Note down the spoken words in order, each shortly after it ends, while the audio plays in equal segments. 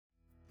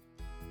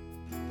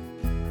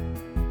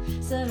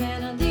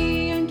Savannah,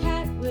 Lee, and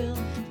Kat will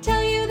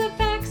tell you the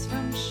facts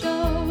from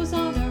shows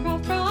on or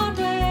off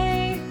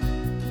Broadway.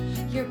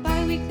 Your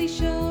bi-weekly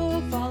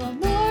show, follow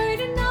more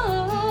to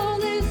know.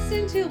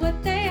 Listen to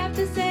what they have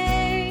to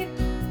say.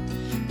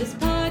 This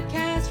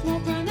podcast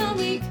won't run a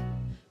week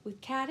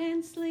with Kat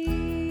and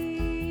Slee.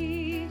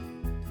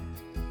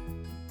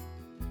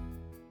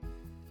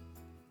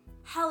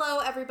 Hello,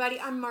 everybody.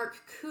 I'm Mark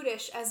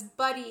Kudish as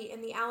Buddy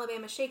in the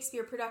Alabama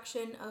Shakespeare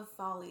production of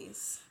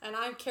Follies. And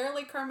I'm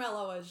Carolee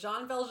Carmelo as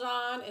Jean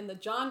Valjean in the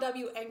John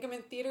W.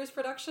 Engelman Theater's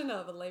production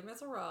of Les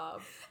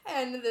Miserables.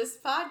 And this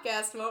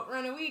podcast won't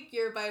run a week,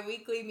 your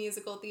bi-weekly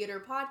musical theater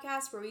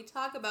podcast where we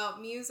talk about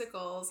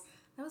musicals.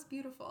 That was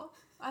beautiful.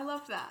 I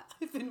loved that.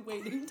 I've been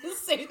waiting to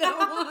say that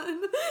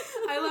one.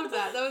 I loved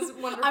that. That was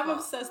wonderful. I'm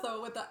obsessed,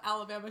 though, with the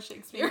Alabama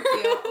Shakespeare.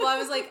 Thank you. Well, I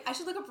was like, I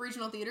should look up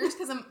regional theaters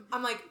because I'm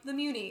like, the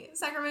Muni,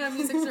 Sacramento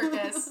Music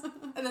Circus,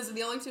 and those are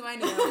the only two I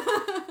knew.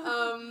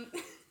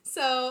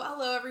 So,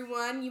 hello,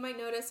 everyone. You might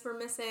notice we're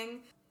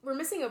missing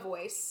a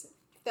voice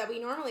that we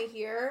normally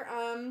hear.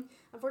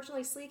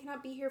 Unfortunately, Slee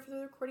cannot be here for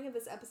the recording of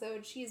this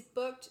episode. She is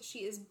booked. She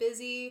is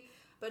busy.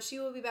 But she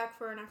will be back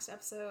for our next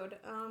episode.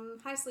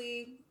 Hi,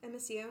 Slee. I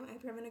miss you. I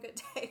hope you're having a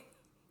good day.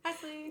 Hi,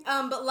 Slee.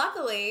 But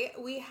luckily,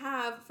 we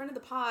have a friend of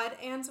the pod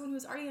and someone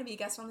who's already going to be a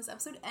guest on this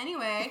episode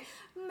anyway,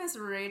 Miss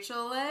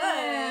Rachel Lynn.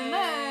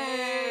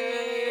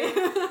 Hey.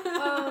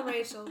 Oh,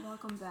 Rachel,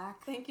 welcome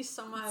back. Thank you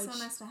so much. It's so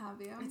nice to have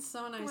you. It's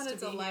so nice What to a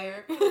be delight.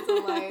 here. What a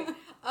delight.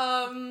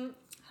 How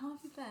have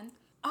you been?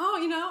 Oh,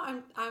 you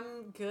know,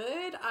 I'm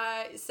good.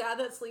 Sad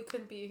that Slee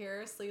couldn't be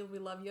here. Slee, we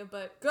love you,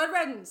 but good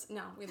riddance.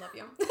 No, we love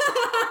you.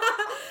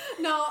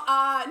 No,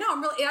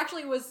 I'm really, it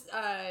actually was,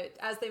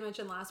 as they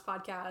mentioned last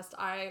podcast,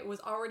 I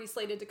was already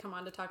slated to come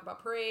on to talk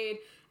about Parade,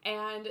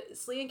 and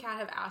Slee and Kat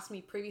have asked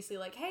me previously,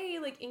 like, hey,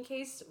 like, in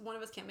case one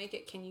of us can't make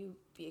it, can you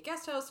be a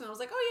guest host? And I was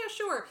like, oh yeah,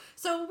 sure.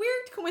 So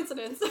weird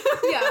coincidence.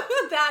 Yeah.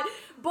 That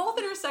both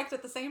intersect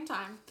at the same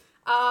time.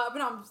 But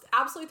no, I'm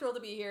absolutely thrilled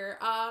to be here.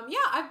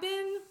 Yeah, I've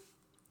been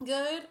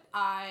good.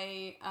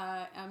 I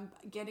am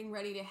getting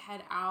ready to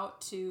head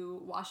out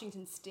to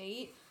Washington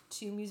State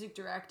to music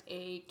direct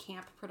a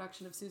camp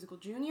production of Seussical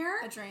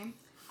Jr. A dream.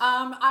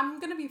 I'm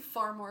going to be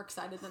far more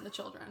excited than the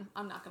children.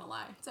 I'm not going to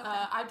lie. It's okay.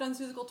 I've done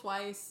Seussical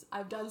twice.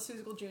 I've done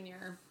Seussical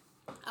Jr.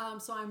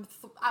 So I'm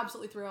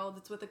absolutely thrilled.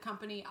 It's with a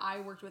company I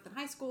worked with in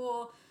high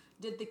school,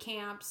 did the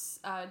camps,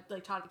 taught at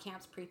the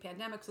camps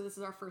pre-pandemic. So this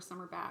is our first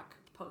summer back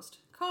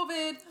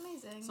post-COVID.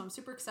 Amazing. So I'm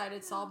super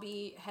excited. So I'll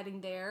be heading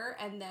there.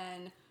 And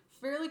then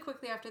fairly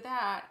quickly after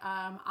that,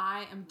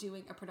 I am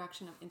doing a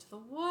production of Into the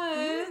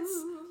Woods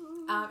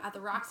at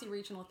the Roxy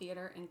Regional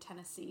Theater in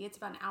Tennessee. It's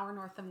about an hour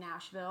north of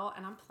Nashville,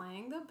 and I'm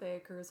playing the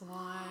baker's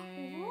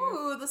wife.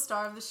 Ooh, the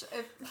star of the show.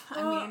 If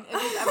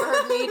you've ever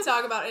heard me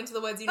talk about Into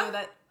the Woods, you know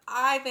that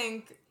I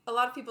think a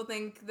lot of people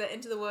think that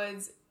Into the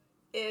Woods,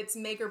 it's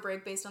make or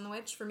break based on the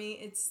witch. For me,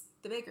 it's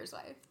the baker's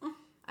wife.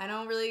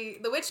 The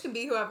witch can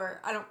be whoever,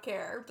 I don't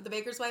care, but the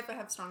baker's wife I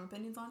have strong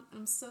opinions on,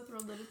 and I'm so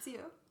thrilled that it's you.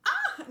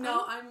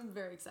 No, I'm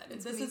very excited.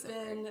 It's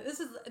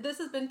This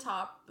has been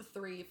top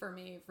 3 for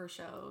me for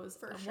shows.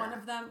 For sure.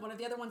 One of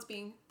the other ones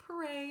being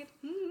Parade,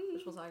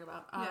 which we'll talk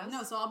about. Yes.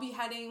 No, so I'll be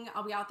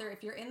out there.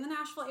 If you're in the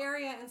Nashville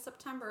area in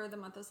September, the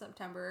month of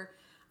September,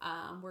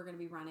 we're going to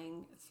be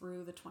running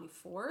through the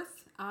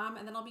 24th,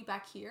 and then I'll be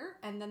back here,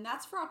 and then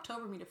that's for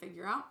October me to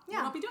figure out what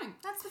I'll be doing.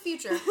 That's the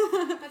future.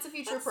 That's a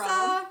future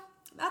problem.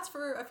 That's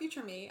for a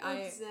future me.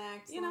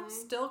 Exactly.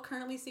 Still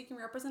currently seeking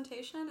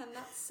representation, and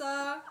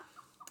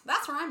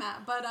that's where I'm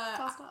at. But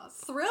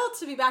thrilled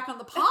to be back on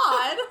the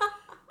pod.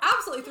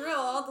 Absolutely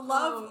thrilled.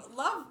 Love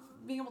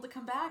being able to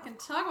come back and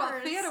talk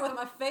about theater with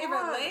my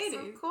favorite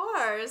ladies. Of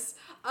course.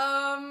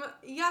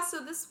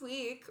 So this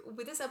week,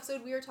 with this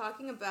episode, we are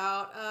talking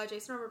about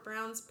Jason Robert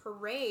Brown's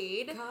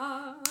Parade.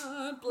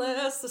 God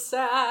bless the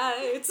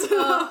sights.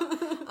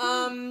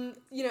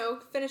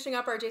 Finishing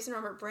up our Jason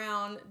Robert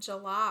Brown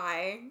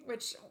July,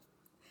 which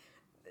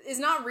is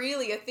not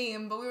really a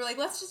theme, but we were like,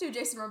 let's just do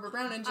Jason Robert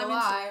Brown in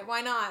July.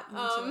 Why not?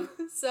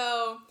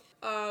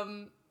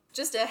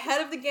 Just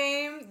ahead of the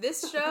game,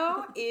 this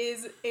show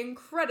is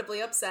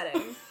incredibly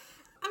upsetting.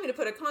 I'm going to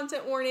put a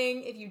content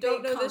warning. If you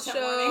don't know this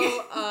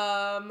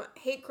show,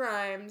 hate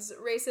crimes,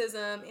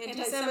 racism,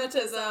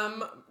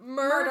 anti-Semitism,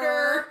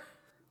 murder,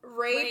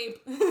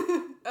 rape,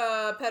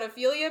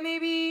 pedophilia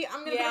maybe.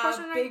 I'm going to put a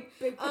question right.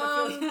 Big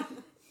pedophilia.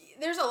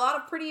 There's a lot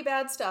of pretty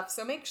bad stuff,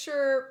 so make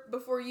sure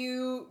before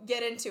you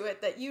get into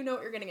it that you know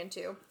what you're getting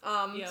into.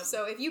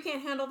 So if you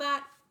can't handle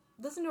that,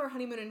 listen to our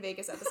Honeymoon in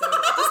Vegas episode.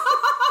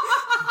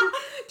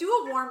 Do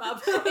a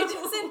warm-up.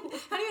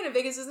 Honeymoon in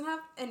Vegas doesn't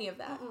have any of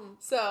that.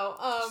 So,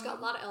 just got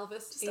a lot of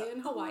Elvis in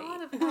Hawaii. A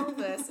lot of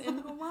Elvis in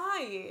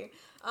Hawaii.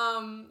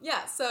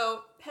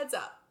 So heads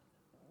up.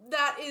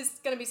 That is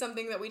going to be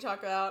something that we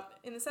talk about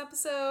in this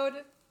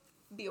episode.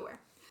 Be aware.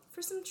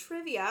 For some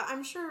trivia,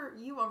 I'm sure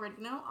you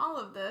already know all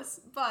of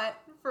this,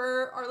 but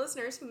for our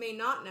listeners who may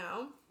not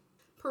know,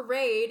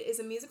 Parade is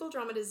a musical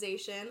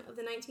dramatization of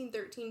the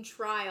 1913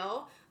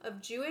 trial of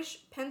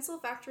Jewish pencil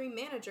factory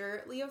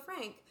manager Leo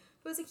Frank,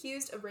 who was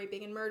accused of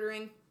raping and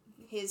murdering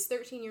his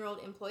 13-year-old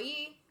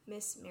employee,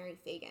 Miss Mary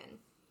Fagan.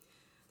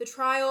 The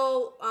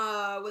trial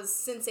was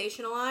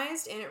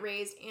sensationalized, and it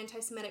raised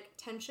anti-Semitic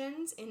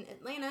tensions in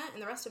Atlanta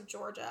and the rest of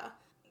Georgia.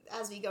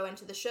 As we go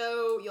into the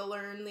show, you'll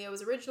learn Leo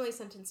was originally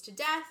sentenced to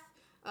death.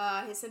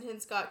 His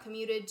sentence got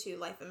commuted to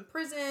life in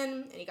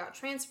prison, and he got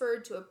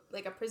transferred to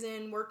a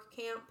prison work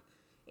camp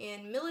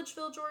in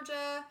Milledgeville,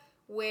 Georgia,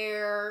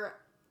 where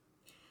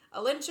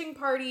a lynching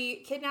party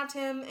kidnapped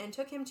him and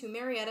took him to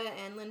Marietta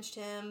and lynched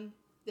him.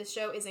 This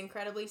show is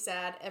incredibly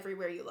sad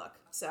everywhere you look,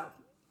 so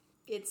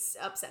it's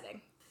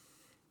upsetting.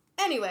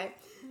 Anyway,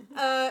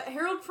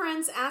 Harold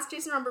Prince asked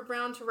Jason Robert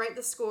Brown to write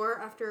the score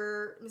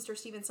after Mr.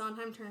 Stephen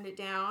Sondheim turned it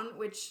down,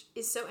 which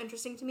is so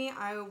interesting to me.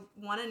 I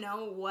want to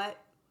know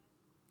what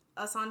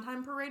a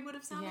Sondheim parade would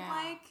have sounded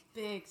like.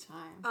 Big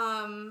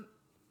time.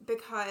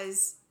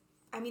 Because,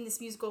 I mean, this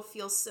musical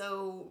feels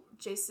so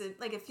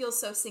it feels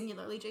so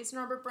singularly Jason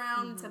Robert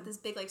Brown. Mm-hmm. It's got this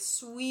big, like,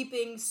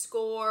 sweeping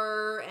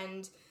score,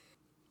 and,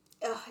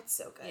 it's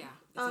so good. Yeah,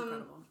 it's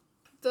incredible.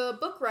 The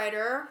book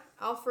writer,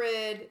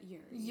 Alfred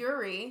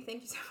Urey,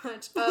 thank you so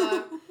much,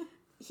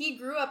 he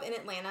grew up in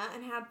Atlanta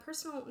and had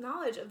personal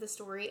knowledge of the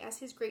story as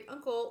his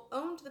great-uncle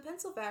owned the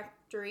pencil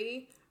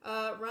factory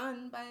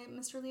run by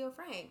Mr. Leo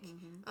Frank.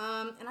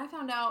 Mm-hmm. And I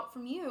found out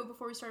from you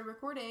before we started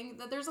recording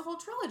that there's a whole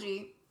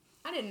trilogy.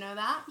 I didn't know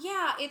that.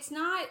 Yeah, I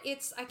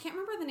can't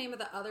remember the name of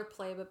the other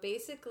play, but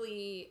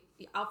basically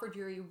Alfred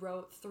Urey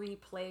wrote 3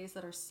 plays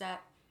that are set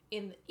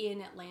in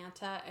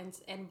Atlanta,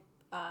 and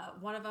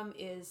one of them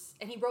is,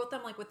 and he wrote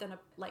them like within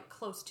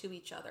close to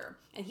each other,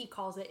 and he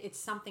calls it's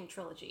something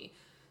trilogy.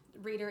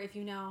 Reader, if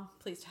you know,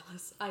 please tell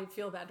us. I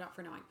feel bad not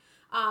for knowing.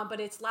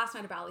 But it's Last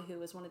Night of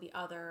Ballyhoo is one of the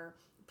other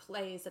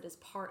plays that is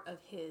part of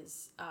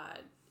his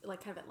kind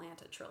of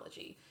Atlanta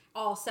trilogy,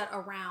 all set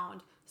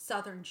around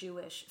Southern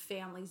Jewish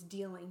families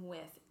dealing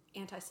with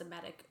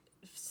anti-Semitic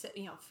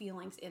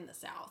feelings in the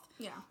South.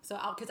 Yeah. So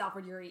because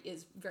Alfred Urey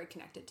is very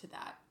connected to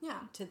that. Yeah.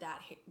 To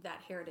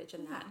that heritage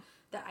and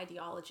that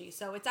ideology.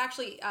 So it's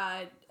actually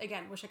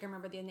again, wish I could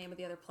remember the name of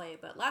the other play,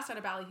 but Last Night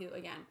of Ballyhoo,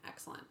 again,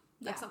 excellent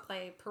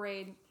play,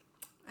 parade.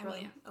 Brilliant.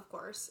 I mean, of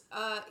course.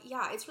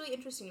 It's really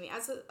interesting to me.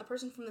 As a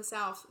person from the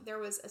South, there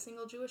was a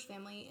single Jewish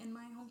family in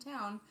my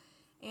hometown,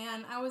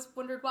 and I always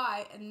wondered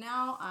why, and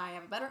now I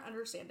have a better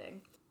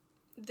understanding.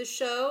 The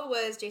show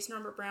was Jason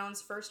Robert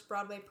Brown's first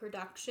Broadway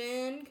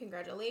production.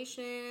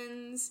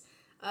 Congratulations.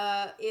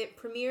 It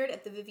premiered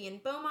at the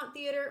Vivian Beaumont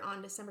Theater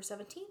on December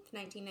 17th,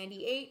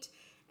 1998,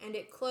 and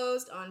it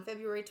closed on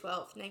February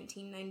 12th,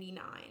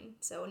 1999.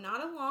 So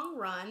not a long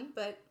run,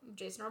 but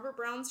Jason Robert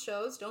Brown's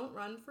shows don't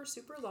run for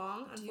super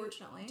long,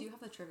 unfortunately. Do you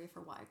have the trivia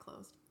for why it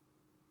closed?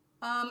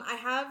 I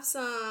have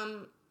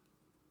some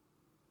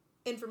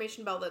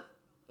information about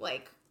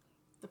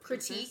the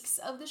critiques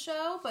of the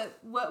show, but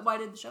why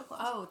did the show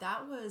close? Oh,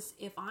 that was,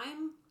 if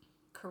I'm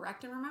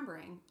correct in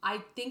remembering,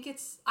 I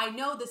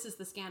know this is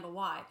the scandal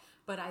why,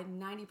 but I'm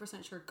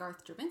 90% sure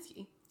Garth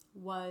Drabinsky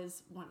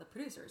was one of the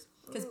producers.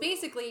 Because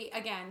basically,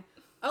 again,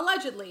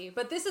 allegedly,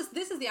 but this is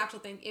the actual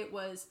thing, it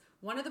was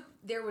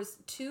there was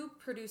 2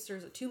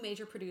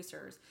 major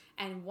producers,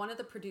 and one of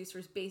the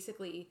producers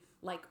basically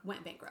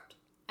went bankrupt,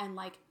 and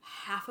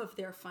half of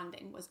their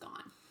funding was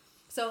gone.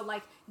 So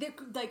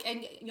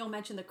and you'll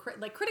mention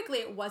critically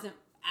it wasn't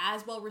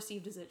as well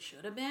received as it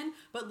should have been,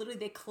 but literally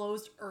they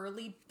closed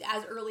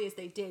as early as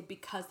they did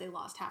because they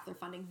lost half their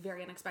funding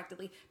very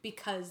unexpectedly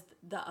because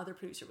the other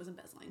producer was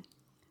embezzling.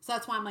 So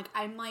that's why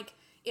I'm like,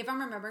 if I'm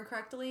remembering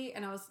correctly,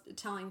 and I was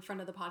telling a friend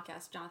of the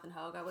podcast, Jonathan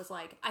Hogue, I was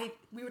like,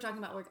 we were talking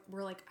about,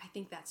 I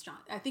think that's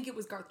I think it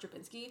was Garth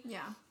Drabinsky.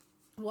 Yeah.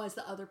 Was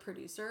the other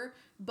producer,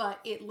 but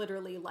it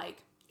literally,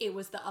 it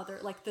was the other,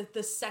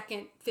 the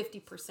second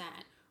 50%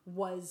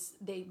 was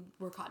they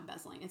were caught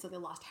embezzling, and so they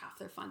lost half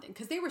their funding.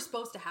 Because they were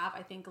supposed to have,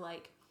 I think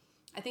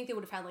they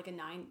would have had a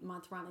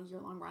 9-month run, a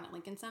year-long run at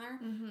Lincoln Center,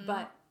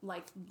 but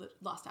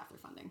lost half their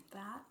funding.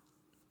 That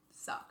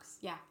sucks.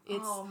 Yeah,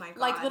 it's oh my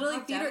god, literally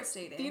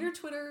devastating. Theater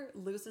Twitter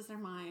loses their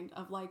mind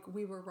of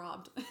we were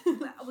robbed.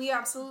 We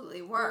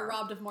absolutely were. We were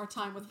robbed of more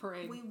time with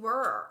Parade. We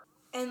were,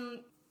 and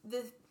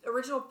the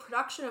original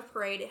production of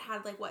Parade, it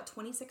had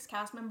 26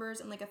 cast members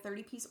and a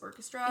 30-piece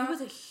orchestra. It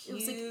was a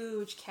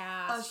huge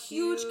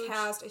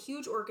cast, a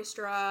huge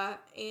orchestra,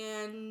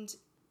 and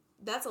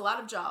that's a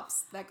lot of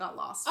jobs that got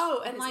lost.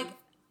 Oh, and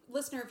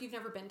listener, if you've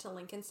never been to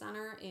Lincoln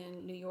Center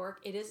in New York,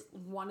 it is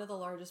one of the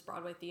largest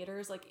Broadway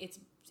theaters.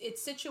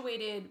 It's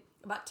situated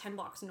about 10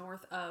 blocks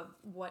north of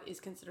what is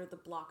considered the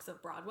blocks of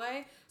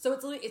Broadway. So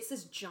it's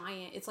this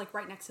giant, it's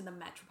right next to the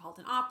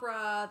Metropolitan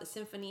Opera, the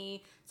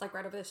Symphony, it's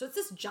right over there. So it's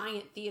this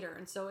giant theater.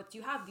 And so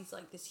you have these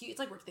this huge, it's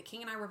where The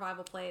King and I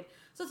revival played.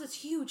 So it's this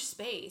huge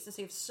space. And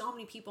so you have so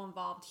many people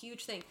involved,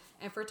 huge thing.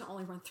 And for it to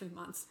only run 3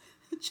 months,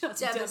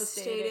 just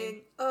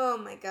devastating. Oh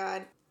my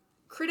god.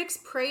 Critics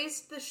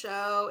praised the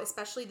show,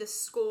 especially the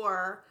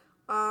score.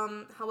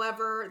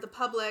 However, the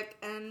public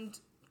and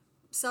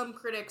some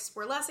critics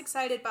were less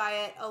excited by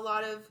it. A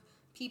lot of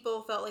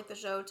people felt like the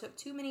show took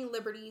too many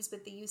liberties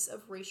with the use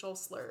of racial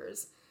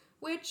slurs,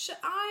 which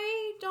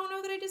I don't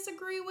know that I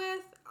disagree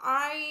with.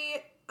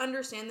 I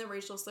understand that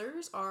racial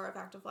slurs are a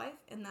fact of life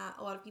and that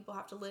a lot of people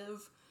have to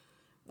live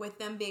with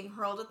them being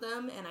hurled at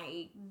them, and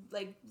I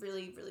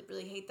really, really,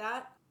 really hate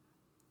that.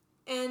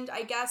 And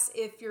I guess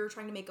if you're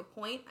trying to make a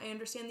point, I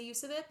understand the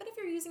use of it, but if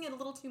you're using it a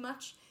little too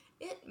much,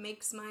 it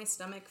makes my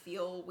stomach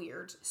feel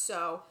weird.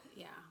 So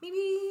Yeah. maybe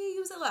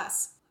use it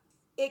less.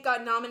 It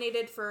got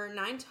nominated for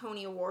 9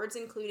 Tony Awards,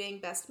 including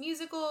Best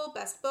Musical,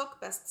 Best Book,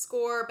 Best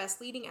Score, Best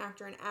Leading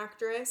Actor and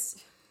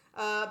Actress,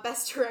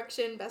 Best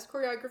Direction, Best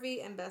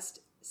Choreography, and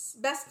Best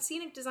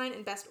Scenic Design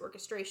and Best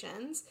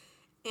Orchestrations.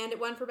 And it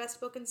won for Best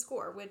Book and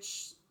Score,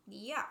 which,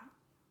 yeah,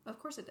 of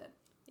course it did.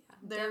 Yeah.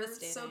 They're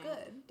Devastating. so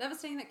good.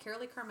 Devastating that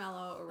Carolee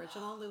Carmello,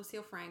 original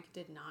Lucille Frank,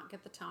 did not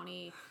get the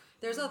Tony.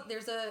 There's a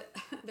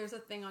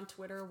thing on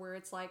Twitter where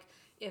it's like,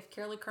 if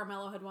Carolee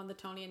Carmello had won the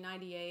Tony in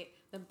 '98,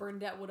 then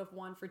Bernadette would have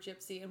won for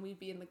Gypsy, and we'd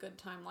be in the good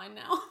timeline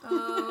now.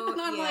 Oh,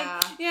 and I'm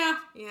yeah. like,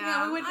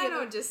 yeah, we would be. I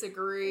don't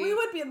disagree. We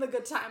would be in the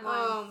good timeline.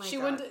 Oh my she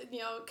God. wouldn't,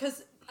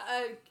 because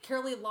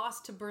Carolee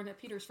lost to Bernadette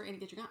Peters for Annie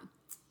Get Your Gun.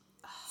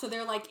 So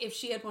they're like, if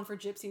she had won for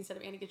Gypsy instead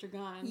of Annie Get Your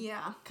Gun,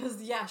 Yeah. because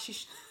she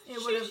should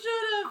would've-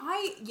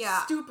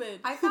 have.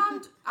 Stupid. I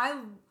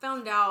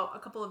found out a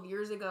couple of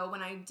years ago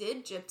when I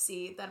did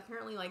Gypsy that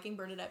apparently liking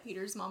Bernadette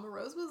Peters' Mama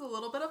Rose was a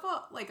little bit of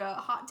a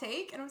hot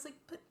take, and I was like,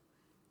 but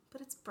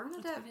it's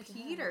Bernadette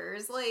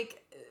Peters.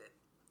 Like,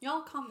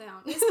 Y'all calm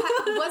down.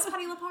 was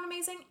Patti LuPone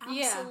amazing?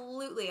 Yeah.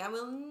 Absolutely. I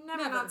will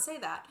never not say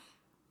that.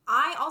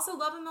 I also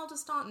love Imelda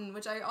Staunton,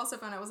 which I also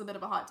found out was a bit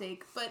of a hot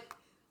take. But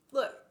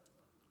look,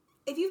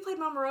 if you've played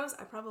Mama Rose,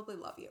 I probably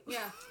love you.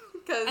 Yeah.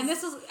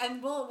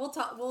 And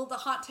We'll the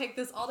hot take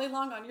this all day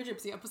long on your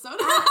Gypsy episode.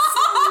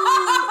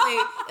 absolutely,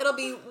 it'll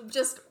be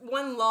just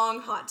one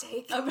long hot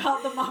take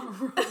About the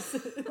Mama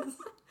Roses.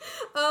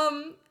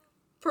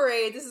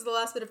 Parade. This is the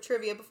last bit of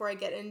trivia before I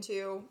get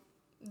into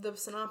the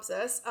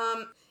synopsis.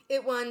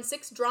 It won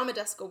 6 Drama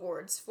Desk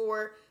Awards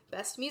for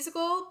Best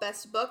Musical,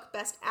 Best Book,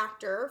 Best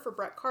Actor for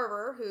Brett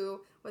Carver,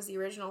 who was the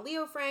original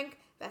Leo Frank,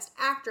 Best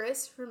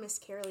Actress for Miss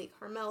Carolee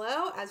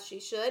Carmello, as she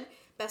should,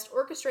 Best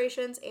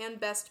Orchestrations, and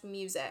Best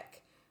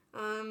Music.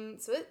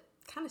 So it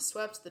kind of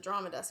swept the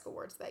Drama Desk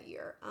Awards that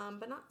year,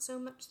 but not so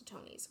much the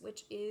Tonys,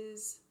 which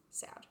is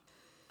sad.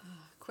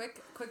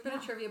 Quick bit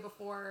of trivia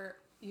before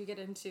you get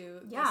into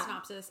the Yeah.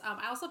 synopsis.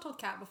 I also told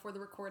Kat before the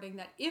recording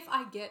that if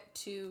I get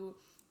too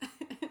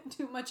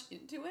much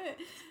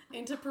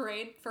into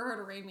Parade, for her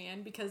to rein me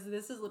in, because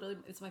this is literally,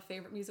 it's my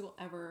favorite musical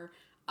ever.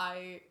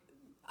 I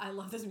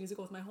love this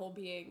musical with my whole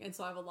being, and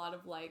so I have a lot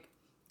of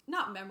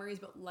not memories,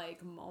 but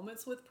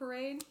moments with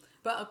Parade.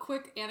 But a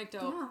quick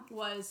anecdote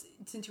was,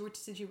 since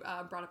you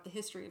brought up the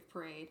history of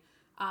Parade.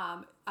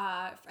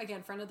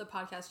 Again, friend of the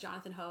podcast,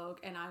 Jonathan Hogue,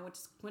 and I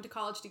went to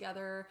college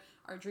together.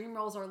 Our dream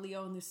roles are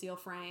Leo and Lucille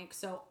Frank.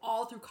 So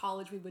all through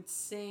college, we would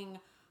sing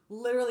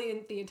literally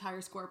in the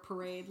entire score of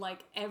Parade,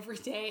 every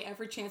day,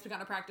 every chance we got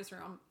in a practice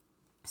room.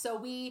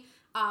 So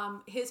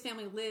his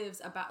family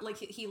lives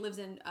he lives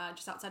in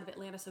just outside of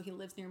Atlanta, so he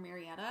lives near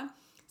Marietta.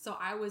 So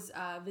I was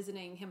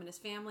visiting him and his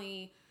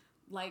family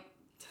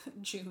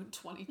June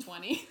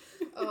 2020.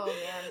 Oh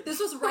man.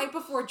 This was right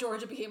before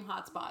Georgia became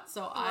hotspot.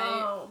 So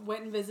I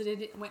went and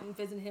visited him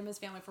and his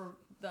family for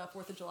the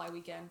 4th of July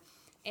weekend.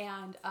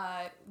 And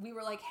we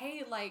were like,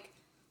 hey,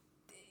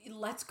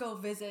 let's go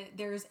visit.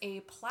 There's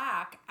a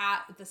plaque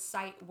at the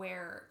site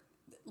where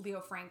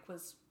Leo Frank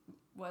was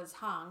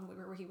hung,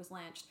 where he was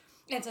lynched.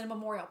 It's a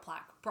memorial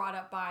plaque brought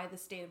up by the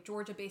state of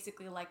Georgia,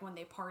 basically when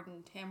they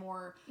pardoned him,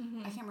 or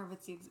I can't remember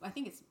if I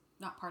think it's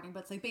not pardoning,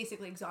 but it's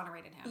basically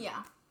exonerated him.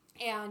 Yeah.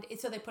 And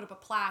so they put up a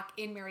plaque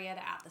in Marietta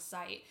at the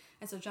site.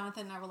 And so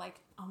Jonathan and I were like,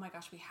 oh my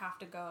gosh, we have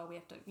to go. We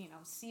have to,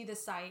 see the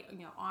site,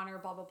 honor,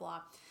 blah, blah,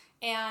 blah.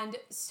 And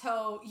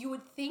so you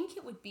would think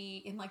it would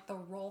be in the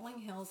rolling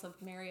hills of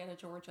Marietta,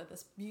 Georgia.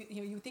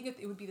 You would think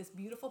it would be this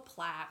beautiful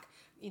plaque,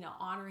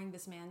 honoring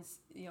this man's,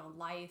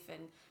 life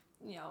and,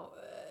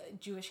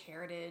 Jewish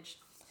heritage.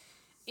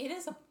 It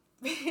is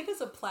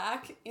a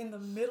plaque in the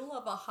middle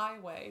of a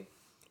highway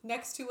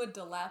next to a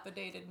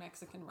dilapidated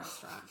Mexican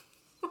restaurant.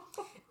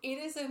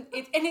 It's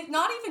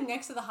not even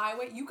next to the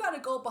highway. You got to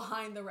go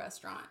behind the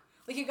restaurant.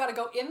 You got to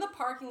go in the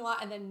parking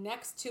lot and then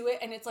next to it,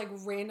 and it's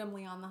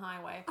randomly on the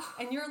highway.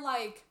 And you're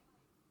like,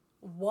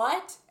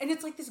 what? And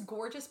it's this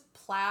gorgeous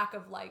plaque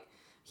of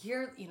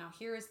here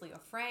is Leo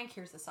Frank,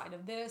 here's the side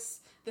of this,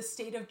 the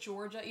state of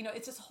Georgia.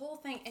 It's this whole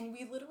thing. And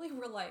we literally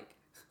were like,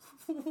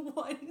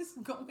 what is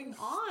going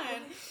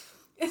on?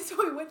 And so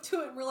we went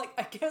to it and we're like,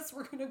 I guess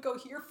we're going to go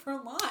here for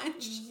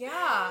lunch.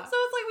 Yeah. So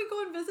it's we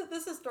go and visit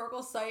this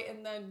historical site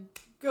and then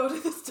go to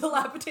this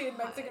dilapidated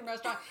Mexican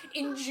restaurant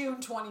in June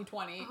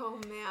 2020.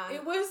 Oh man.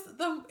 It was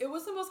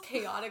the most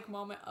chaotic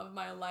moment of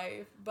my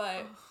life.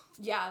 But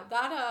yeah,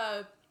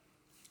 that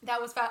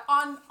was fat.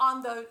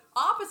 On the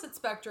opposite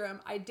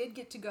spectrum, I did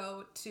get to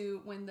go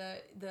to when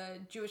the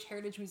Jewish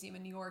Heritage Museum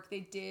in New York,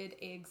 they did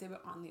an exhibit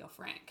on Leo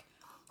Frank.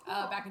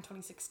 Back in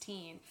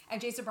 2016,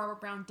 and Jason Robert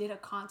Brown did a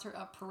concert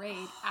of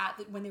Parade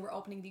when they were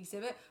opening the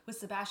exhibit with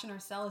Sebastian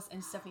Arcellis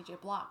and Stephanie J.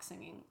 Block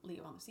singing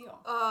Leo and Lucille.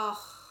 Ugh.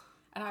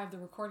 And I have the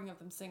recording of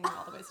them singing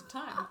all the ways of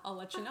time. I'll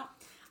let you know.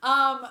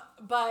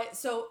 But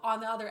so on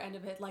the other end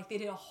of it, like they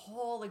did a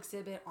whole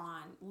exhibit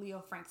on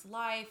Leo Frank's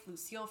life,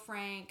 Lucille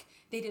Frank.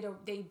 They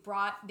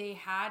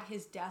had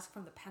his desk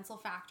from the pencil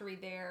factory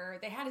there.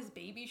 They had his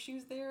baby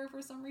shoes there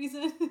for some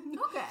reason.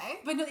 Okay.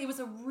 But no, it was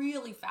a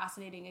really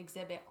fascinating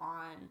exhibit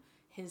on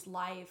his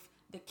life,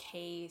 the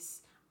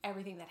case,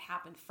 everything that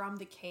happened from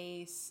the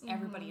case,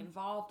 everybody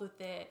involved with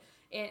it.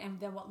 And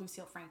then what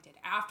Lucille Frank did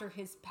after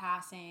his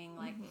passing,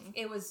 like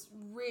it was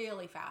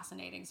really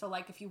fascinating. So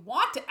like if you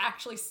want to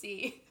actually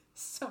see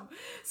some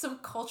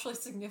culturally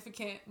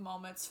significant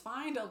moments,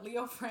 find a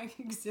Leo Frank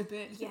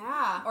exhibit.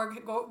 Yeah. Or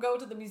go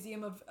to the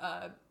Museum of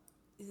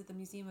is it the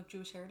Museum of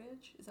Jewish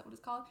Heritage? Is that what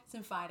it's called? It's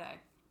in Friday.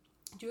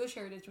 Jewish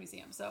Heritage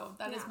Museum. So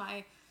that is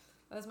my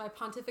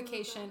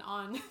pontification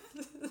on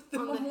the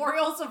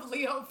memorials of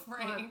Leo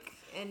Frank.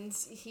 And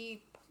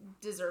he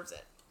deserves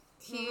it.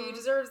 He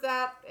deserves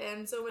that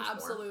and so much more.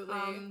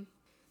 Absolutely.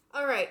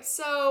 All right,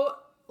 so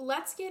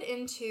let's get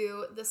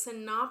into the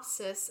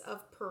synopsis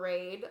of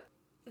Parade.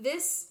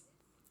 This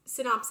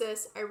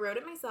synopsis, I wrote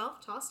it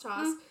myself, toss.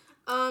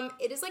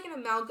 It is like an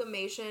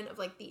amalgamation of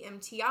like the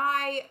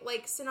MTI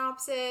like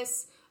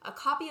synopsis, a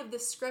copy of the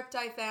script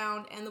I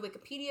found, and the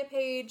Wikipedia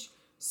page.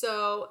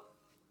 So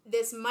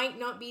this might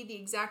not be the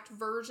exact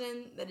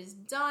version that is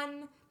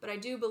done, but I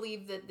do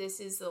believe that this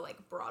is the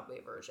like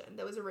Broadway version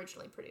that was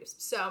originally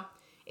produced. So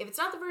if it's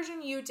not the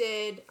version you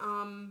did,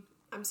 I'm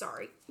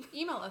sorry.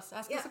 Email us.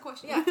 Ask us a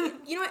question. Yeah.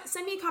 You know what?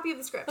 Send me a copy of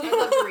the script. I'd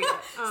love to read it.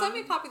 Send me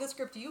a copy of the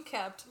script you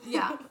kept.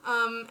 Yeah.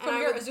 From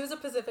your Azusa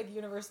Pacific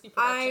University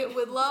I production.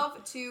 would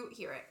love to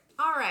hear it.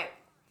 All right.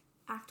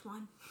 Act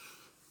 1.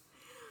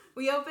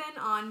 We open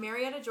on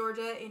Marietta,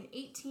 Georgia in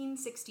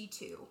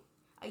 1862.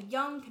 A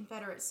young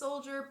Confederate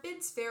soldier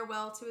bids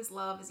farewell to his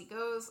love as he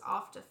goes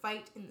off to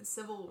fight in the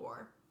Civil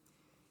War.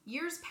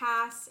 Years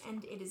pass,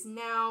 and it is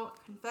now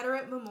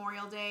Confederate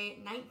Memorial Day,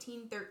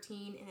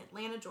 1913, in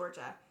Atlanta,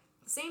 Georgia.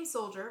 The same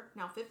soldier,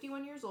 now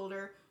 51 years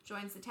older,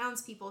 joins the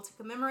townspeople to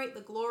commemorate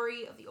the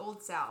glory of the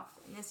Old South.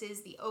 And this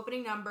is the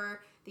opening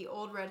number, The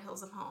Old Red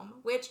Hills of Home,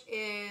 which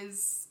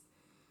is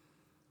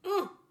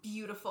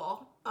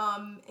beautiful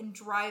and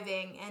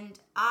driving. And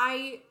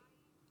I,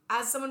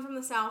 as someone from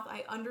the South,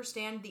 I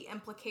understand the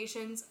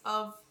implications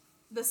of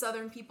the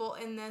Southern people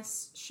in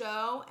this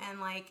show, and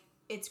like,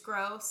 it's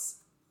gross.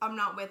 I'm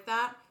not with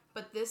that,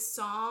 but this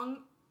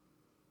song,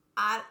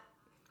 I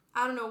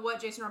don't know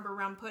what Jason Robert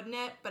Brown put in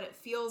it, but it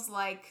feels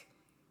like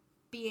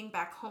being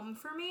back home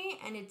for me,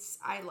 and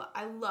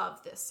I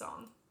love this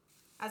song,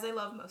 as I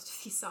love most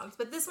of these songs,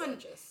 but this one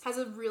has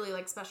a really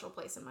like special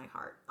place in my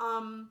heart.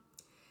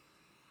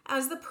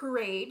 As the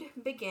parade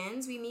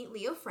begins, we meet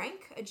Leo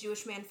Frank, a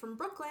Jewish man from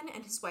Brooklyn,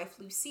 and his wife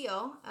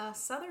Lucille, a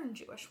Southern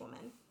Jewish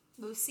woman.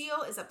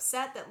 Lucille is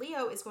upset that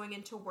Leo is going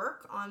into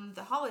work on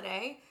the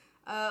holiday.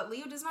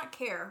 Leo does not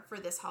care for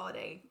this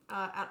holiday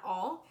at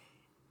all.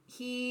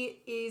 He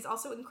is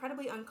also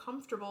incredibly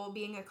uncomfortable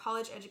being a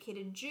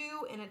college-educated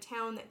Jew in a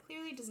town that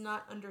clearly does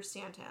not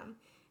understand him.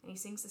 And he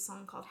sings a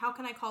song called How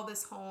Can I Call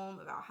This Home?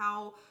 About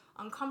how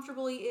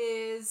uncomfortable he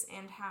is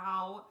and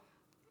how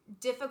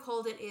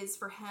difficult it is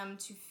for him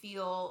to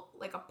feel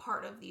like a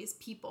part of these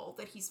people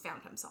that he's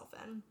found himself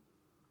in.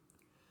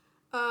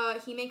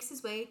 He makes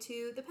his way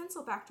to the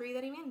pencil factory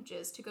that he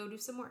manages to go do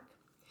some work.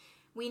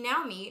 We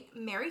now meet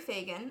Mary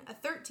Fagan, a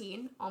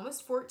 13,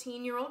 almost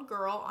 14-year-old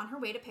girl on her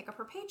way to pick up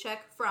her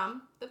paycheck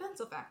from the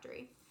pencil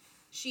factory.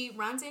 She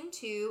runs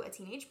into a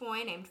teenage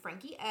boy named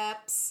Frankie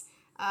Epps.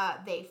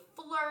 They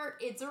flirt.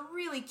 It's a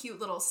really cute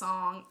little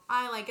song.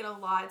 I like it a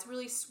lot. It's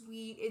really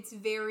sweet. It's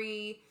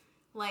very,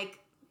 like,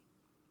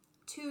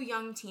 two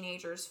young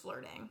teenagers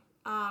flirting.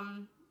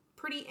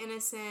 Pretty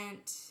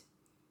innocent,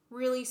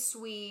 really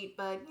sweet,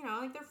 but, you know,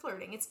 like, they're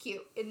flirting. It's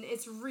cute, and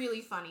it's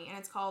really funny, and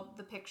it's called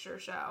The Picture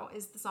Show,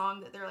 is the song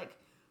that they're, like,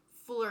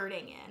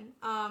 flirting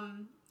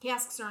in. He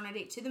asks her on a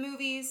date to the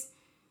movies.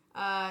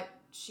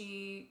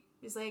 She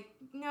is like,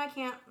 no, I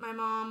can't. My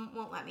mom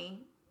won't let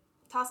me.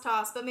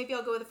 Toss, but maybe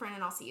I'll go with a friend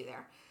and I'll see you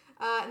there.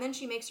 And then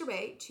she makes her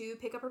way to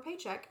pick up her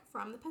paycheck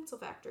from the pencil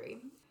factory.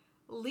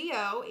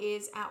 Leo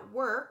is at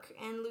work,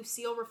 and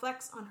Lucille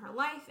reflects on her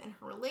life and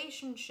her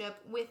relationship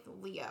with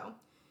Leo.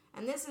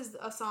 And this is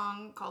a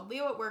song called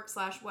Leo at Work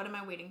 / What Am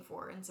I Waiting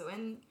For? And so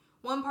in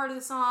one part of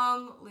the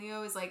song,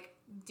 Leo is like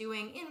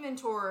doing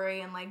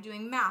inventory and like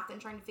doing math and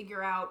trying to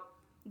figure out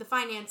the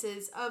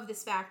finances of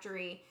this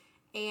factory.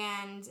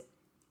 And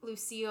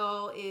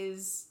Lucille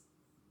is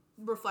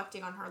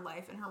reflecting on her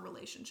life and her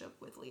relationship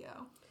with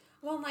Leo.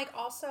 Well, like,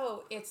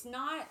 also, it's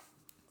not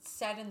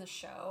said in the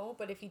show,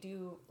 but if you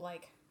do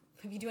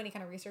any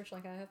kind of research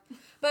like I have,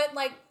 but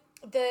like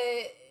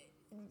the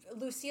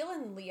Lucille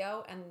and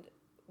Leo, and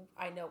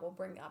I know we'll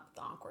bring up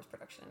the Encore's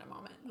production in a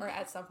moment or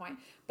at some point,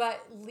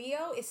 but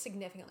Leo is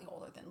significantly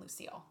older than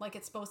Lucille. Like,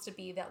 it's supposed to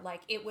be that,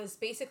 like, it was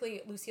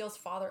basically Lucille's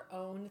father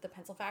owned the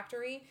pencil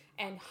factory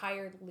and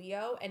hired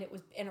Leo, and it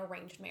was an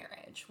arranged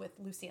marriage with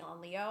Lucille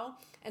and Leo.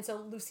 And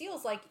so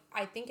Lucille's, like,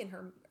 I think in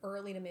her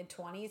early to mid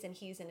 20s, and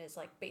he's in his,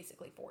 like,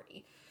 basically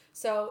 40.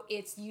 So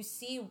it's, you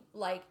see,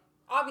 like,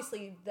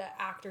 obviously the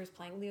actors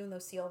playing Leo and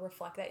Lucille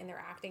reflect that in their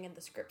acting, and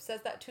the script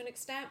says that to an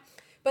extent.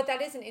 But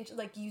that is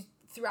like you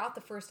throughout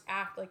the first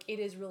act, like it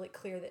is really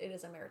clear that it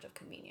is a marriage of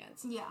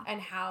convenience. Yeah.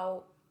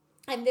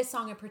 And this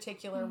song in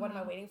particular, What Am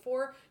I Waiting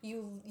For?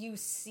 You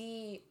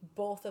see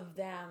both of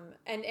them,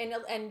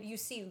 and you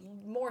see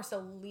more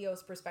so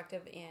Leo's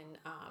perspective in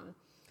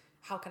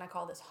How Can I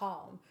Call This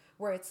Home,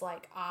 where it's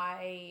like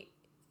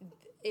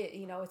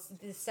it's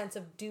this sense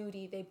of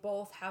duty. They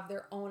both have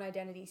their own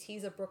identities.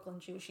 He's a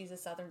Brooklyn Jew, she's a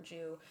Southern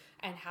Jew,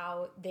 and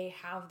how they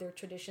have their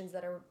traditions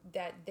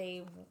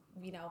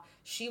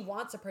she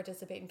wants to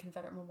participate in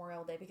Confederate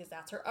Memorial Day because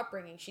that's her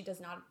upbringing. She does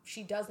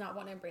not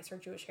want to embrace her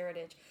Jewish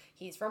heritage.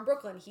 He's from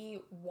Brooklyn. He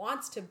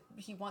wants to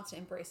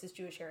embrace his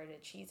Jewish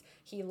heritage.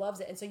 He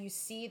loves it. And so you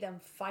see them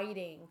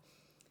fighting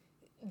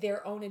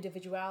their own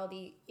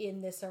individuality in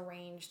this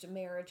arranged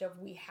marriage of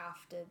we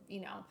have to,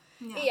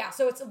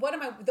 so it's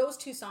those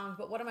two songs,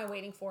 but What Am I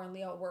Waiting For and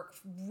Leo at Work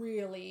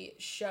really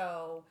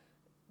show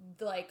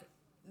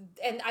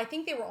and I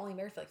think they were only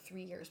married for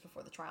 3 years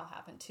before the trial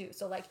happened too.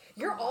 So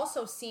you're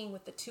also seeing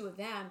with the two of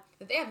them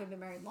that they haven't been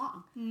married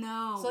long.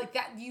 No. So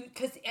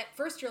because at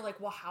first you're like,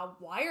 well,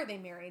 why are they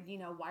married?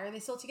 Why are they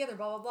still together?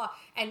 Blah, blah, blah.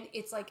 And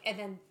it's and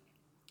then,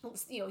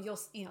 you'll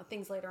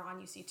things later on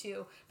you see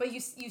too, but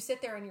you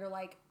sit there and you're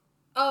like,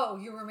 oh,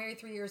 you were married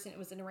 3 years and it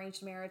was an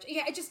arranged marriage.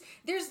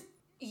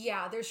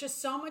 Yeah, there's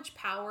just so much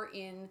power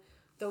in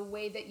the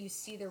way that you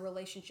see the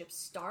relationship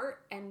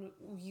start and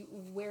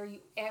where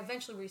you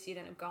see it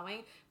end up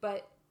going.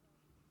 But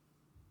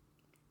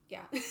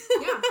yeah. Yeah.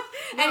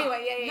 No,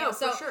 anyway, yeah. No,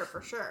 so,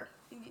 for sure.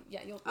 Yeah,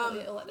 you'll let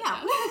it down.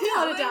 Yeah,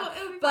 Let it down.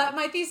 it'll be But fine.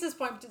 my thesis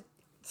point,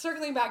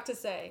 circling back to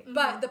say,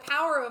 but the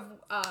power of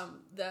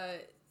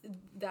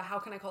the How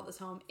Can I Call This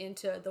Home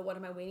into the What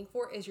Am I Waiting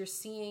For is you're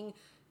seeing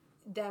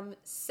them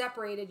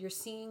separated. You're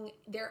seeing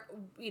they're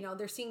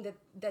seeing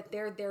that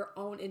they're their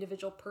own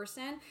individual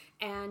person,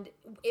 and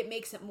it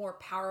makes it more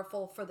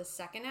powerful for the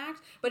second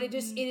act. But it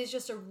is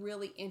just a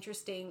really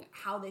interesting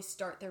how they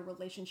start their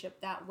relationship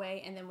that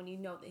way, and then when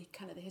the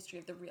kind of the history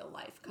of the real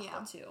life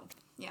couple too.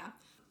 Yeah.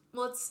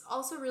 Well, it's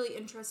also really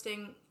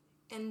interesting,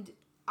 and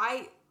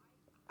I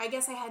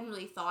guess I hadn't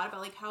really thought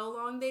about how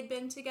long they'd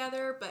been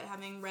together, but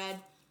having read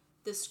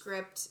the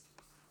script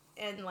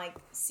and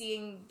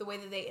seeing the way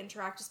that they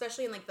interact,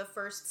 especially in the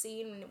first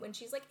scene when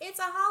she's like, it's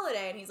a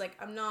holiday, and he's like,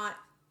 I'm not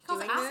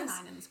doing this.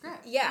 Asinine in the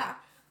script. Yeah.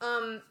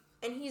 And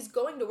he's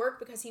going to work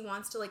because he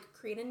wants to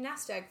create a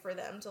nest egg for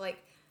them to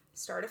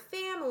start a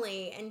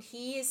family, and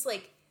he is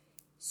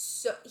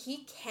so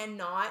he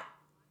cannot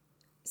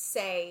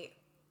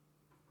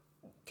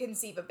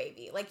conceive a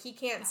baby. He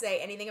can't say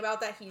anything about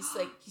that. He's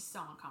he's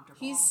so uncomfortable.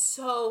 He's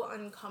so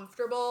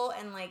uncomfortable,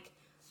 and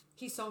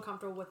he's so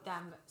uncomfortable with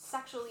them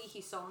sexually.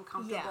 He's so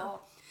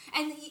uncomfortable.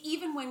 Yeah. And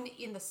even when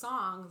in the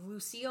song,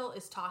 Lucille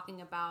is talking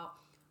about,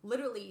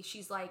 literally,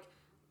 she's like,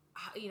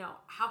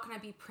 how can I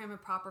be prim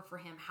and proper for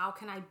him? How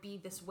can I be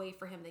this way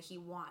for him that he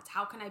wants?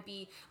 How can I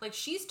be,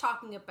 she's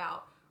talking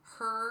about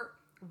her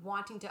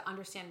wanting to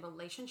understand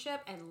relationship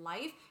and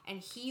life, and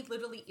he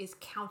literally is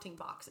counting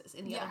boxes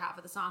in the other half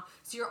of the song.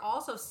 So you're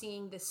also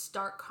seeing this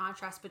stark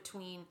contrast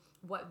between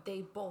what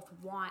they both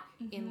want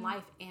in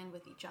life and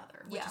with each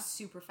other, which is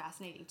super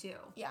fascinating too.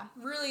 Yeah,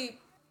 really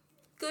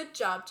good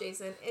job,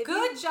 Jason.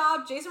 Good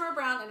job, Jason Moore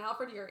Brown and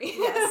Alfred Urey.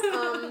 Yes.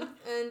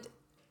 And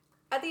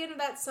at the end of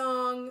that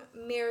song,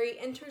 Mary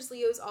enters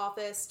Leo's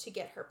office to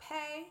get her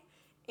pay,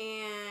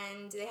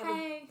 and they have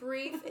a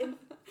brief.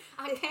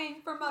 I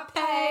came for my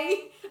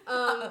pay.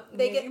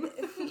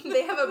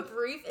 They have a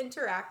brief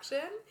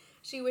interaction.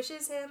 She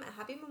wishes him a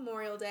happy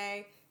Memorial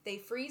Day. They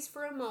freeze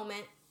for a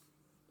moment.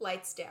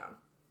 Lights down.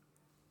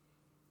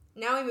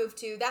 Now we move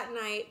to that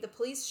night. The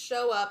police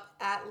show up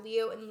at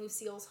Leo and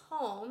Lucille's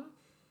home,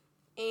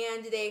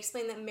 and they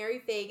explain that Mary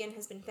Fagan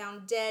has been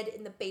found dead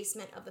in the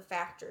basement of the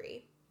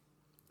factory.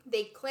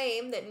 They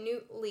claim that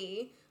Newt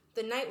Lee,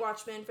 the night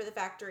watchman for the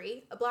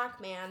factory, a black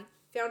man,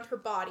 found her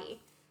body.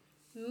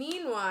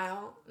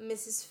 Meanwhile,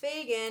 Mrs.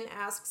 Fagan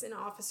asks an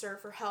officer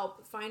for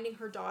help finding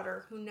her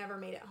daughter who never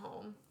made it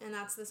home. And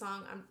that's the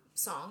song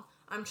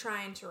I'm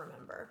trying to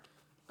remember.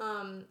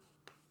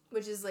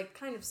 Which is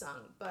kind of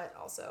sung, but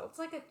also it's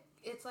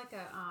like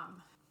a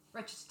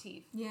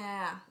recitative.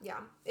 Yeah.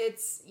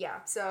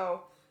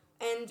 So,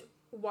 and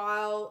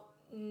while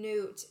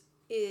Newt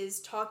is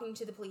talking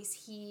to the police,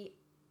 he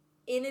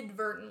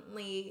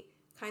inadvertently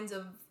kinds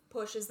of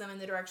pushes them in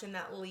the direction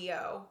that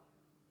Leo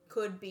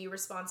could be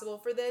responsible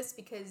for this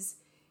because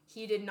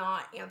he did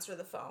not answer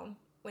the phone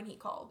when he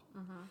called.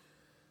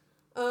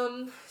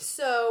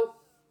 So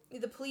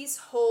the police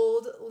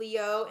hold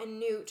Leo and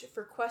Newt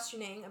for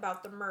questioning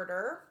about the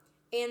murder,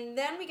 and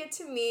then we get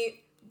to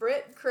meet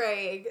Britt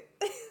Craig,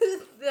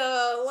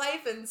 the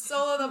life and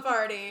soul of the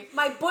party.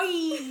 My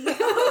boy!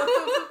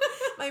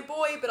 My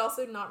boy, but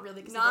also not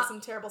really because he does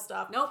some terrible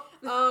stuff. Nope.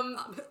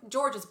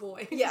 George's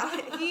boy.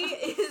 Yeah, he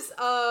is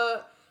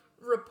a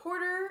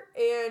reporter,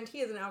 and he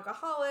is an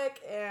alcoholic,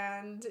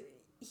 and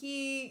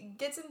he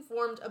gets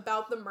informed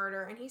about the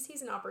murder, and he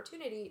sees an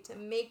opportunity to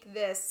make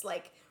this,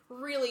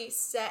 really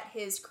set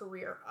his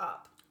career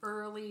up.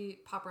 Early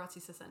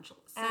paparazzi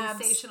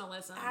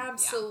sensationalism.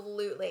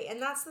 Absolutely. And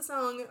that's the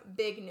song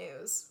Big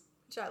News,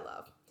 which I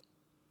love.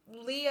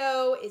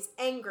 Leo is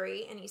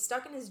angry and he's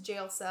stuck in his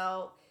jail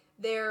cell.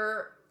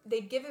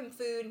 They give him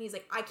food and he's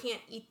like, I can't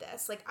eat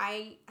this. Like,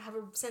 I have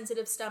a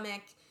sensitive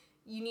stomach.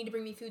 You need to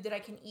bring me food that I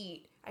can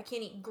eat. I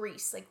can't eat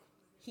grease. Like,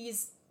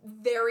 he's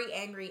very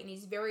angry and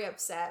he's very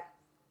upset.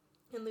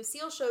 And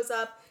Lucille shows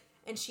up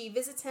and she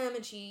visits him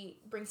and she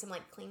brings him,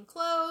 like, clean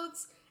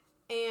clothes.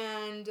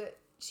 And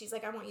she's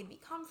like, I want you to be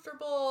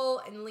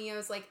comfortable. And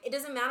Leo's like, it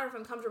doesn't matter if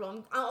I'm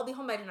comfortable. I'll be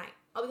home by tonight.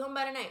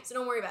 So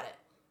don't worry about it.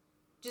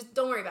 Just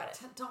don't worry about it.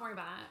 Don't worry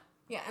about it.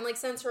 Yeah, and, like,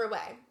 sends her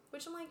away.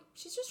 Which I'm like,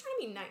 she's just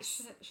trying to be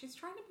nice. She's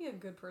trying to be a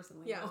good person,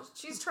 Leo. Yeah,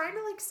 she's trying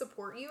to, like,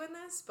 support you in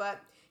this,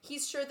 but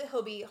he's sure that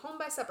he'll be home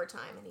by supper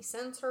time, and he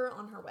sends her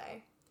on her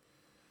way.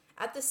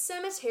 At the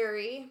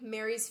cemetery,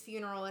 Mary's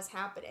funeral is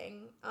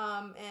happening,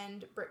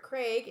 and Britt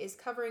Craig is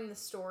covering the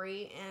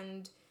story,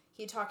 and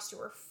he talks to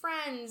her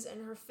friends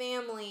and her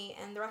family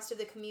and the rest of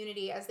the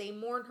community as they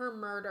mourn her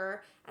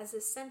murder as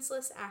a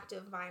senseless act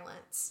of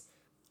violence.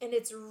 And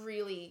it's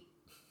really,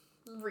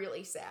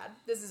 really sad.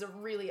 This is a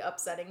really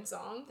upsetting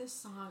song. This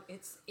song,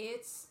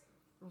 it's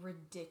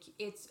ridiculous.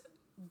 It's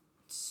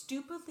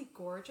stupidly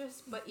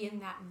gorgeous, but in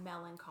that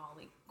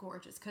melancholy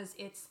gorgeous, because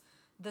it's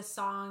the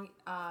song,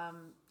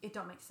 It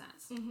Don't Make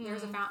Sense. Mm-hmm.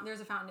 There's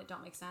a fountain, It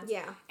Don't Make Sense.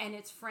 Yeah. And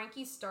it's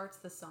Frankie starts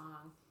the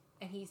song,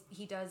 and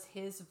he does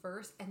his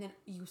verse, and then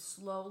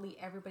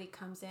everybody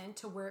comes in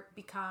to where it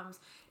becomes,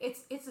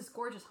 it's this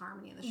gorgeous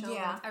harmony in the show.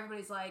 Yeah.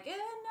 Everybody's like, no,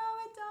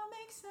 it don't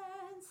make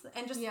sense.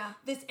 And just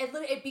this,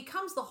 it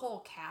becomes the whole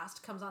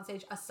cast comes on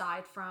stage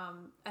aside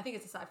from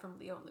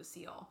Leo and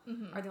Lucille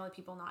are the only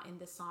people not in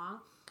this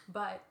song.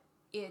 But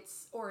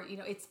it's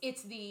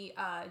the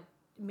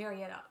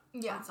Marietta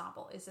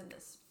ensemble is in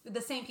this.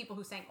 The same people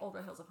who sang Old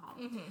Red Hills of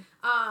Home.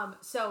 Mm-hmm.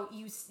 So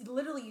you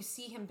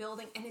see him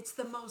building, and it's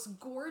the most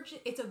gorgeous.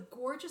 It's a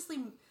gorgeously,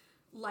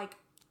 like,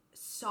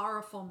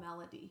 sorrowful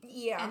melody.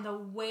 Yeah. And the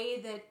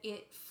way that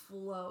it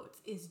floats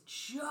is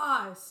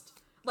just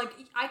like,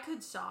 I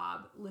could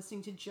sob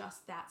listening to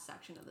just that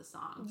section of the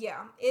song.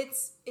 Yeah,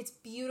 it's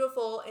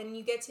beautiful, and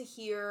you get to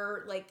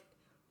hear, like,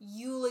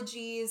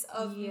 eulogies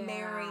of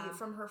Mary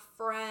from her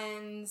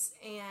friends,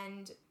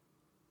 and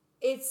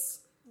it's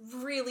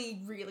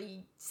really,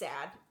 really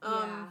sad.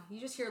 You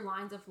just hear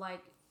lines of,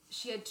 like,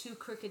 she had 2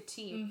 crooked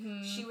teeth.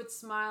 Mm-hmm. She would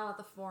smile at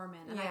the foreman,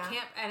 and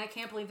I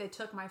can't believe they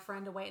took my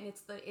friend away. And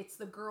it's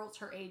the girls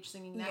her age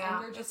singing that,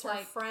 and they're just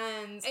like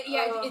friends.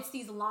 It's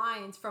these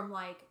lines from,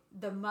 like,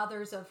 the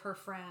mothers of her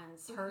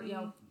friends, her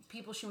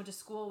people she went to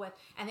school with,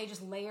 and they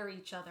just layer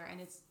each other,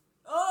 and it's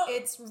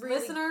really,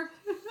 listener,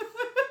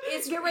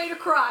 it's get ready to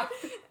cry.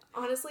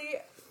 Honestly,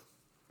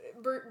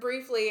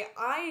 briefly,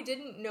 I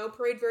didn't know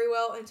Parade very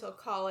well until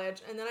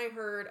college, and then I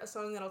heard a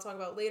song that I'll talk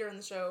about later in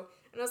the show,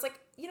 and I was like,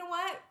 you know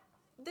what?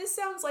 This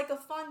sounds like a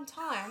fun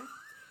time.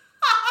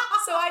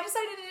 So I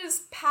decided to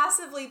just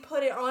passively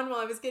put it on while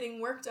I was getting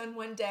work done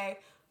one day.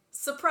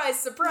 Surprise,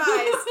 surprise.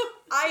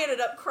 I ended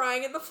up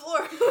crying in the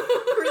floor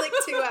for like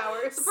 2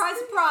 hours. Surprise,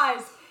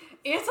 surprise.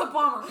 It's a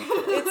bummer.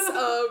 It's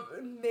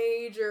a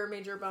major,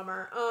 major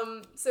bummer.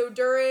 So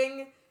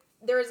during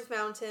There Is a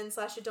Fountain /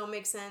 It Don't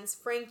Make Sense,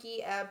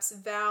 Frankie Epps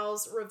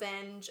vows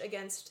revenge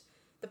against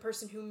the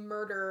person who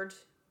murdered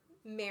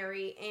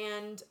Mary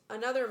and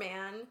another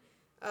man,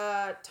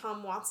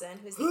 Tom Watson,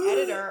 who's the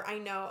editor, I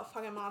know, a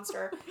fucking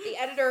monster, the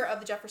editor of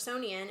the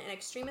Jeffersonian, an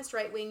extremist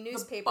right-wing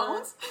newspaper.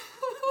 Bones?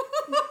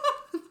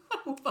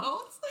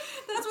 Bones?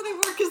 That's where they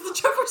work, is the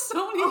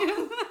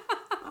Jeffersonian.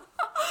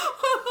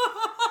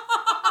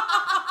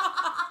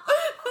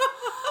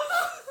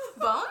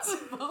 Bones?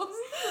 Bones?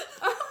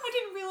 I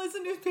didn't realize the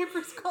newspaper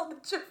is called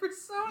the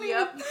Jeffersonian.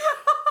 Yep.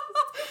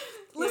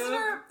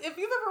 Listener, if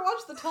you've ever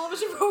watched the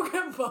television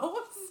program Bones,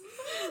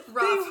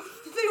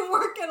 they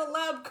work at a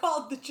lab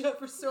called the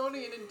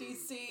Jeffersonian in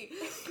D.C.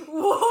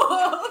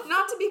 Whoa!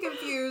 Not to be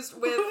confused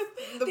with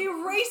the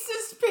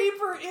racist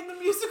paper in the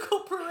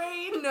musical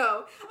Parade.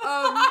 No.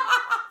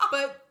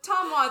 But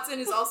Tom Watson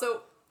is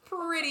also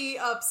pretty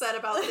upset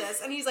about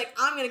this, and he's like,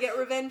 I'm gonna get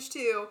revenge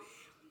too.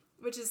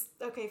 Which is,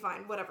 okay,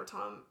 fine, whatever,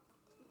 Tom.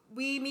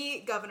 We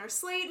meet Governor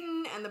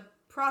Slayton and the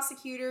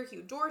prosecutor,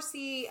 Hugh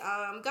Dorsey.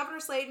 Governor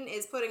Slayton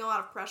is putting a lot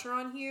of pressure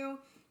on Hugh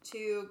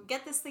to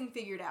get this thing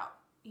figured out.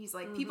 He's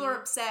like, people are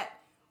upset.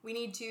 We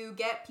need to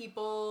get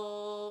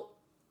people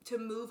to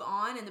move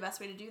on, and the best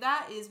way to do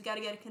that is we got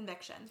to get a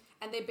conviction.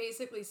 And they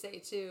basically say,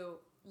 too,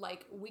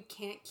 like, we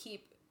can't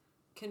keep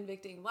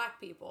convicting black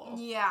people.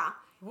 Yeah.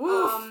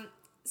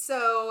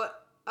 So,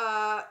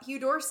 Hugh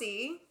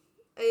Dorsey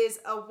is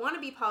a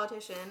wannabe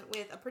politician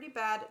with a pretty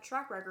bad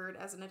track record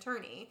as an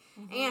attorney,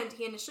 and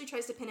he initially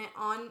tries to pin it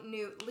on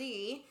Newt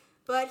Lee,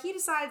 but he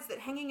decides that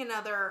hanging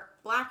another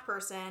black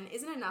person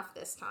isn't enough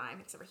this time,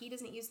 except for he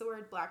doesn't use the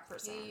word black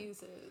person. He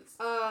uses,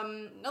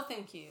 no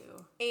thank you.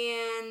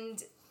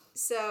 And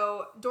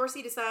so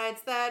Dorsey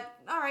decides that,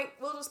 alright,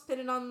 we'll just pin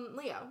it on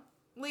Leo.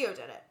 Leo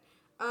did it.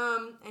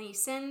 And he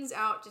sends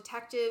out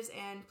detectives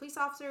and police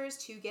officers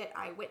to get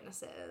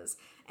eyewitnesses.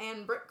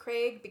 And Britt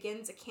Craig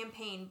begins a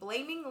campaign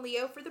blaming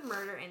Leo for the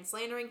murder and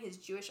slandering his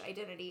Jewish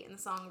identity in the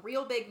song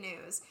Real Big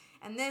News.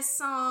 And this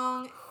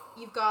song,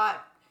 you've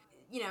got,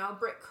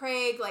 Britt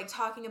Craig, like,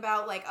 talking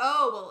about, like,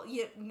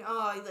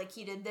 like,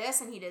 he did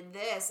this and he did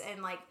this.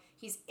 And, like,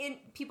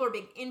 people are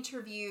being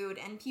interviewed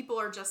and people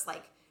are just,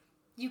 like,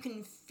 you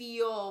can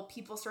feel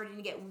people starting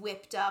to get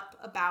whipped up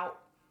about,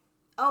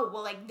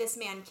 like, this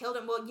man killed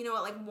him. Well, you know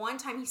what, like, one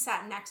time he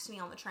sat next to me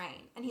on the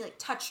train, and he, like,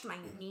 touched my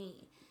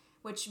knee,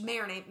 which may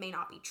or may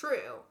not be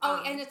true.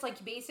 And it's,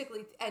 like,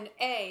 basically,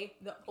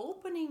 the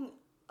opening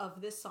of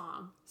this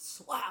song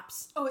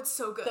slaps. Oh, it's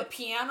so good. The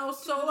piano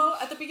solo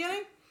at the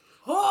beginning,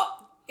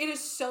 it is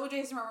so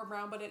Jason Robert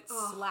Brown, but it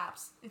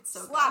slaps. It's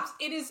so slaps.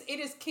 Good. It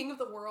is King of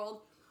the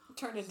World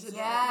turned into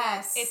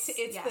yes. It's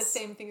the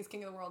same thing as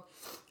King of the World.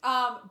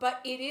 But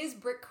it is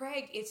Britt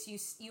Craig. It's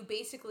you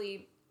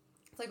basically,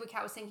 it's like what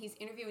Kat was saying, he's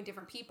interviewing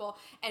different people,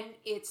 and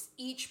it's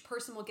each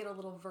person will get a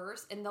little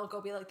verse, and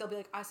they'll be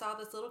like, I saw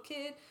this little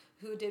kid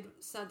who did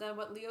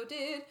what Leo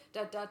did,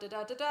 da da da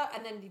da da da,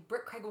 and then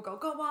Britt Craig will go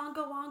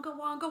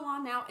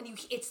on now, and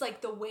it's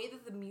like the way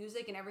that the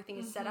music and everything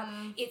is set up,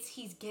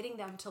 he's getting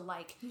them to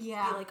like be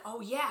like,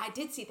 oh yeah, I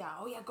did see that,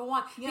 oh yeah, go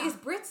on, because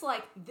Britt's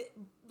like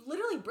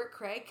literally Britt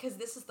Craig, because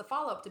this is the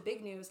follow-up to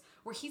Big News,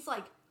 where he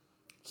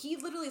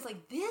literally is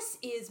like, this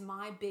is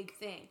my big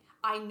thing.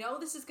 I know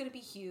this is going to be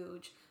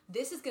huge.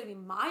 This is going to be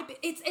my big...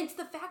 It's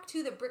the fact,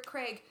 too, that Britt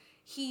Craig,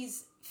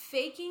 he's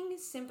faking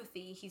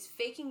sympathy. He's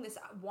faking this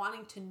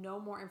wanting to know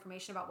more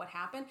information about what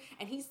happened.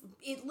 And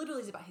it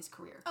literally is about his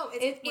career. Oh,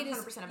 it's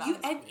 100% about his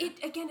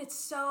career. It's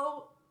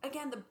so...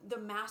 Again, the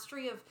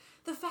mastery of...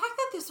 The fact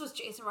that this was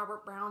Jason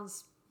Robert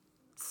Brown's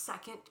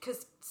second,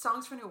 because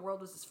Songs for a New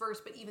World was his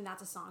first, but even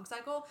that's a song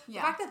cycle.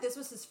 Yeah. The fact that this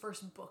was his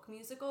first book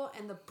musical,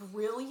 and the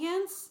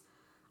brilliance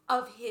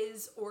of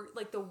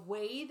the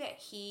way that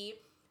he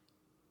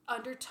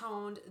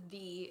undertoned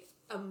the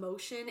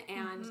emotion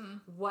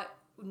and what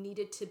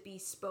needed to be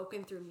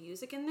spoken through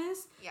music in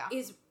this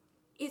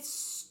it's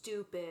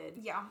stupid.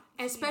 Yeah.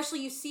 And especially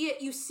you see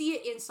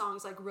it in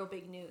songs like Real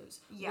Big News.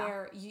 Yeah.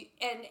 Where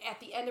and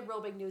at the end of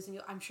Real Big News, and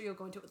I'm sure you'll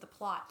go into it with the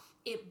plot,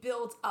 it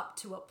builds up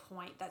to a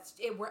point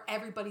where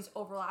everybody's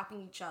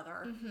overlapping each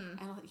other. And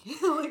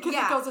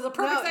it goes as a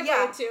perfect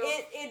segue into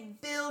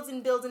it builds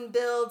and builds and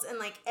builds, and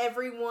like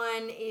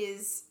everyone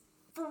is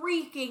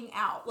freaking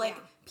out. Like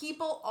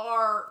people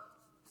are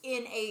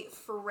in a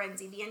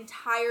frenzy. The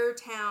entire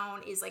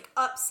town is like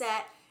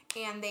upset,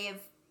 and they have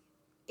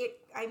it.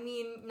 I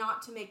mean,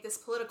 not to make this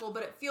political,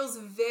 but it feels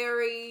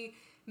very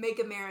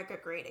Make America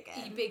Great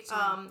Again. Big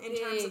time. In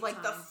terms of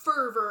like the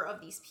fervor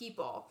of these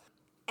people.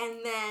 And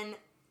then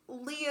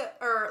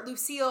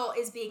Lucille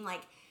is being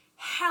like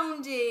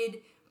hounded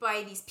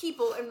by these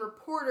people and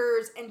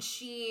reporters, and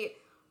she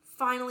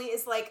finally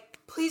is like,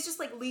 please just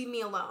like leave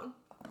me alone.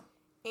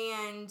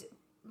 And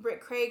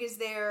Britt Craig is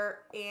there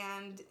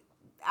and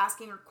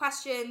asking her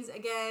questions,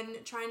 again,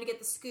 trying to get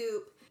the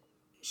scoop.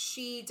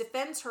 She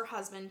defends her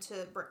husband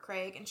to Britt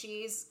Craig, and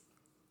she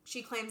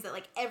claims that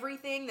like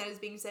everything that is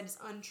being said is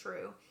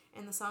untrue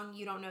in the song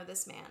You Don't Know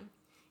This Man.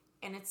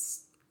 And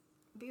it's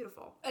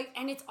beautiful.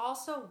 And it's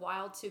also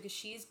wild too, because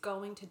she's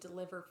going to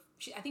deliver,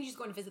 I think she's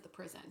going to visit the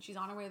prison. She's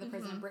on her way to the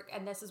prison,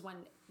 and this is when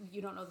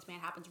You Don't Know This Man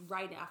happens,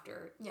 right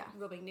after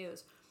Real Big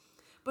News.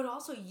 But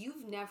also,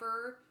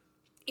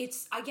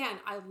 it's, again,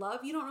 I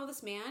love You Don't Know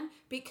This Man,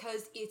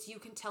 because you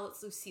can tell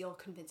it's Lucille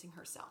convincing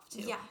herself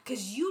too. Yeah.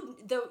 Because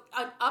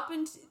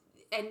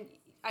and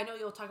I know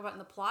you'll talk about in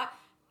the plot,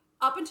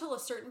 up until a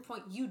certain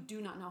point, you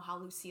do not know how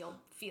Lucille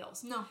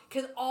feels. No.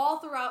 Because all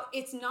throughout,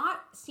 it's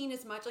not seen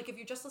as much, like if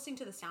you're just listening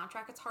to the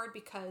soundtrack, it's hard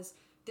because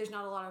there's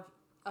not a lot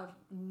of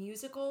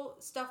musical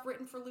stuff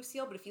written for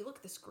Lucille, but if you look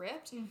at the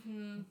script,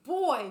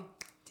 boy,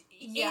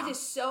 it is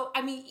so,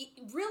 I mean,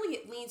 really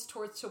it leans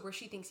towards to where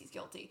she thinks he's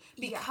guilty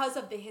because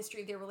of the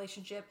history of their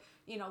relationship,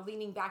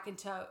 leaning back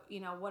into,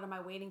 what am I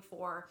waiting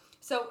for?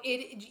 So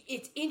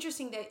it's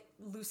interesting that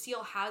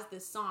Lucille has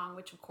this song,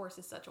 which of course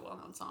is such a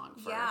well-known song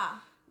for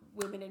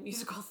women in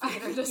musical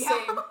theater to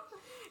sing.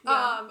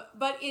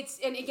 But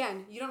and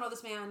again, You Don't Know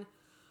This Man,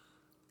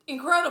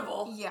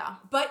 incredible. Yeah.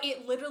 But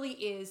it literally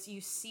is,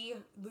 you see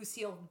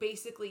Lucille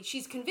basically,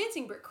 she's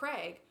convincing Britt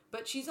Craig,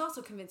 but she's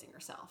also convincing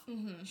herself.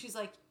 She's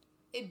like,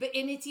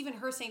 and it's even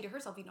her saying to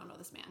herself, you don't know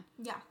this man.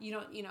 Yeah.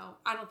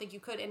 I don't think you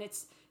could. And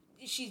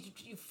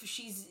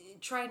she's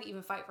trying to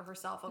even fight for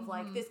herself of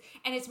like this.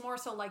 And it's more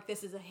so like,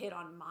 this is a hit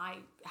on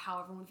how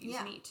everyone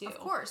views me too. Of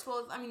course.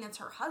 Well, I mean, that's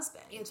her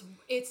husband.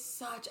 It's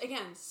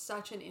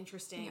such an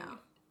interesting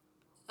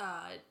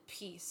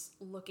piece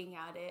looking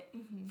at it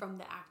from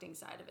the acting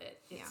side of it.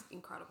 It's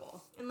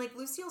incredible. And like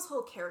Lucille's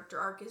whole character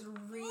arc is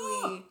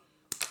really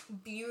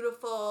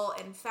beautiful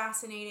and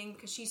fascinating,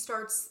 because she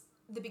starts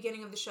the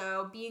beginning of the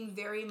show being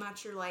very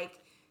much your like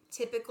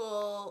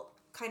typical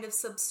kind of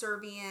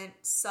subservient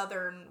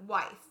Southern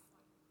wife.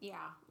 Yeah.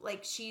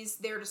 Like she's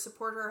there to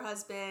support her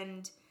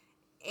husband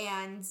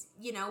and,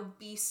 you know,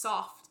 be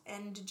soft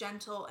and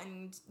gentle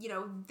and, you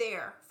know,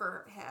 there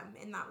for him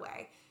in that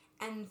way.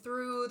 And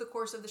through the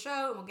course of the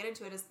show, and we'll get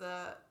into it as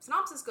the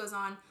synopsis goes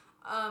on,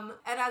 and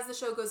as the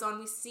show goes on,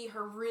 we see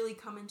her really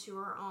come into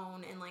her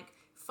own and, like,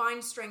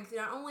 find strength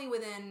not only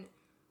within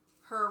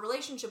her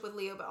relationship with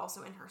Leo, but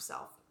also in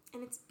herself.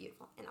 And it's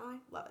beautiful, and I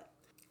love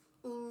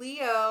it.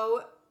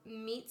 Leo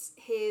meets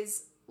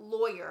his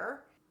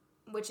lawyer,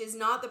 which is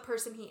not the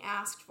person he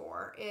asked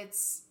for.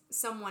 It's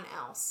someone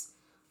else,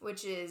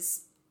 which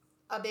is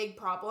a big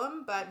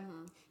problem, but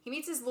he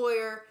meets his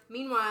lawyer.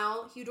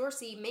 Meanwhile, Hugh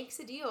Dorsey makes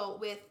a deal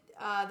with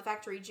the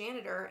factory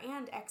janitor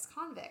and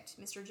ex-convict,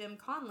 Mr. Jim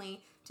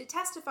Conley, to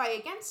testify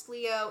against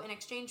Leo in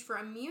exchange for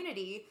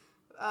immunity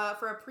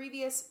for a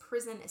previous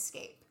prison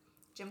escape.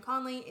 Jim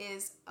Conley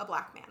is a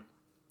black man.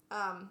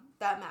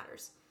 That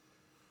matters.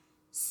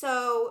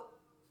 So,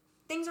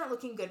 things aren't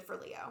looking good for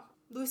Leo.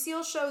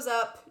 Lucille shows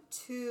up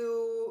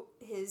to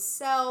his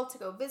cell to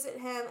go visit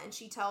him, and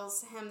she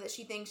tells him that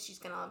she thinks she's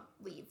gonna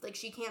leave. Like,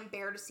 she can't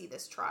bear to see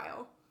this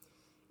trial.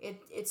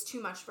 It's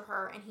too much for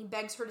her, and he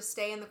begs her to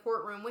stay in the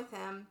courtroom with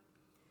him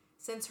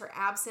since her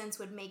absence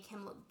would make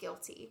him look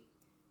guilty.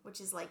 Which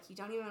is like, you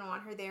don't even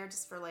want her there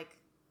just for, like,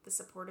 the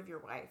support of your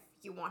wife.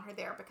 You want her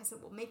there because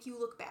it will make you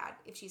look bad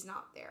if she's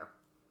not there.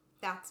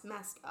 That's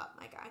messed up,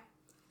 my guy.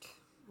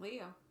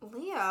 Leo.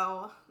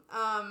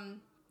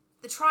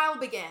 The trial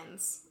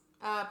begins.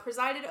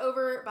 Presided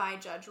over by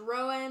Judge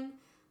Rowan,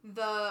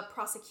 the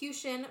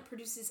prosecution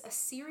produces a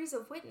series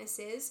of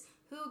witnesses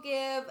who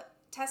give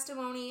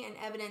testimony and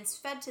evidence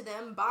fed to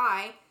them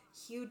by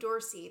Hugh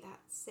Dorsey, that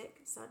sick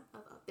son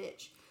of a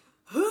bitch.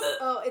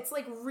 Oh, it's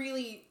like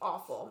really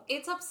awful.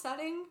 It's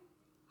upsetting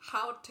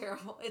how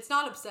terrible. It's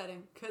not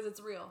upsetting because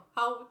it's real.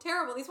 How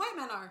terrible these white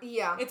men are.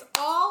 Yeah. It's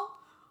all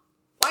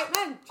white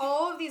men.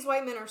 All of these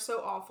white men are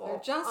so awful.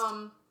 They're just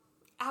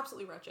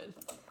absolutely wretched.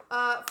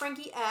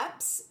 Frankie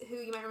Epps, who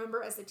you might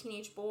remember as the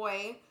teenage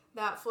boy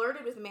that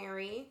flirted with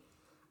Mary,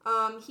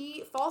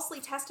 he falsely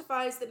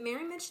testifies that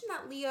Mary mentioned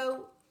that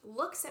Leo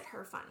looks at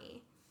her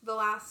funny the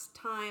last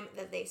time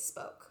that they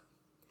spoke.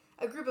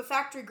 A group of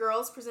factory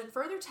girls present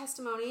further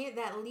testimony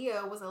that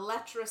Leo was a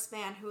lecherous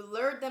man who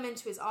lured them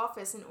into his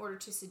office in order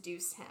to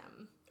seduce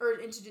him, or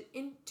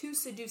to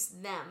seduce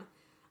them.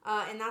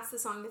 And that's the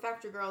song, The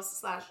Factory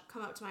Girls /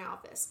 Come Up to My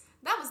Office.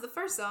 That was the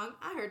first song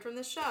I heard from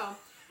this show.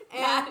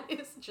 And that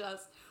is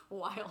just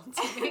wild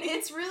to me.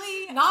 It's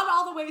really... Not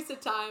all the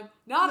wasted time.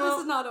 This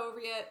is not over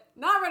yet.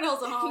 Not Red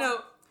Hills at Home. No.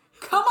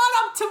 Come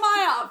on up to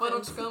my office. Why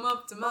don't you come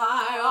up to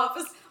my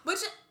office? Which,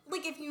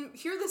 like, if you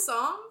hear the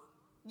song,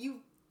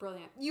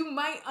 Brilliant. you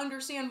might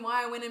understand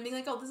why I went and being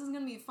like, oh, this is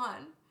going to be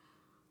fun.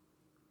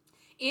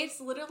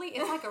 It's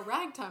like a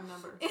ragtime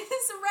number.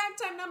 It's a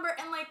ragtime number,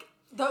 and, like...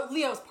 The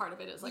Leo's part of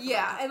it is like...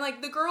 Yeah, and,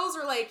 like, the girls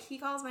are like, he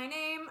calls my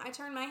name, I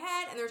turn my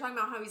head, and they're talking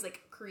about how he's,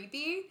 like,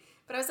 creepy.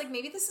 But I was like,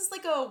 maybe this is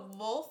like a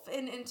wolf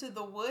in Into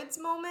the Woods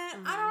moment.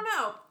 I don't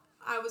know.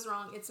 I was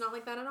wrong. It's not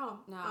like that at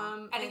all.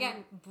 No. And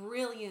again,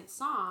 brilliant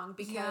song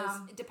because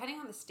depending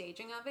on the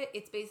staging of it,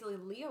 it's basically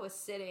Leo is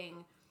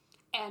sitting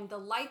and the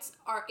lights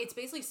are, it's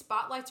basically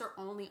spotlights are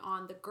only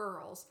on the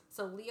girls.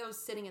 So Leo's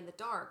sitting in the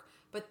dark,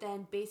 but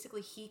then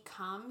basically he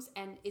comes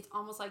and it's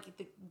almost like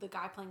the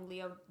guy playing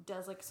Leo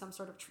does like some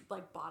sort of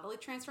like bodily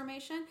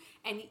transformation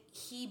and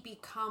he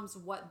becomes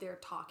what they're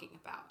talking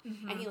about.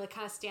 And he like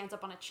kind of stands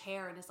up on a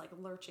chair and is like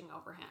lurching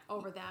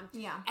over them.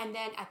 Yeah. And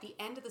then at the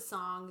end of the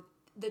song,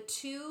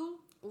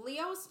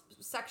 Leo's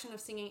section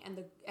of singing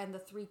and the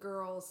three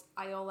girls,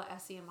 Iola,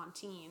 Essie, and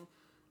Montine,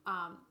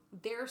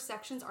 their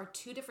sections are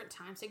two different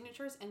time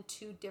signatures and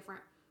two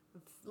different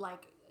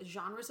like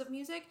genres of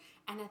music,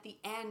 and at the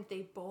end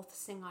they both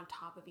sing on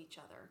top of each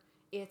other.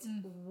 It's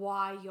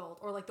wild.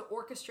 Or like the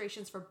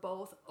orchestrations for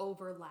both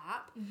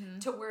overlap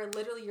to where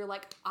literally you're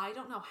like, I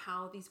don't know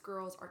how these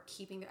girls are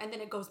keeping and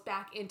then it goes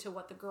back into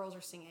what the girls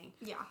are singing.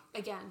 Yeah.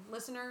 Again,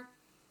 listener,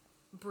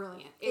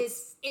 brilliant.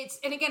 It's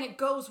and again it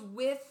goes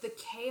with the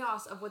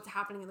chaos of what's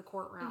happening in the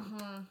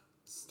courtroom.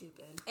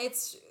 Stupid.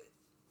 It's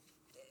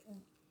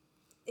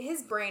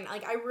his brain,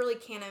 like I really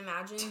can't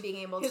imagine being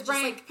able to just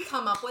like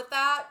come up with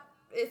that.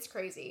 It's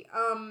crazy.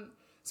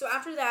 So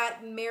after that,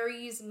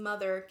 Mary's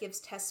mother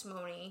gives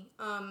testimony.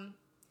 And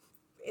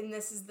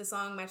this is the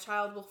song My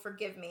Child Will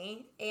Forgive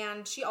Me.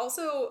 And she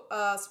also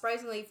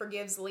surprisingly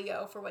forgives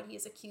Leo for what he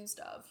is accused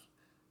of.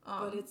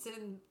 But it's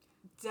in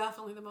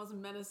definitely the most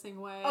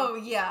menacing way. Oh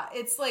yeah,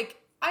 it's like,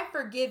 I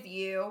forgive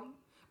you.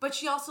 But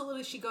she also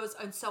literally, she goes,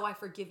 and so I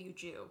forgive you,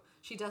 Jew.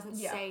 She doesn't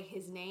say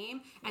his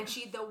name. And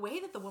the way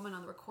that the woman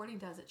on the recording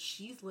does it,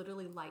 she's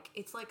literally like,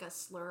 it's like a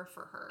slur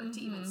for her to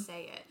even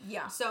say it.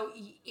 Yeah. So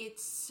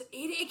it's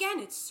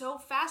so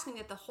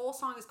fascinating that the whole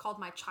song is called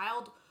My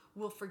Child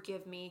Will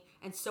Forgive Me.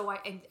 And so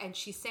and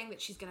she's saying that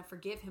she's going to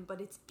forgive him,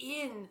 but it's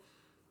in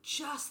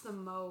just the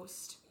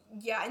most...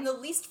 Yeah, in the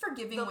least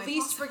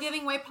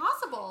forgiving way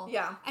possible.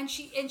 Yeah. And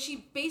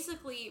she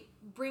basically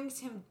brings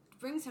him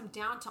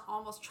down to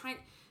almost trying...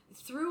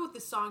 through the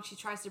song, she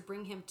tries to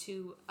bring him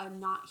to a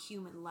not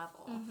human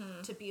level,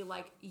 to be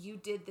like, you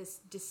did this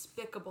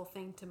despicable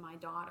thing to my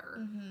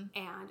daughter,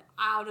 and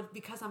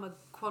because I'm a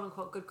quote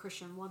unquote good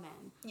Christian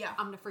woman,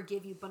 I'm gonna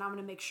forgive you, but I'm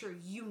gonna make sure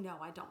you know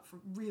I don't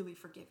really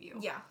forgive you.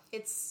 Yeah,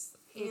 it's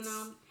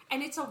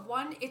and it's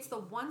the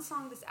one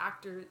song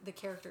the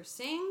character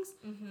sings.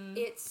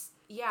 It's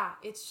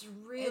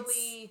really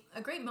it's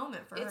a great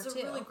moment for her, It's a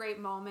really great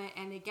moment,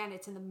 and again,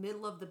 it's in the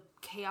middle of the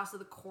chaos of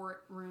the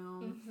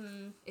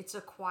courtroom. It's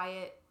a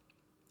quiet,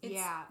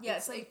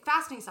 it's like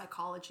fascinating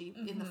psychology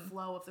in the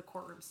flow of the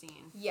courtroom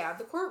scene. Yeah,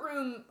 the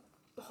courtroom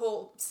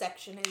whole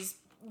section is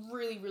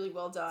really, really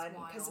well done,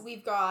 because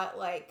we've got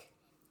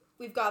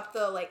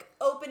the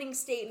opening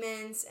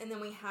statements, and then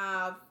we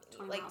have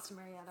 20 Miles to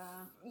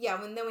Marietta.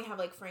 Yeah, and then we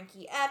have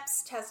Frankie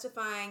Epps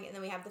testifying, and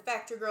then we have the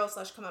factory girl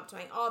 / come up to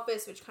my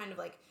office, which kind of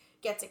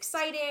gets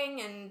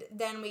exciting, and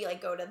then we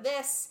go to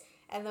this,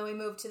 and then we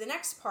move to the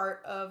next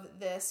part of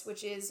this,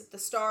 which is the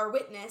star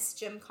witness,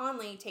 Jim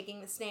Conley,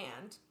 taking the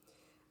stand.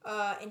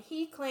 And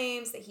he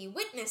claims that he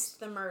witnessed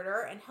the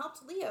murder and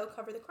helped Leo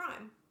cover the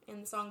crime.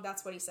 In the song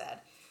That's What He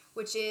Said,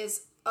 which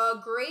is a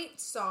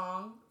great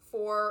song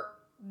for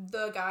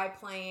the guy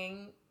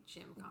playing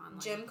Jim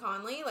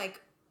Conley,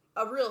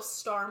 a real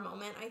star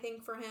moment, I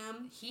think, for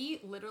him. He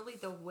literally,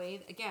 the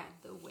way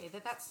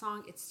that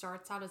song, it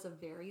starts out as a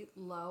very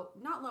low,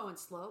 not low and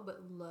slow, but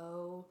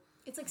low.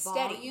 It's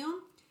volume, steady.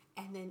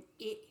 And then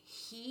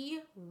he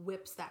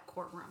whips that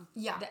courtroom.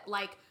 Yeah.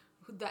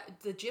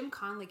 The Jim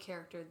Conley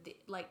character,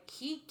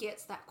 he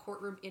gets that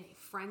courtroom in a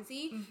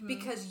frenzy,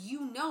 because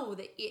you know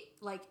that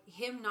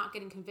him not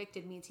getting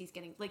convicted means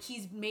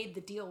he's made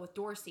the deal with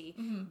Dorsey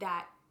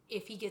that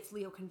if he gets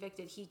Leo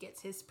convicted, he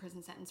gets his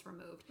prison sentence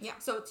removed. Yeah.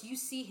 So you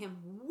see him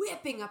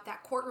whipping up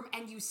that courtroom,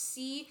 and you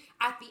see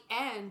at the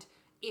end,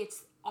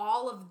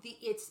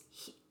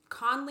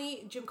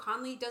 Jim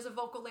Conley does a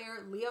vocal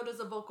layer, Leo does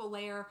a vocal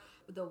layer,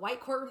 the white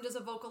courtroom does a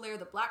vocal layer,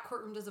 the black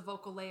courtroom does a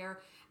vocal layer,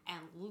 and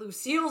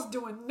Lucille's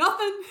doing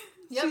nothing.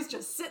 Yep. She's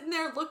just sitting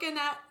there looking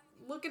at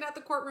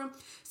the courtroom.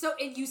 So,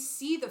 and you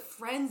see the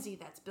frenzy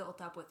that's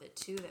built up with it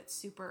too. That's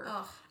super.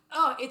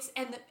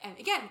 And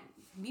again,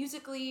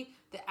 musically,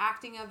 the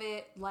acting of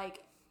it,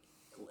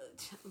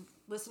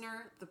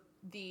 listener,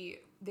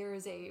 there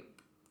is a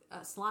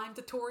slime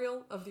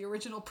tutorial of the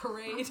original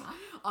Parade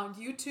on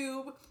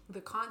YouTube.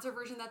 The concert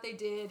version that they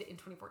did in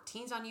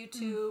 2014 is on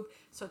YouTube.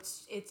 So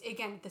it's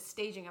again, the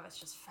staging of it's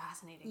just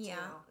fascinating too.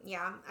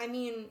 Yeah. I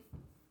mean,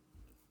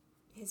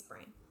 his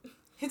brain.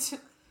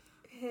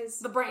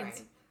 The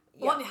brains.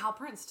 Yeah. Well, and Hal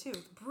Prince too.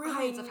 The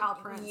brilliance of Hal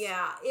Prince.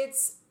 Yeah,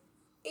 it's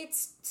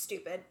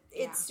stupid.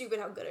 It's stupid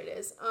how good it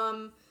is.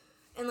 And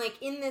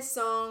in this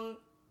song,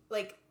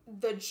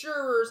 the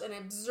jurors and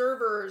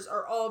observers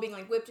are all being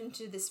whipped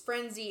into this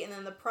frenzy, and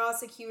then the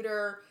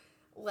prosecutor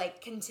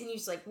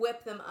continues to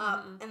whip them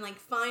up, and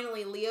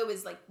finally Leo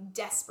is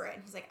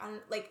desperate. He's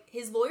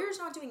his lawyer's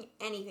not doing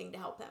anything to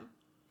help him.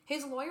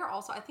 His lawyer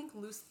also, I think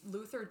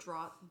Luther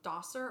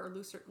Drosser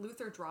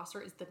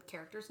is the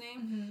character's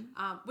name,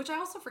 which I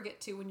also forget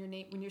too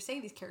when you're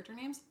saying these character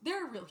names.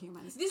 They're real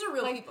humans. These are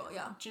real people,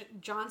 yeah.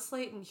 John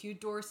Slayton, Hugh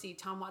Dorsey,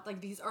 Tom Watt,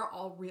 these are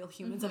all real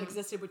humans that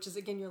existed. Which is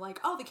again, you're the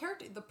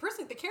character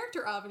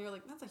of, and you're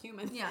that's a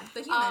human. Yeah,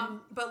 the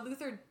human. But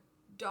Luther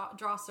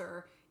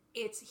Drosser,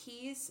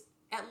 he's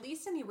at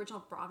least in the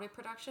original Broadway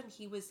production,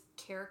 he was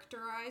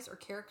caricaturized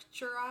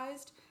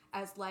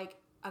as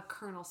a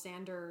Colonel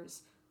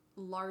Sanders,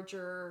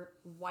 larger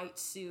white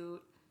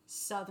suit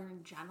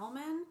Southern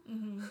gentleman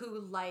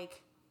who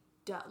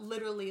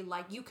literally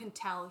you can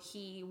tell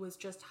he was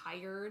just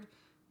hired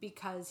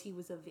because he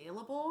was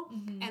available.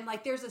 And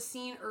there's a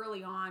scene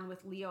early on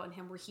with Leo and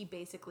him where he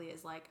basically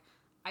is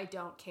I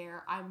don't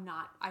care, I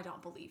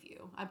don't believe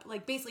you.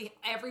 Basically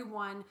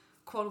everyone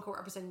quote unquote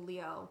representing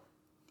Leo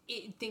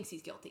thinks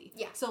he's guilty.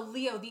 Yeah. So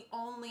Leo, the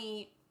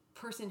only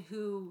person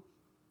who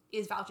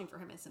is vouching for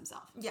him is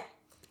himself. Yeah.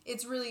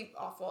 It's really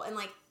awful. And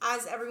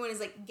as everyone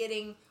is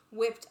getting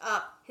whipped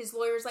up, his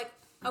lawyer's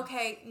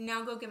okay,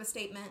 now go give a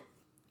statement.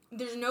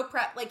 There's no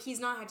prep. He's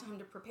not had time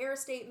to prepare a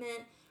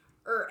statement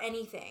or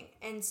anything.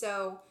 And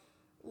so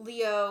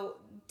Leo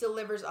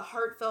delivers a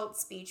heartfelt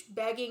speech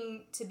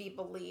begging to be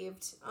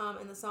believed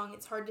in the song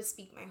It's Hard to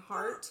Speak My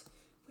Heart,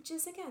 which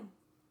is, again,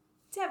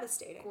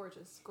 devastating.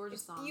 Gorgeous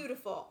song.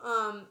 Beautiful.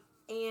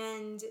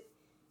 And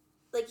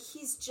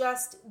he's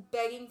just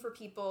begging for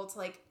people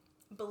to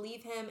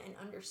believe him and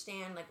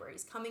understand where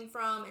he's coming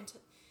from, and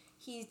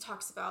he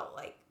talks about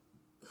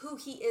who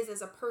he is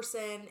as a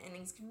person, and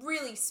he's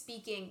really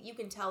speaking. You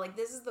can tell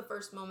this is the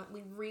first moment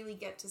we really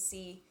get to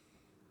see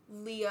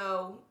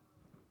Leo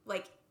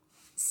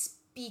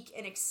speak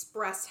and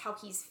express how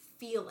he's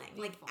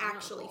feeling,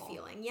 actually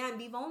feeling, and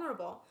be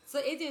vulnerable. So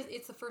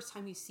it's the first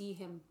time you see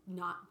him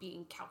not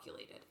being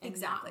calculated and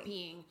not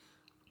being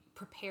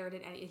prepared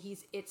in any.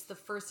 It's the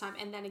first time,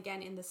 and then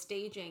again in the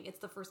staging, it's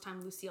the first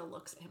time Lucille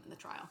looks at him in the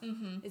trial.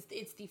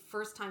 It's the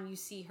first time you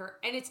see her,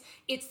 and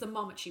it's the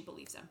moment she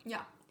believes him.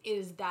 Yeah,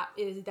 is that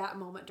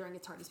moment during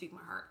It's Hard to Speak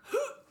My Heart.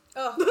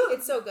 Oh,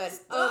 it's so good.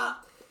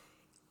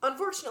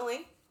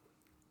 Unfortunately,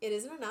 it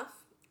isn't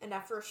enough, and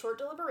after a short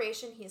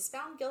deliberation, he is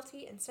found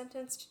guilty and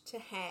sentenced to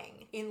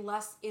hang. In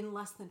less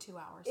than 2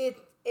 hours.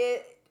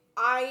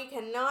 I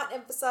cannot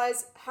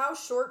emphasize how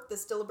short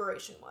this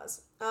deliberation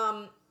was.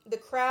 The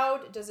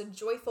crowd does a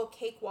joyful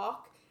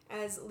cakewalk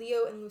as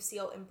Leo and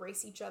Lucille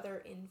embrace each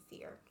other in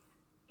fear.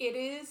 It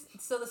is,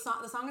 so the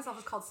song itself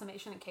is called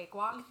Summation and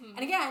Cakewalk.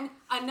 And again,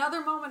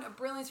 another moment of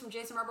brilliance from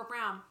Jason Robert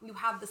Brown. You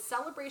have the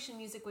celebration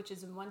music, which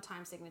is in one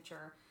time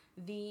signature,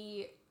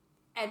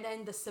 and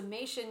then the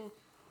summation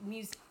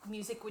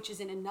music, which is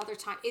in another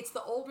time. It's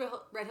the old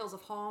Red Hills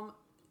of Home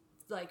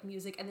like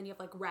music, and then you have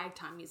like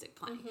ragtime music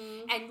playing.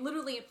 And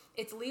literally,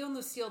 it's Leo and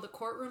Lucille. The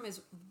courtroom is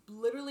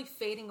literally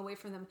fading away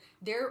from them.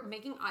 They're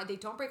they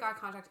don't break eye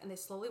contact, and they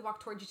slowly walk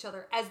towards each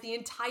other as the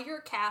entire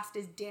cast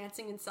is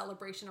dancing in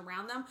celebration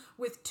around them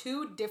with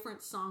two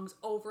different songs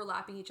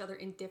overlapping each other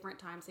in different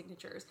time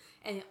signatures.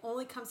 And it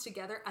only comes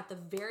together at the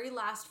very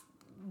last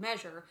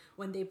measure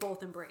when they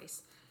both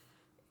embrace.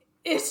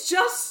 It's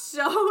just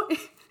so...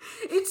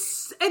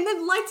 And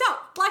then lights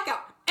out,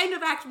 blackout, end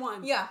of Act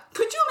 1. Yeah.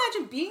 Could you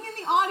imagine being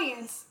in the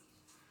audience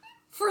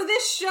for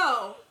this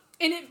show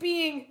and it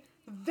being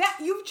that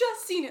you've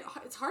just seen it?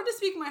 It's hard to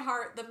speak my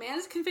heart. The man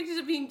is convicted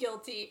of being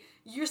guilty.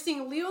 You're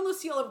seeing Leo and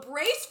Lucille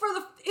embrace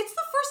it's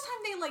the first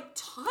time they like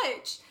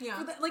touch. Yeah.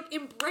 For the, like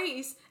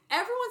embrace.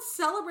 Everyone's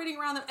celebrating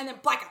around them, and then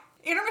blackout.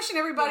 Intermission,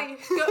 everybody.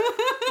 Yeah.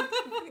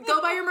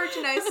 Go buy your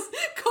merchandise.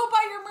 Go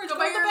buy your merch. Go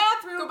buy to your the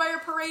bathroom. Go buy your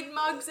parade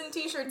mugs and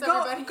t-shirts,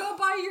 everybody. Go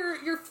buy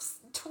your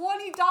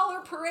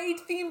 $20 parade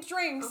themed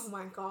drinks. Oh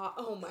my god.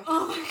 Oh my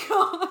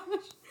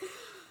gosh.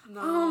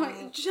 No. Oh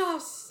my,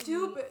 just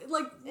stupid.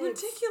 Like,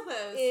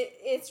 ridiculous.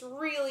 It's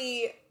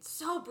really,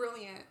 so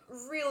brilliant.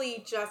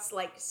 really just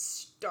like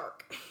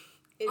stark.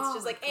 It's Oh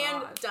just my like,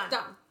 and gosh.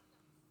 done.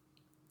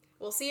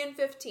 We'll see you in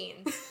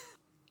 15.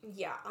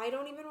 Yeah, I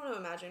don't even want to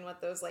imagine what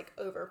those like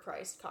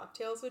overpriced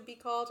cocktails would be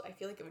called. I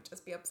feel like it would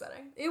just be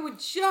upsetting. It would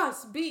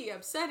just be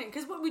upsetting.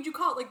 Because what would you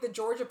call it? Like the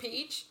Georgia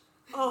Peach?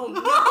 Oh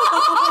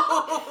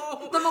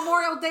no! The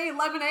Memorial Day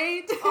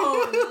lemonade?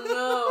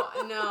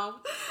 Oh no.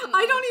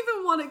 I don't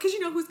even want it. Because you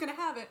know who's going to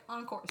have it?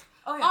 Encore's.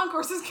 Oh yeah.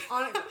 Encore's is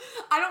I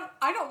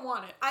don't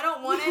want it. I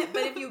don't want it,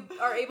 but if you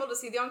are able to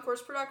see the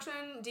Encore's production,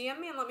 DM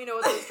me and let me know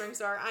what those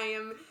drinks are.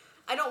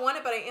 I don't want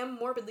it, but I am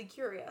morbidly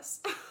curious.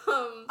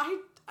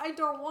 I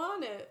don't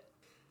want it.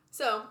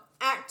 So,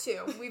 Act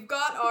 2. We've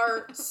got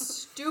our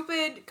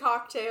stupid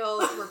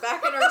cocktails. We're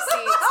back in our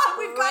seats.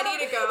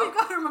 ready to go. We've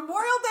got our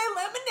Memorial Day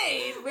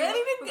lemonade ready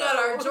to go. We've got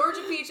our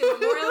Georgia Peach and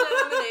Memorial Day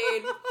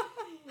lemonade.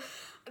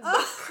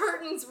 The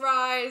curtains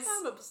rise.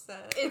 I'm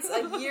upset. It's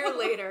a year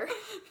later.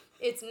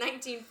 It's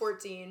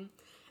 1914.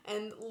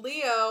 And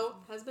Leo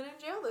has been in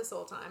jail this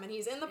whole time. And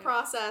he's in the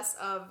process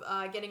of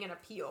getting an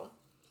appeal.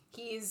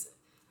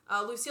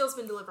 Lucille's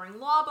been delivering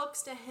law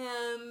books to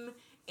him.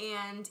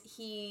 And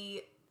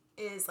he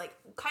is like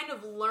kind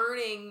of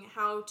learning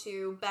how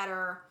to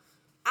better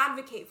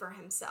advocate for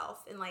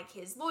himself. And like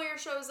his lawyer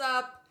shows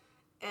up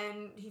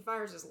and he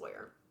fires his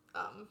lawyer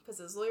because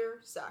his lawyer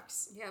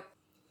sucks. Yep.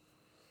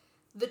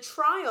 The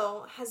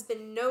trial has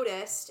been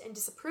noticed and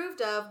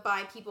disapproved of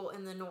by people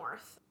in the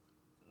North,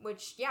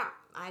 which, yeah,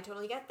 I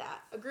totally get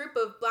that. A group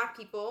of black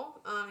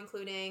people,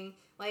 including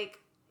like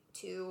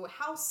 2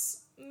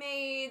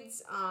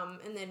 housemaids,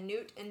 and then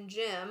Newt and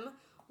Jim,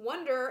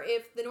 wonder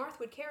if the North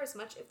would care as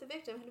much if the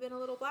victim had been a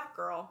little black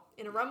girl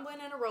in a rumblin'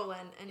 and a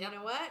rollin'. And You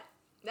know what?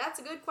 That's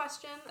a good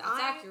question.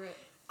 That's accurate.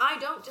 I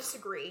don't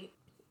disagree.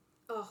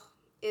 Oh,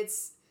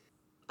 it's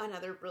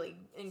another really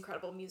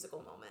incredible musical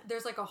moment.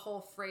 There's like a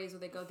whole phrase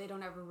where they go, they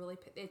don't ever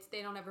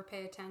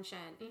pay attention.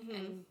 Mm-hmm.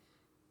 And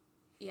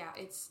yeah,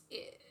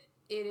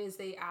 it is,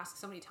 they ask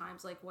so many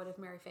times, like, what if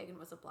Mary Fagan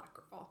was a black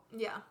girl?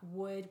 Yeah.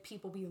 Would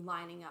people be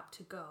lining up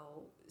to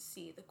go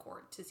see the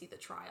court, to see the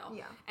trial?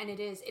 Yeah. And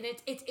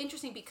it's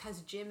interesting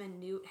because Jim and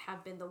Newt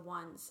have been the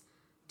ones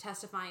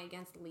testifying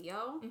against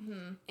Leo.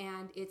 Mm-hmm.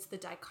 And it's the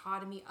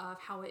dichotomy of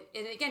how it,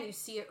 and again, you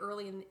see it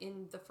early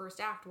in the first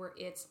act where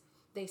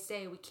they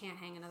say we can't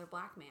hang another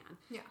black man.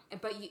 Yeah.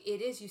 But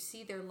you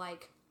see they're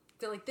like,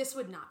 this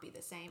would not be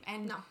the same.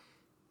 And no.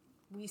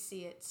 We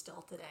see it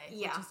still today.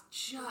 Yeah. Which is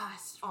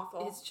just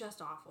awful. It's just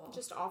awful.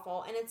 Just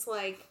awful. And it's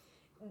like,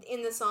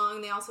 in the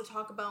song, they also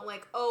talk about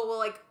like, oh, well,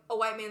 like, a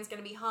white man's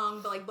gonna be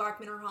hung, but like,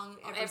 black men are hung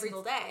every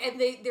single day. And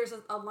there's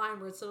a line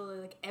where it's literally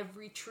like,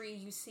 every tree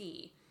you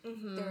see,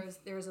 mm-hmm.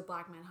 there's a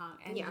black man hung.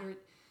 And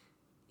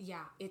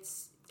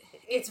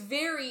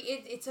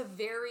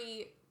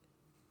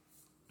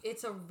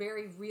it's a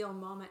very real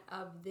moment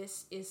of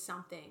this is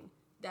something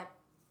that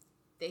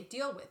they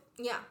deal with.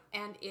 Yeah.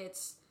 And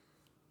it's...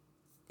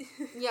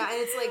 Yeah, and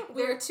it's like...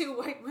 There are 2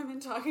 white women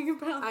talking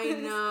about this. I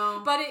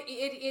know. But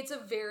it's a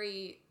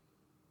very...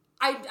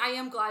 I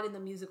am glad in the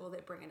musical they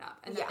bring it up.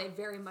 And that they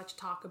very much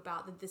talk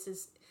about that this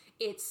is...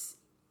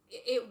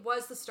 It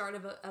was the start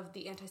of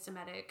an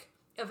anti-Semitic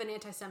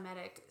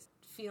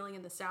feeling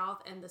in the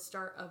South and the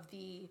start of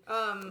the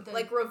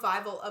like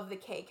revival of the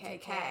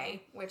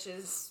KKK. which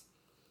is...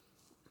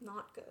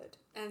 not good.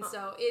 And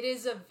so it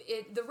is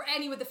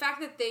anyway, the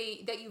fact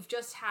that you've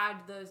just had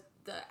the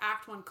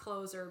Act 1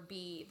 closer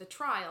be the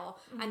trial,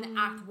 and the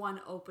Act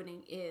 1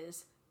 opening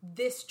is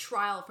this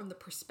trial from the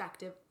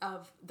perspective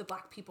of the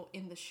Black people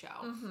in the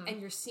show. And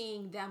you're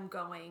seeing them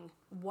going,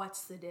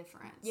 what's the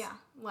difference? Yeah,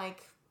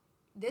 like,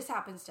 this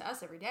happens to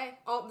us every day.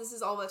 this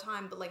is all the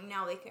time, but like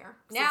now they care.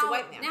 Now, it's a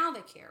white man. now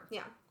they care.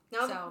 Yeah.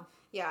 Now, So-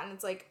 yeah, and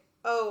it's like,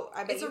 oh,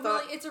 I bet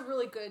It's a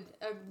really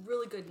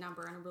good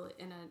number, and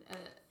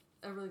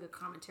a really good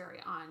commentary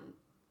on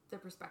the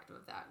perspective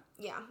of that.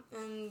 Yeah,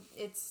 and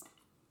it's,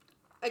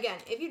 again,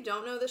 if you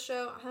don't know the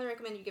show, I highly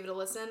recommend you give it a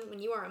listen when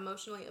you are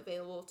emotionally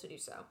available to do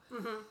so.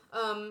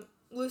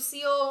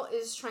 Lucille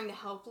is trying to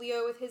help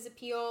Leo with his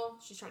appeal.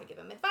 She's trying to give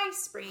him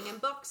advice, bringing him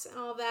books and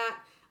all that.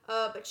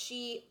 But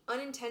she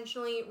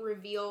unintentionally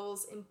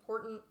reveals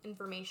important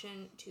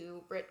information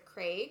to Britt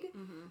Craig.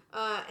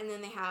 And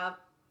then they have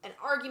an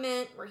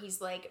argument where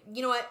he's like,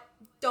 you know what?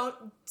 Don't,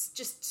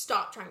 just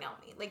stop trying to help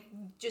me. Like,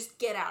 just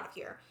get out of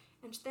here.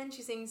 And then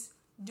she sings,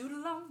 "Do it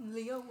alone,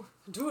 Leo.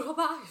 Do it all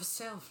by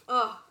yourself."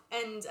 Oh,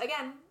 and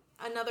again,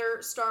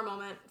 another star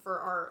moment for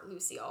our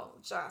Lucille.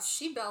 Just,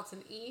 She belts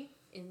an E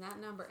in that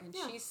number, and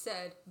she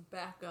said,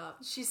 "Back up."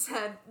 she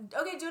said,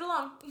 okay, do it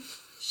alone.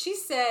 She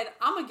said,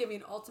 "I'm gonna give you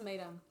an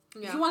ultimatum.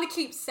 Yeah. You want to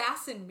keep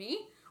sassing me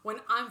when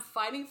I'm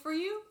fighting for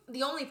you?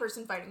 The only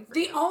person fighting for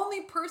The you.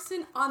 only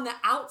person on the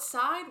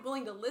outside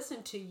willing to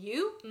listen to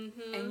you,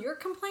 and you're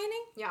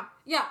complaining? Yeah.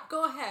 Yeah,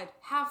 go ahead.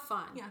 Have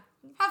fun. Yeah.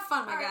 Have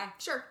fun, my All right, guy."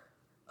 sure.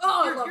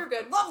 Oh, You're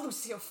good. Love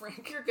Lucille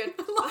Frank. You're good.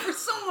 I love her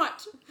so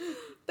much.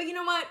 But you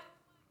know what?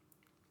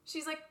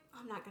 She's like,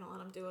 I'm not gonna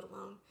let him do it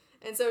alone.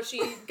 And so she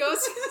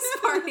goes to this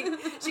party.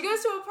 She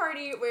goes to a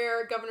party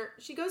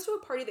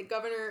that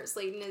Governor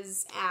Slayton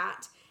is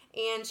at,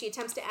 and she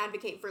attempts to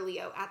advocate for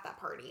Leo at that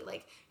party.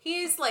 Like,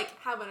 he's like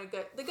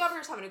the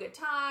governor's having a good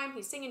time,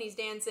 he's singing, he's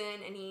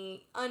dancing, and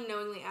he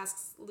unknowingly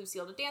asks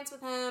Lucille to dance with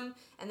him,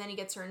 and then he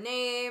gets her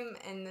name,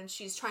 and then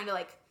she's trying to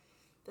like,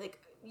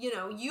 you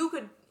know, you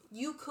could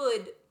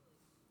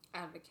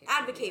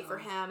advocate for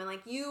him, and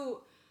like,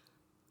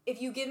 if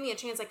you give me a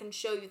chance, I can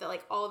show you that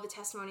like all of the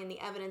testimony and the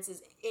evidence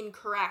is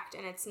incorrect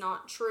and it's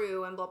not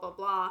true and blah blah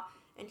blah.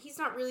 And he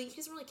doesn't really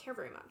care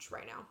very much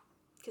right now,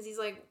 because he's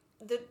like,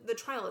 the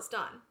trial is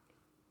done.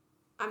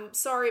 I'm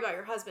sorry about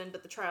your husband,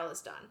 but the trial is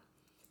done.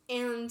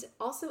 And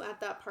also at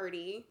that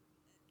party,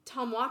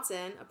 Tom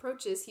Watson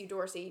approaches Hugh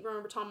Dorsey. You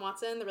remember Tom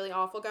Watson, the really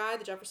awful guy,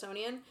 the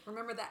Jeffersonian?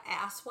 Remember that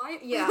asswipe?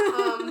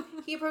 Yeah.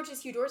 He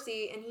approaches Hugh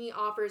Dorsey and he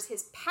offers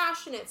his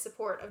passionate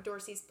support of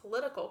Dorsey's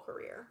political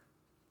career.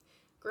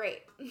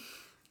 Great.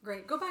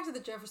 Great. Go back to the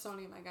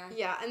Jeffersonian, my guy.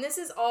 Yeah, and this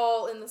is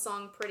all in the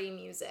song Pretty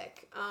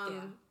Music.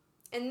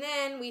 And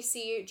then we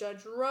see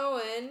Judge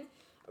Rowan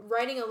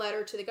writing a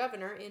letter to the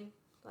governor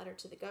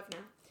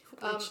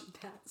That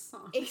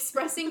song.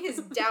 expressing his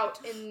doubt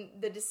in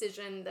the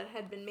decision that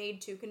had been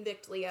made to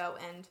convict Leo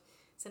and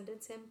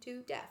sentence him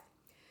to death.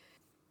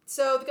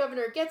 So the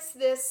governor gets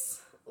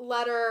this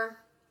letter,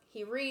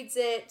 he reads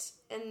it,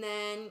 and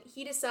then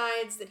he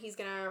decides that he's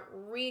going to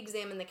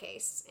re-examine the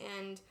case.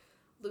 And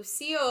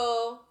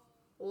Lucille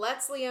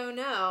lets Leo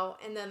know,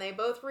 and then they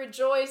both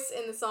rejoice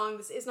in the song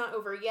This Is Not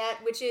Over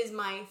Yet, which is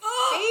my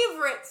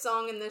favorite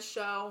song in this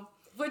show.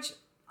 Which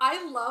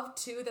I love,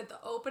 too, that the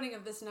opening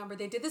of this number,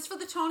 they did this for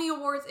the Tony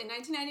Awards in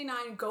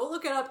 1999. Go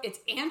look it up. It's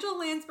Angela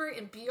Lansbury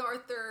and B.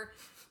 Arthur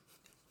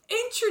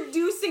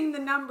introducing the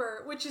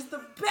number, which is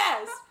the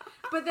best.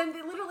 But then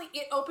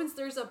it opens,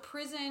 there's a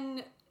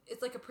prison,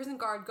 it's like a prison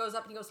guard goes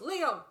up and he goes,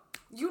 "Leo,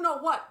 you know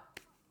what?"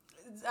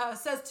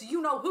 Says to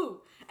you know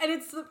who. And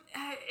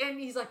and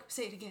he's like,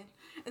 "Say it again."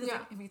 And it's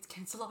like, "It means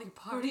cancel all your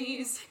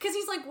parties." Because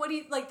he's like,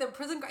 the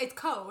prison guard, it's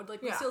code.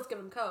 Like, Lucille's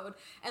giving him code.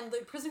 And the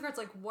prison guard's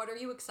like, "What are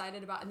you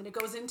excited about?" And then it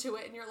goes into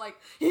it, and you're like,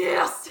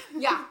 yes!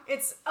 Yeah,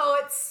 it's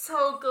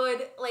so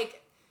good.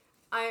 Like,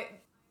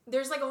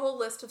 there's like a whole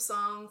list of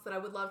songs that I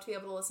would love to be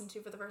able to listen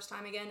to for the first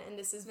time again, and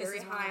this is very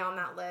high on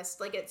that list.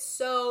 Like, it's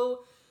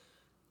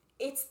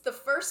the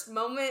first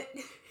moment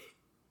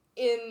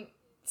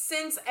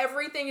since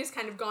everything has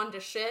kind of gone to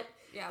shit,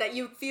 that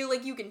you feel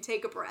like you can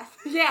take a breath.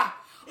 Yeah.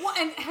 Well,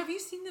 and have you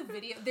seen the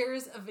video?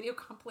 There's a video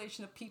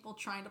compilation of people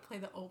trying to play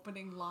the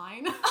opening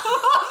line. Have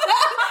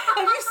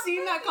you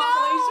seen that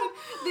compilation?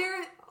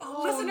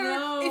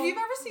 If you've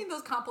ever seen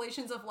those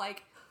compilations of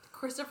like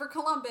Christopher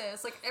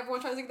Columbus, like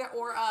everyone tries to get that,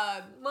 or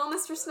Well,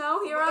 Mr.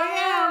 Snow, here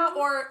I am.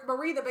 Or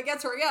Marie the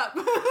Baguettes, hurry up.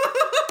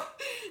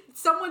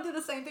 Someone did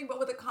the same thing, but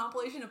with a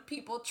compilation of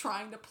people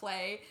trying to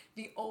play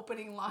the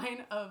opening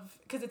line of,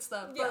 because it's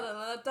the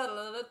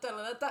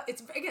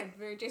it's again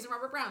very Jason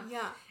Robert Brown.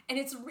 Yeah, and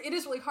it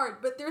is really hard,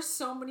 but there's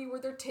so many where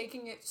they're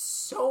taking it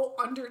so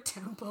under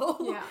tempo.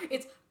 Yeah,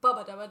 it's ba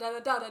da da da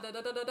da da da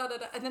da da da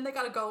da, and then they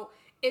gotta go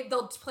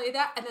they'll play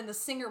that, and then the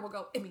singer will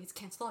go, it means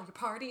cancel all your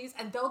parties,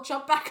 and they'll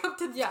jump back up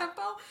to the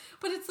tempo.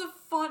 But it's a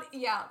fun,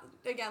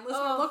 again,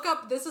 listener, look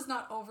up This Is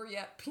Not Over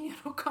Yet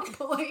piano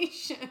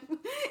compilation.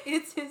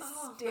 It's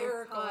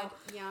hysterical. Oh my God.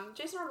 Yeah,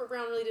 Jason Robert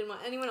Brown really didn't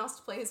want anyone else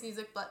to play his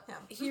music but him.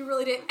 He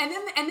really did. And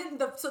then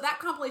so that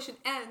compilation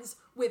ends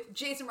with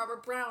Jason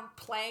Robert Brown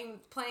playing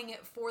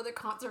it for the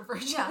concert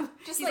version. Yeah,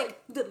 just He's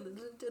like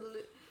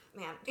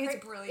man,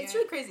 it's brilliant. It's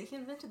really crazy. He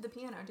invented the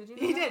piano. Did you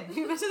know He that? did.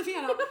 He invented the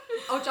piano.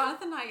 Oh,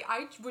 Jonathan and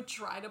I would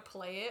try to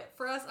play it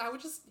for us. I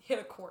would just hit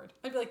a chord.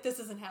 I'd be like, this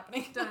isn't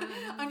happening.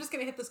 I'm just going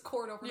to hit this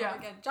chord over and over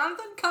again.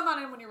 Jonathan, come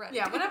on in when you're ready.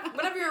 Yeah,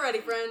 whenever you're ready,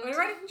 friend. When you're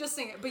ready, just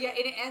sing it. But yeah,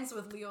 it ends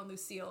with Leo and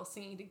Lucille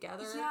singing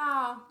together.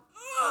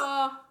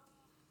 Yeah.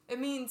 It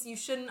means you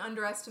shouldn't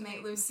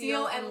underestimate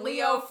Lucille and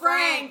Leo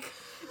Frank.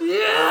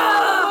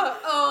 Yeah!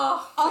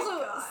 Oh,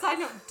 also, side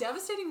note,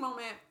 devastating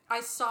moment. I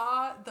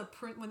saw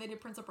when they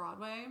did Prince of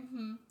Broadway,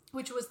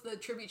 which was the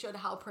tribute show to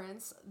Hal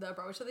Prince, the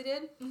Broadway show they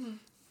did.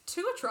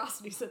 Two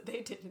atrocities that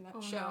they did in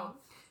that show. No.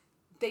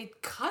 They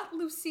cut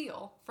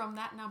Lucille from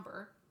that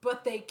number,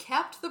 but they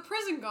kept the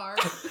prison guard.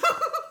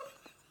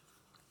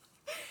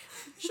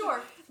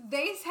 Sure,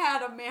 they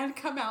had a man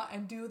come out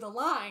and do the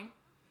line,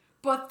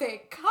 but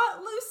they cut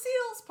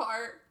Lucille's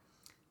part,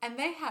 and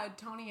they had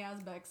Tony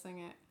Asbeck sing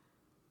it.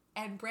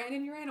 And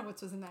Brandon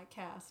Uranowitz was in that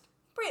cast.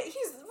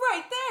 He's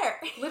right there.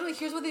 Literally,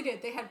 here's what they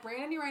did. They had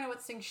Brandon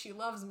Uranowitz sing She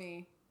Loves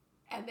Me,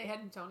 and they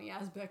had Tony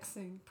Asbeck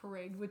sing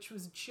Parade, which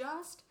was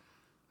just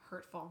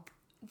hurtful.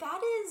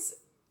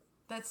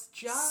 That's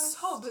just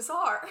so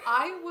bizarre.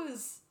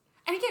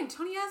 And again,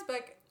 Tony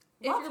Asbeck,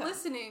 if you're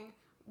listening,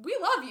 we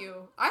love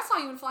you. I saw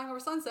you in Flying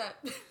Over Sunset.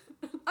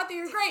 I think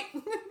you're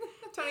great.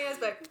 Tony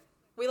Asbeck,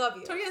 we love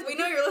you. Tony Asbeck, we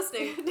know you're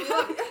listening. We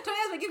love you. Tony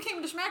Asbeck, you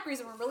came to Schmackery's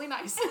and were really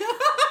nice.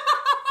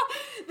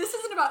 This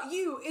isn't about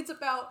you. It's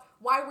about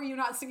why were you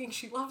not singing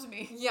She Loves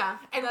Me? Yeah.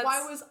 And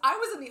I was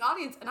in the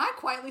audience and I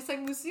quietly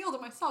sang Lucille to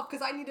myself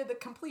because I needed the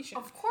completion.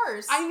 Of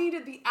course. I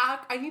needed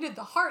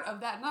the heart of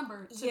that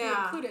number to be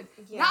included.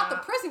 Yeah. Not the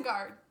prison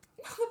guard.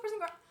 Not the prison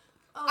guard.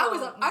 Oh,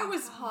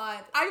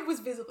 I was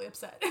visibly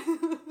upset.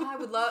 I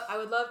would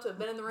love to have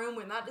been in the room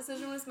when that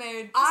decision was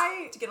made.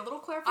 To get a little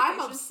clarification.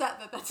 I'm upset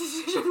that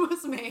decision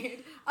was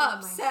made.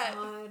 Upset.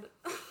 Oh my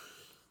God.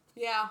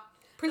 Yeah.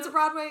 Prince of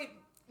Broadway,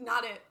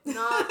 not it.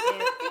 Not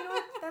it. You know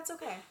what? That's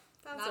okay.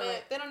 That's not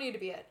it. They don't need to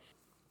be it.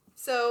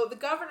 So the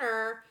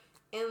governor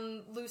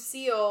and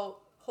Lucille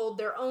hold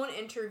their own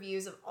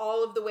interviews of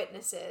all of the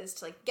witnesses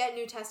to get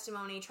new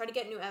testimony, try to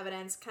get new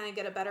evidence, kind of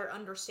get a better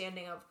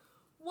understanding of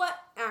what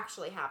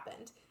actually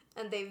happened.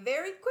 And they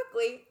very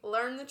quickly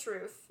learn the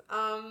truth.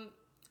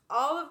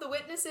 All of the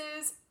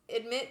witnesses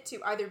admit to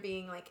either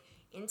being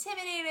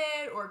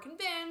intimidated or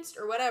convinced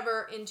or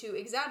whatever into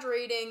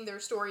exaggerating their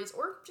stories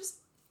or just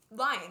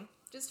lying.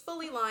 Just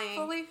fully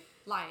lying.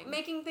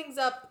 Making things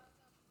up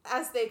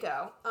as they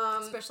go.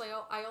 Especially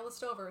Iola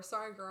Stover.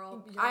 Sorry,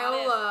 girl.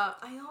 Iola.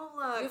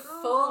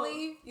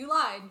 You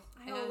lied.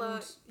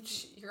 Iola. And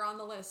you're on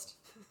the list.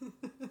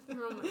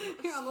 You're on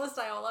the list,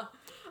 Iola.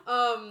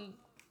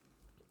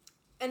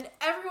 And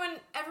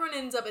everyone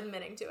ends up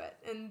admitting to it.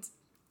 And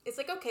it's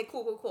okay,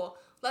 cool.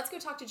 Let's go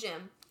talk to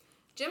Jim.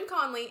 Jim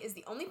Conley is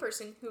the only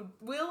person who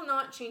will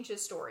not change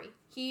his story.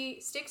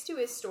 He sticks to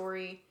his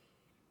story,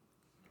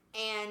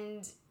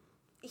 and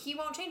he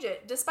won't change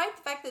it, despite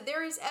the fact that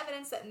there is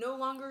evidence that no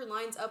longer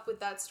lines up with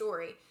that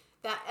story.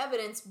 That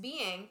evidence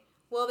being,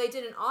 they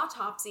did an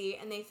autopsy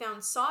and they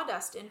found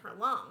sawdust in her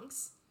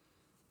lungs.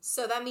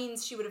 So that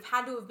means she would have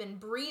had to have been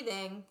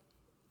breathing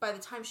by the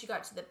time she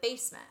got to the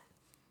basement.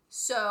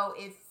 So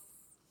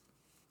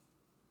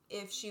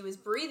if she was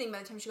breathing by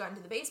the time she got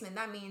into the basement,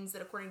 that means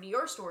that according to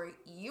your story,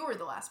 you were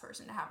the last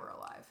person to have her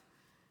alive.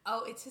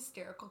 Oh, it's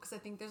hysterical because I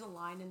think there's a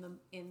line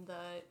in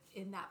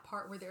that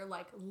part where they're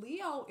like,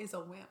 Leo is a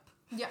wimp.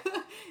 Yeah.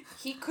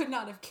 He could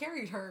not have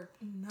carried her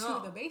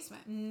to the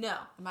basement. No.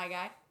 My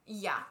guy?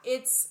 Yeah.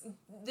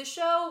 The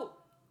show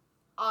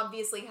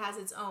obviously has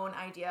its own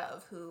idea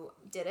of who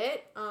did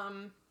it.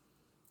 And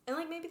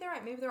maybe they're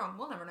right, maybe they're wrong.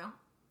 We'll never know.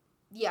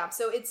 Yeah,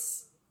 so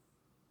it's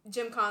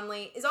Jim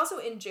Conley is also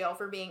in jail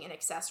for being an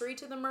accessory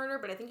to the murder,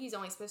 but I think he's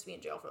only supposed to be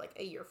in jail for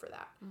a year for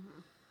that.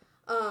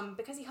 Mm-hmm.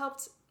 Because he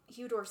helped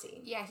Hugh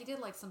Dorsey. Yeah, he did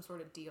some sort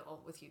of deal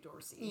with Hugh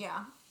Dorsey.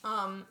 Yeah.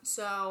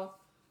 So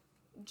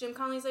Jim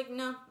Conley's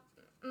no,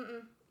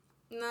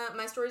 nah,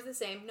 my story's the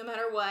same, no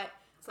matter what.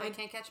 So you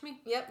can't catch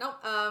me? Yep.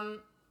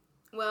 Nope.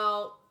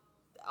 Well,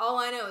 all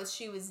I know is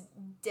she was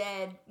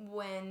dead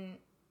when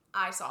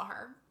I saw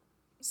her.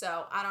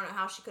 So I don't know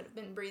how she could have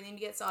been breathing to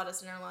get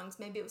sawdust in her lungs.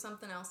 Maybe it was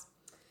something else.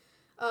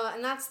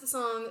 And that's the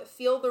song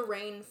Feel the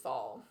Rain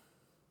Fall.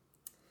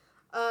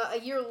 A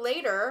year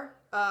later,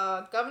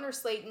 Governor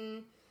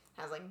Slayton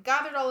has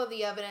gathered all of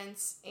the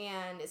evidence,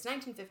 and it's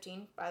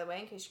 1915, by the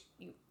way, in case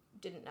you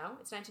didn't know.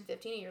 It's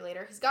 1915, a year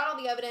later. He's got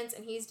all the evidence,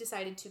 and he's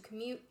decided to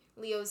commute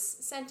Leo's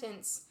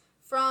sentence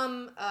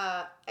from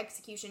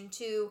execution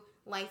to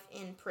life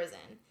in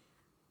prison.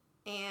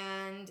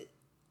 And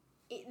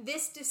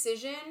this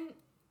decision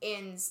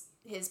ends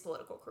his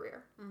political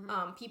career.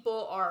 Mm-hmm.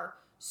 People are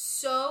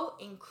so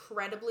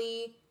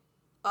incredibly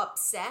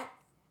upset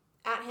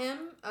at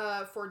him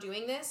for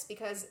doing this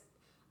because,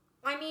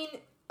 I mean,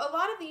 a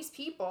lot of these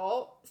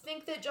people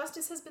think that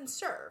justice has been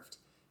served.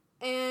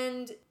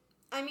 And,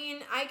 I mean,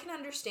 I can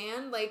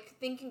understand, like,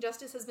 thinking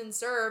justice has been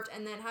served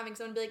and then having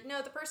someone be like,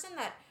 no, the person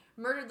that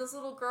murdered this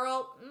little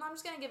girl, I'm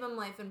just going to give him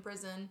life in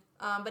prison.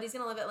 But he's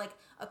going to live at, like,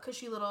 a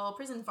cushy little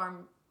prison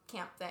farm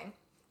camp thing.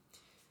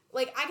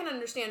 Like, I can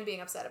understand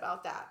being upset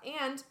about that.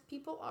 And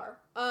people are.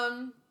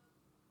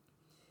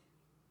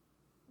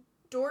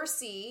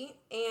 Dorsey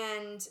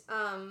and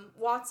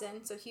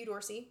Watson, so Hugh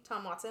Dorsey,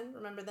 Tom Watson,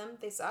 remember them?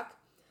 They suck.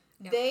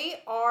 Yeah.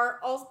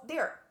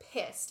 They're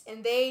pissed,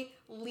 and they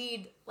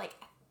lead, like,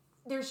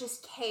 there's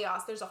just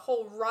chaos. There's a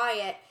whole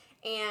riot,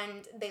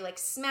 and they, like,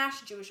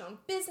 smash Jewish-owned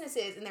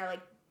businesses, and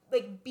they're,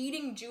 like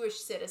beating Jewish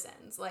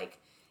citizens. Like,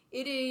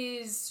 it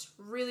is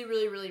really,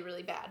 really, really,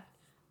 really bad.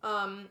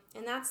 And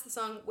that's the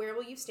song, Where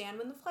Will You Stand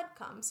When the Flood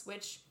Comes,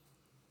 which,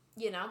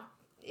 you know,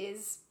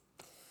 is...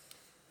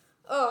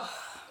 Ugh.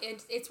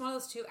 It's one of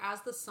those two,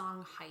 as the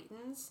song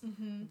heightens,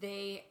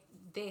 they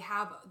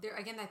have,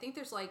 again, I think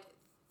there's like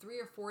 3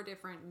 or 4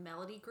 different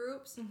melody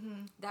groups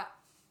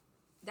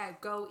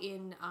that go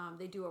in,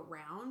 they do a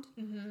round,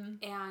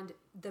 and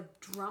the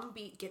drum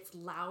beat gets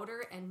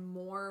louder and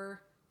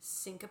more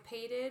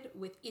syncopated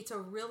with, it's a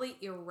really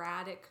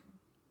erratic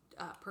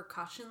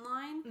percussion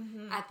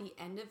line at the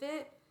end of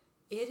it.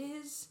 It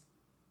is,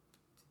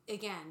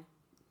 again,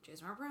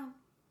 Jason R. Brown,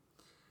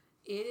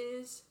 it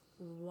is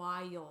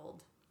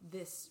wild,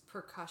 this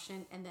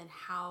percussion, and then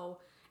how,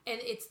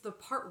 and it's the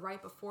part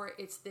right before,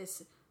 it's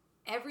this,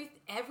 every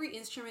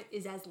instrument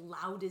is as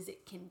loud as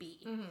it can be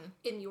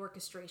in the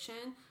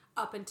orchestration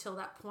up until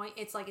that point.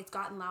 It's like it's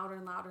gotten louder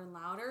and louder and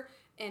louder,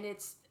 and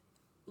it's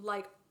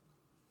like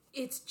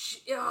it's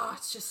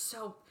just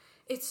so,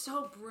 it's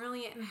so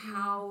brilliant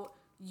how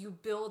you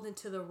build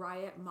into the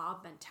riot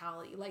mob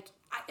mentality. Like,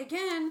 I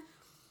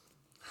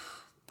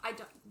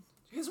don't,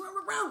 here's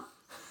Robert Brown.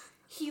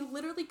 He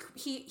literally,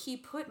 he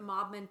put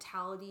mob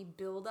mentality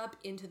build up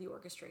into the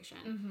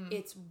orchestration.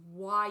 It's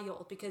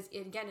wild because,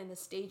 again, in the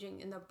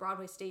staging, in the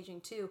Broadway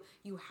staging too,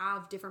 you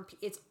have different,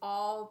 it's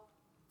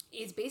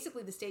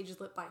basically the stage is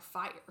lit by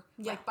fire,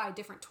 like by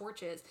different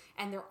torches,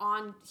 and they're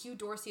on, Hugh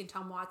Dorsey and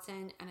Tom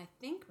Watson, and I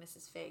think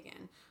Mrs.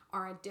 Fagan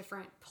are at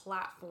different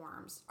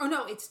platforms. Oh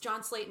no, it's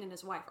John Slayton and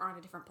his wife are on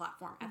a different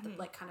platform at the,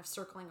 like, kind of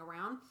circling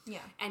around. Yeah.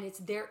 And it's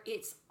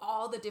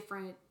all the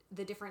different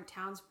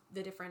towns,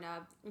 the different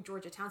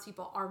Georgia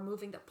townspeople are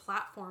moving the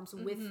platforms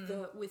with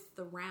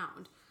the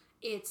round.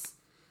 It's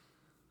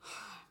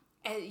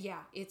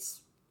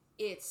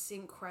it's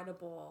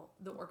incredible,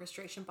 the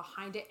orchestration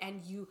behind it,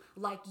 and you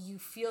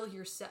feel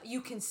yourself,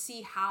 you can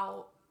see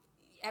how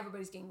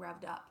everybody's getting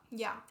revved up.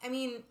 Yeah, I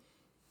mean,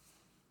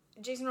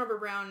 Jason Robert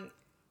Brown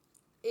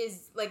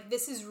is, like,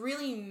 this is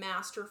really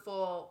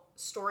masterful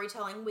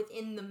storytelling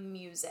within the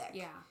music.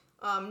 Yeah.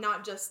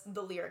 Not just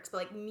the lyrics, but,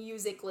 like,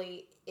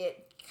 musically,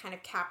 it kind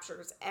of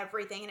captures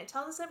everything, and it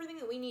tells us everything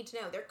that we need to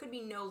know. There could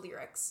be no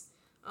lyrics.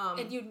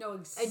 And you'd know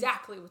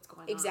exactly what's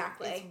going on.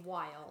 Exactly. It's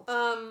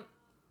wild.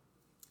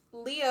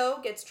 Leo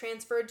gets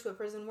transferred to a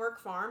prison work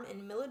farm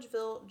in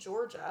Milledgeville,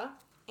 Georgia,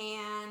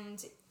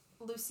 and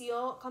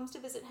Lucille comes to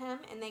visit him,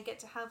 and they get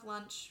to have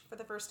lunch for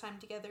the first time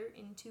together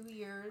in 2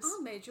 years. I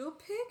made you a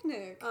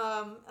picnic.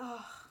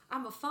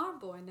 I'm a farm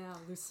boy now,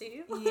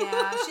 Lucille.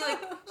 Yeah,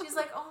 she's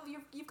like, oh,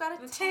 you've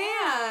got a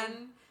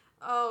tan.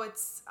 Oh,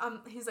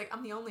 he's like,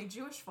 I'm the only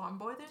Jewish farm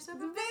boy there's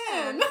ever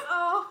been.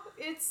 Oh,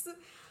 it's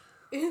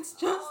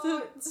just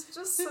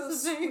so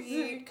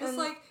sweet. Because,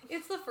 like,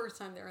 it's the first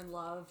time they're in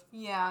love.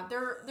 Yeah,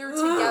 they're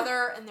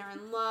together and they're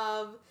in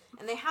love,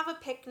 and they have a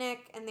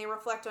picnic, and they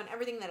reflect on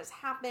everything that has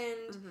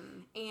happened,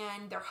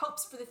 and their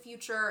hopes for the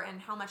future, and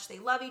how much they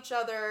love each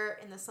other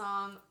in the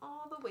song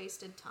All the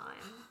Wasted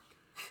Time.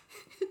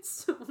 It's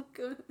so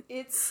good.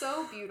 It's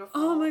so beautiful.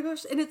 Oh my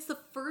gosh. And it's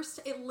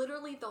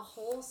literally, the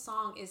whole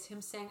song is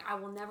him saying, I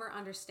will never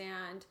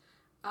understand,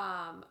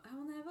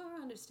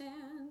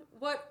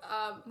 what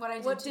I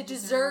did to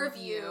deserve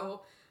you,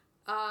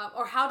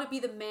 or how to be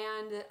the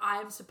man that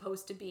I'm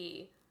supposed to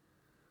be.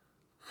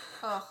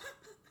 Oh,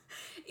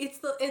 it's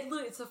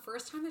the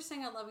first time they're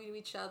saying I love you to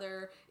each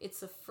other.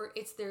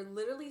 They're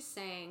literally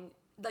saying,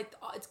 like,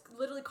 it's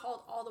literally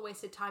called All the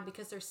Wasted Time,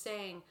 because they're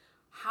saying,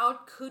 how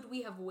could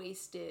we have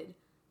wasted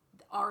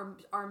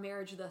our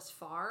marriage thus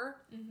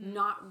far,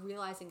 not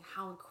realizing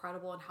how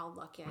incredible and how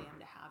lucky I am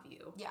to have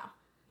you. Yeah.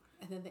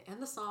 And then they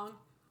end the song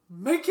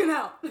making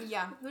out.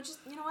 Yeah. Which is,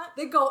 you know what?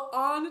 They go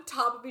on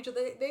top of each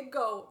other.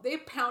 They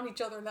pound each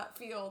other in that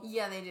field.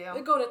 Yeah, they do.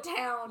 They go to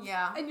town.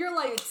 Yeah. And you're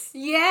like,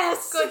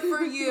 yes! Good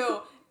for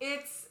you.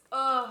 It's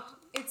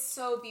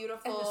so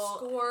beautiful. And the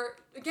score,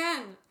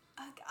 again,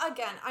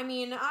 I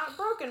mean,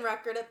 broken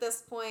record at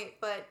this point,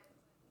 but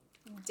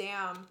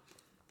damn.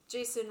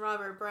 Jason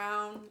Robert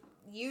Brown,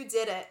 you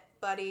did it,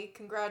 buddy.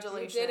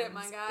 Congratulations. You did it,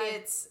 my guy.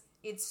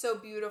 It's so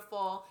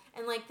beautiful.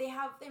 And, like, they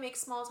make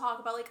small talk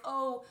about, like,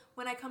 oh,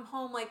 when I come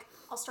home, like,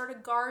 I'll start a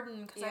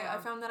garden because I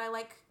found that I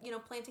like,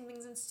 planting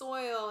things in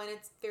soil, and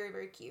it's very,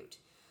 very cute.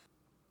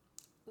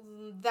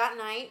 that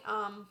night,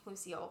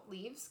 Lucille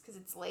leaves because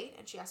it's late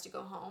and she has to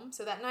go home.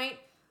 So that night,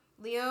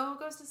 Leo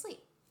goes to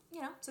sleep.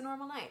 You know, it's a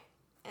normal night.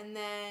 And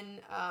then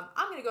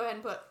I'm going to go ahead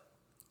and put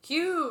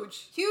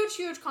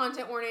Huge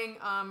content warning.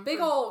 Big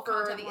for, ol' for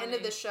content the warning. end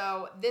of the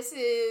show. This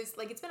is,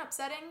 like, it's been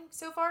upsetting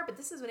so far, but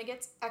this is when it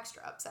gets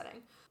extra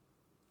upsetting.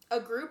 A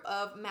group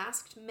of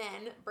masked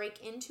men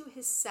break into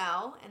his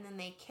cell and then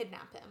they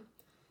kidnap him.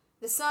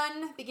 The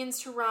sun begins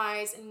to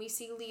rise and we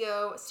see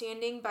Leo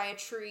standing by a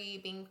tree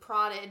being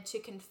prodded to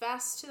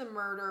confess to the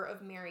murder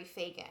of Mary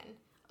Fagan.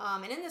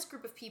 And in this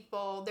group of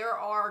people, there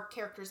are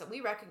characters that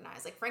we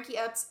recognize. Like Frankie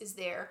Epps is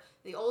there.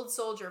 The old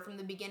soldier from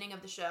the beginning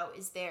of the show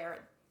is there.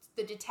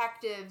 The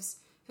detectives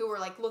who were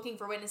like looking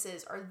for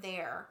witnesses are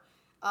there.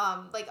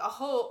 Like a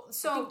whole.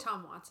 So I think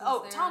Tom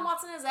Watson's there. Tom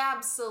Watson is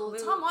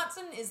Tom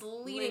Watson is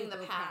leading the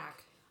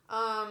pack.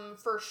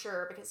 For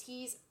sure, because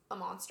he's a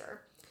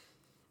monster.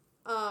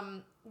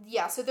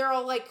 Yeah, so they're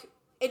all like,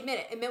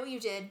 admit what you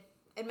did,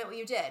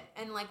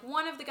 and like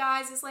one of the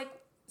guys is like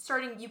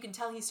you can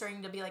tell he's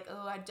starting to be like,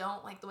 oh, I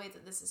don't like the way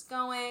that this is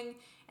going,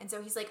 and so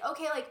he's like,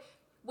 okay, like,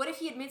 what if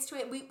he admits to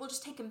it, we'll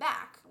just take him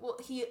back,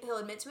 he'll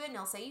admit to it, and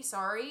he'll say he's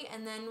sorry,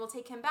 and then we'll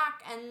take him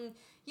back, and,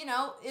 you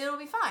know, it'll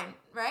be fine,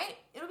 right?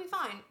 It'll be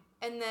fine.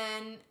 And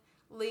then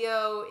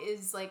Leo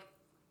is like,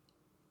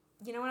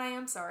 you know what, I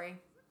am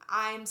sorry.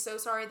 I'm so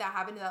sorry that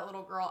happened to that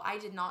little girl. I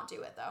did not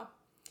do it, though.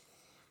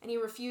 And he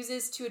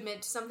refuses to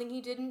admit to something he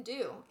didn't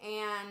do.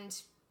 And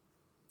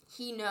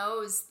he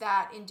knows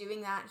that in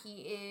doing that,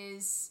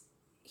 he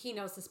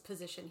knows this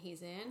position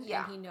he's in.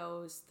 Yeah. And he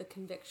knows the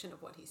conviction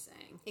of what he's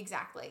saying.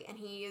 Exactly. And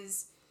he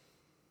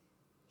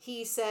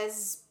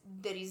says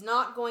that he's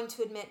not going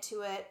to admit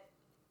to it.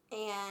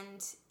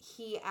 And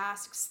he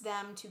asks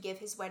them to give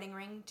his wedding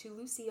ring to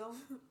Lucille.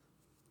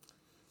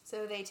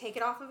 So they take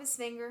it off of his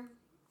finger.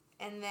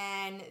 And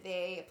then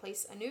they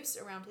place a noose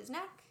around his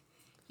neck.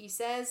 He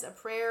says a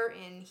prayer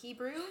in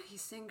Hebrew. He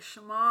sings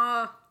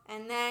Shema.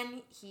 And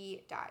then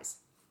he dies.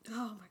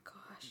 Oh my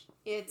gosh.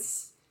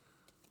 It's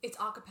a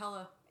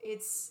cappella.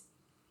 It's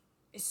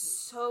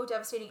so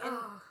devastating.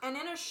 And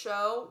in a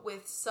show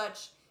with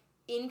such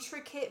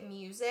intricate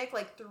music,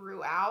 like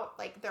throughout,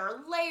 like there are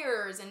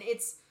layers and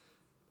it's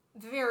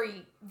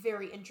very,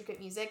 very intricate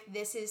music.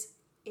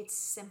 It's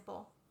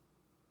simple.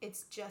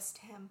 It's just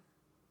him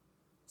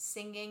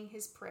singing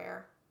his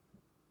prayer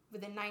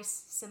with a nice,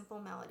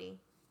 simple melody.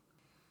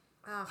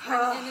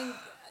 And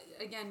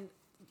again,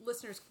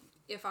 listeners,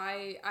 if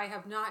I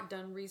have not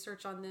done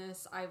research on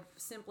this, I've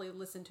simply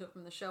listened to it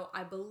from the show.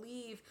 I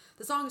believe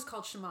the song is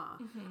called Shema.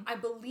 Mm-hmm. I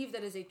believe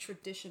that is a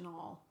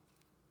traditional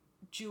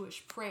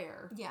Jewish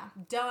prayer. Yeah.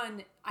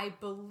 Done, I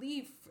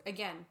believe,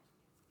 again,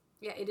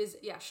 yeah, it is,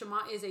 yeah,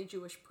 Shema is a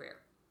Jewish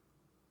prayer.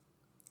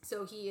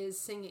 So he is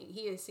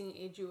singing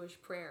a Jewish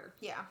prayer.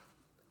 Yeah.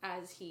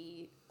 As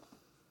he...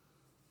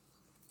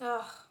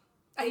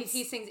 He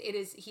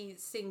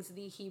sings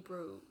the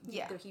Hebrew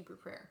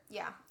prayer.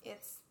 Yeah,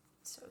 it's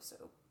so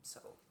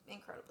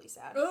incredibly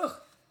sad. Ugh.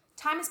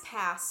 Time has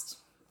passed,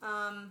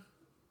 and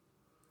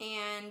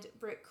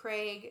Britt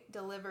Craig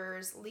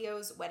delivers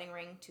Leo's wedding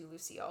ring to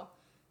Lucille.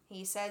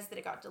 He says that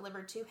it got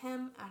delivered to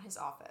him at his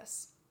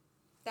office.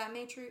 That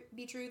may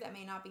be true, that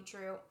may not be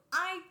true.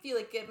 I feel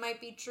like it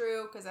might be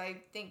true, because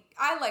I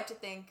like to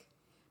think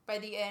by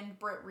the end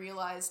Britt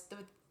realized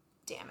the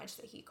damage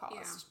that he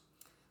caused.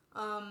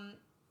 Yeah.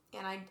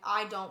 And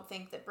I don't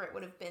think that Britt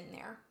would have been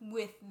there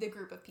with the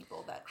group of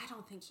people that... I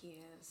don't think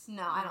he is.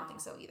 No, I don't think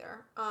so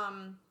either.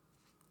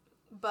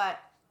 But,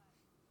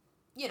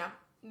 you know,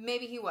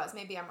 maybe he was.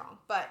 Maybe I'm wrong.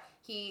 But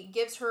he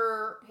gives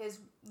her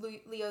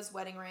Leo's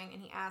wedding ring, and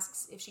he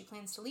asks if she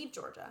plans to leave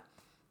Georgia.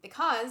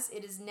 Because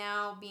it is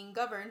now being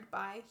governed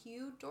by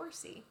Hugh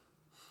Dorsey.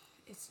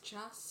 It's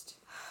just...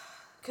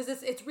 Because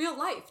it's real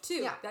life, too.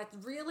 Yeah. That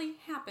really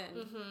happened.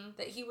 Mm-hmm.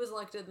 That he was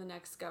elected the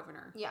next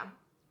governor. Yeah.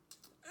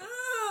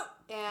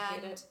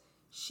 And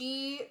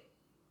she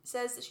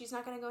says that she's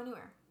not going to go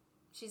anywhere.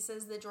 She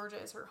says that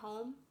Georgia is her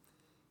home,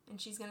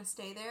 and she's going to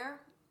stay there,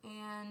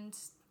 and,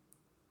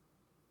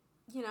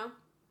 you know,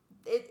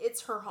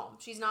 it's her home.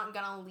 She's not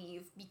going to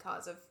leave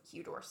because of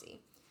Hugh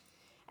Dorsey.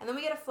 And then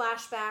we get a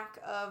flashback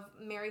of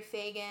Mary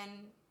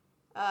Fagan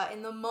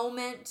in the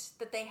moment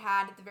that they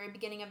had at the very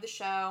beginning of the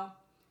show.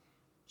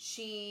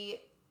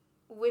 She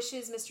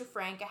wishes Mr.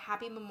 Frank a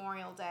happy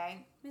Memorial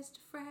Day. Mr.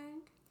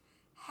 Frank,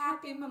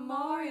 happy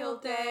Memorial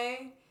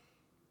Day.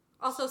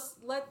 Also,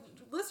 let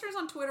listeners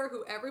on Twitter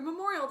who every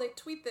Memorial Day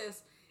tweet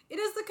this. It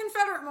is the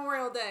Confederate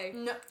Memorial Day.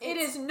 No, it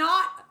is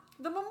not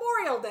the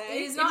Memorial Day.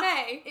 It is not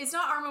May. It's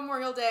not our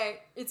Memorial Day.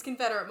 It's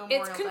Confederate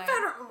Memorial Day. It's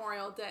Confederate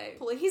Memorial Day.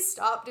 Please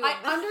stop doing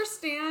that. I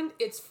understand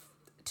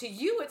to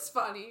you it's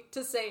funny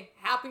to say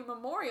Happy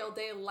Memorial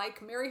Day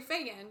like Mary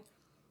Fagan.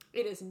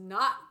 It is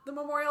not the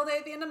Memorial Day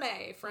at the end of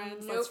May,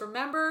 friends. Nope. Let's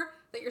remember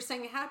that you're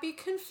saying Happy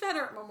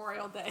Confederate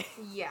Memorial Day.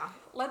 Yeah.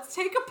 Let's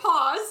take a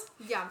pause.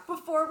 Yeah.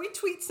 Before we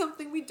tweet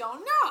something we don't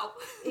know.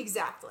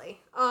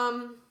 Exactly.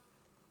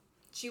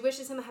 She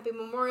wishes him a happy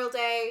Memorial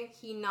Day.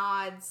 He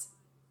nods.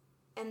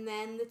 And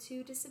then the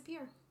two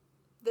disappear.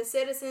 The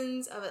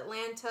citizens of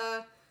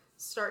Atlanta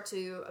start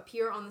to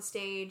appear on the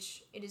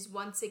stage. It is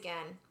once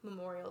again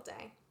Memorial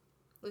Day.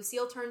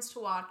 Lucille turns to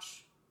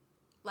watch.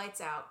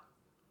 Lights out.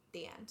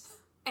 The end.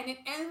 And it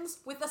ends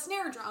with a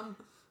snare drum.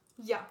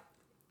 Yeah.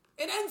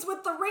 It ends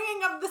with the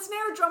ringing of the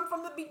snare drum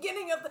from the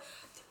beginning of the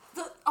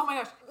oh my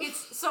gosh.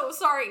 It's so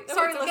sorry.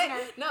 Sorry, it's okay.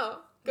 listener. No.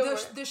 Go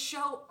for it. The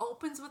show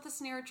opens with the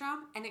snare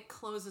drum and it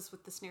closes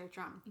with the snare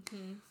drum.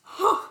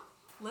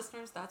 Mm-hmm.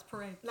 Listeners, that's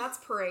Parade. That's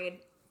Parade.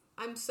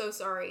 I'm so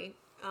sorry.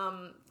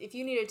 If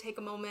you need to take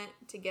a moment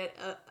to get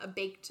a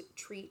baked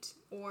treat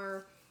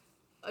or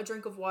a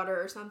drink of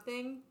water or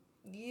something,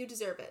 you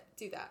deserve it.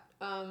 Do that.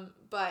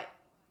 But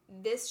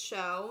this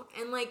show,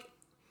 and like,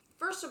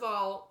 first of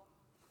all,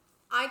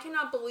 I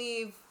cannot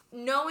believe,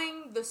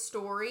 knowing the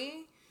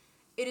story,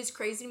 it is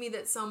crazy to me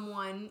that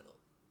someone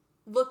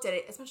looked at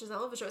it, as much as I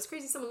love the show, it's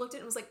crazy someone looked at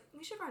it and was like,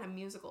 we should write a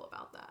musical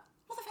about that.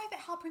 Well, the fact that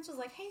Hal Prince was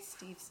like, hey,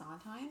 Steve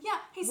Sondheim. Yeah,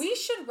 hey, we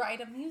should write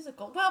a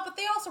musical. Well, but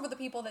they also were the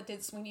people that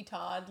did Sweeney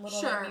Todd,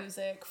 Little Sure. Red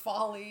Music,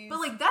 Follies. But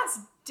like, that's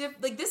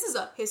like, this is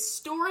a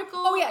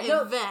historical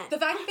event. The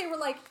fact that they were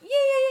like,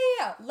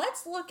 yeah.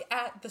 Let's look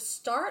at the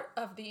start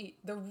of the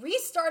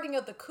restarting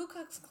of the Ku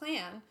Klux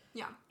Klan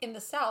in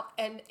the South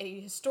and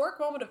a historic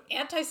moment of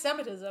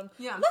anti-Semitism.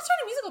 Yeah. Let's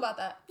write a musical about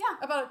that. Yeah.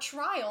 About a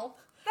trial.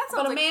 That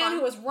sounds about a like man fun.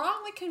 who was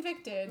wrongly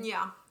convicted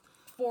Yeah.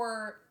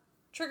 for,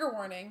 trigger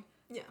warning,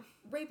 Yeah.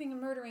 raping and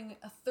murdering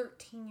a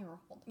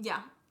 13-year-old.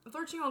 Yeah. A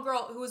 13-year-old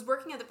girl who was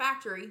working at the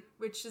factory,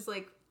 which is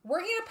like,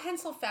 Working at a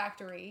pencil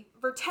factory.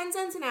 for 10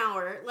 cents an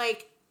hour,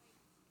 like,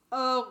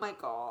 oh my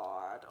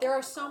god. There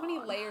are so many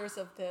layers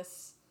of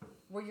this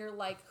where you're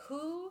like,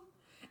 who?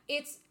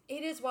 It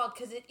is wild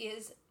because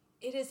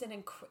it's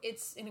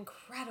an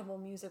incredible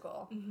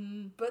musical.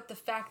 Mm-hmm. But the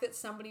fact that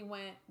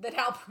that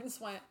Hal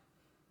Prince went,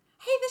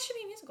 hey, this should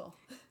be a musical.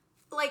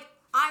 Like,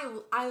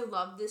 I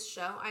love this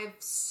show. I have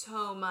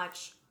so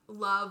much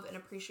love and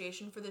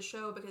appreciation for this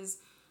show because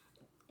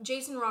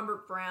Jason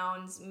Robert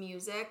Brown's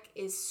music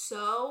is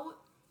so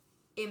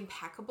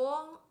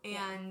impeccable.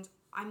 And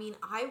I mean,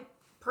 I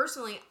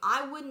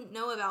wouldn't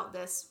know about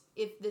this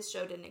if this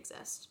show didn't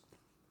exist.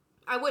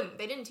 I wouldn't.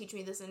 They didn't teach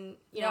me this in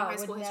high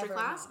school history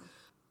class.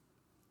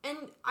 And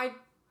I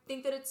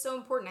think that it's so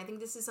important. I think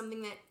this is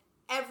something that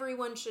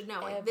everyone should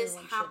know. Like, this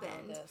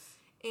happened.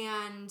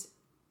 And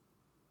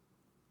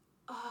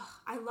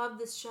I love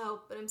this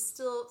show, but I'm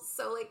still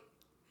so like,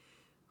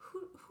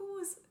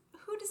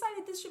 who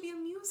decided this should be a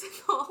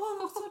musical? Well,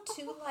 also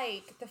too,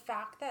 like, the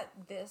fact that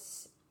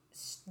this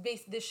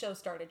show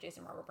started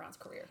Jason Robert Brown's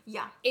career.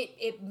 Yeah.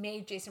 It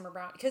made Jason Robert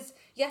Brown, because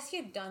yes, he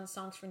had done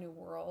Songs for New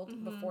World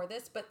before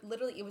this, but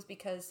literally it was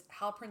because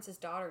Hal Prince's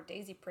daughter,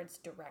 Daisy Prince,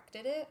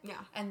 directed it. Yeah.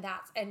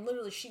 And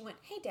literally she went,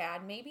 hey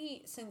Dad,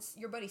 maybe since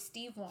your buddy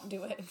Steve won't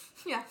do it.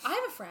 Yeah. I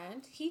have a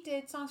friend, he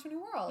did Songs for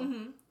New World.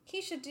 Mm-hmm.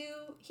 He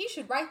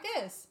should write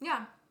this.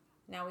 Yeah.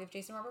 Now we have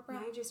Jason Robert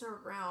Brown. Jason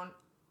Robert Brown.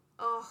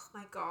 Oh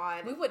my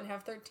god. We wouldn't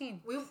have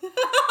 13.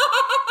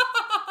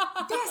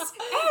 This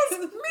is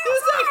music!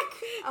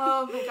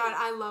 Oh my god,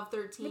 I love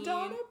 13.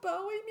 Madonna,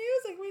 Bowie,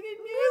 music. We need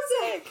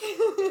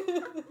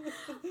music.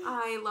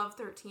 I love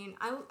 13.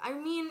 I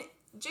mean,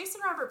 Jason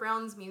Robert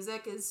Brown's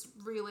music is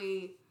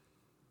really...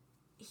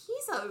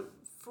 He's a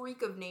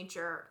freak of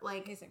nature.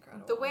 Like, he's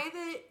incredible. The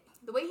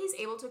way he's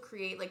able to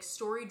create, like,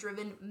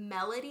 story-driven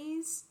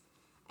melodies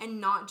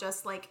and not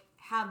just, like,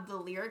 have the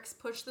lyrics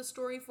push the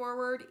story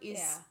forward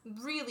is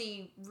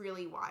really,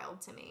 really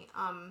wild to me.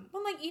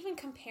 Well, like, even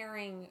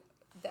comparing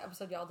the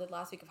episode y'all did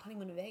last week of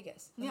Honeymoon in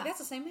Vegas. Like, that's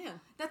the same man.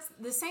 That's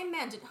the same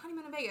man did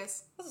Honeymoon in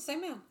Vegas. That's the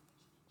same man.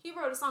 He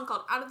wrote a song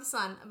called Out of the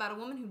Sun about a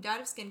woman who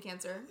died of skin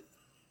cancer.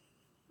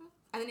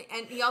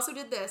 And he also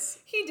did this.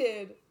 He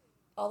did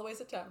All the Ways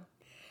to Town.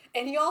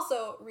 And he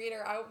also,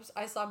 reader,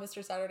 I saw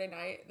Mr. Saturday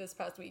Night this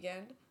past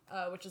weekend,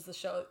 which is the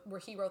show where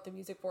he wrote the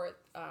music for it.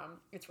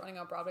 It's running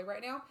on Broadway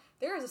right now.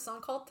 There is a song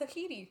called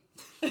Tahiti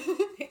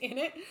in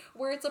it,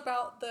 where it's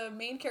about the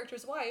main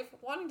character's wife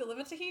wanting to live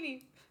in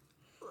Tahiti.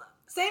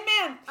 Same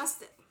man.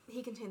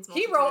 He contains multiple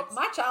He wrote types.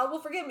 My Child Will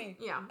Forgive Me.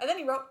 Yeah. And then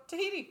he wrote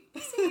Tahiti.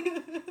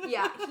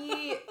 Yeah,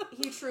 he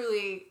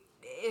truly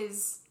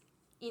is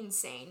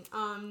insane.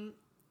 And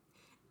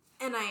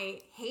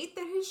I hate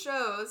that his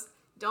shows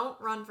don't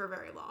run for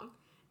very long.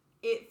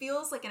 It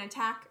feels like an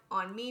attack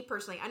on me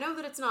personally. I know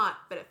that it's not,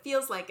 but it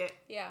feels like it.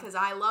 Yeah. Because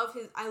I love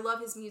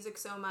his music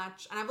so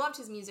much, and I've loved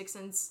his music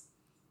since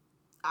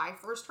I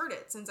first heard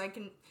it. Since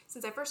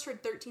I first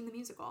heard 13 the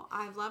musical,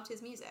 I've loved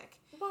his music.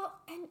 Well,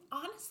 and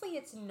honestly,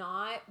 it's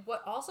not.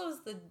 What also is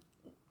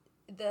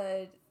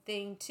the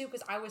thing too,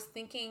 because I was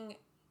thinking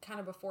kind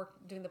of before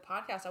doing the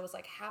podcast, I was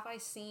like, have I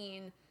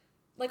seen,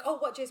 like,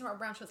 what Jason Robert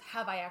Brown shows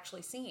have I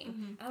actually seen?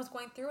 Mm-hmm. And I was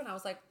going through and I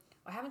was like,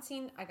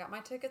 I got my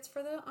tickets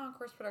for the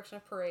Encore's production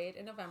of Parade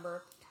in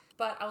November,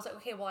 but I was like,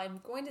 okay, well, I'm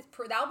going to,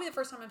 that'll be the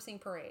first time I'm seeing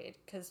Parade,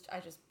 because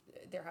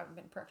there haven't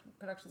been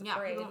productions of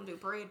Parade. Yeah, people don't do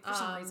Parade for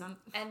some reason.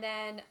 And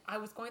then I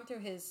was going through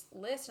his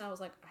list, and I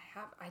was like,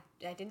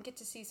 I didn't get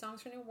to see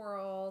Songs for New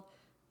World.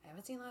 I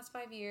haven't seen the last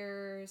 5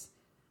 years.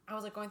 I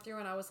was like going through,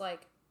 and I was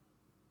like,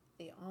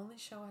 the only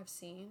show I've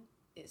seen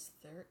is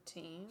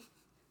 13.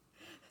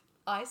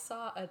 I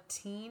saw a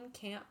teen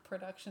camp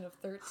production of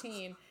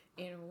 13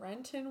 in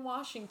Renton,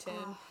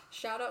 Washington.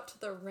 Shout out to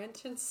the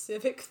Renton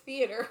Civic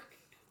Theater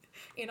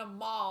in a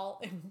mall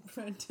in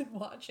Renton,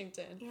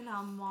 Washington. In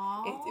a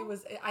mall? It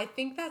was, I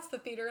think that's the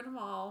theater in a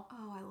mall.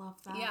 Oh, I love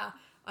that. Yeah.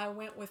 I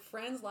went with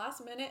friends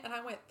last minute and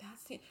I went,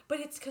 that's teen. But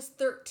it's because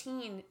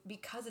 13,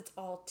 because it's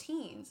all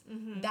teens.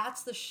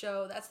 That's the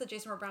show. That's the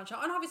Jason Moore Brown show.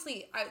 And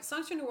obviously,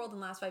 Songs to a New World in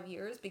the last 5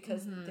 years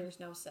because there's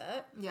no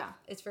set. Yeah.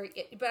 It's very,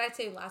 but I'd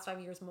say last 5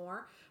 years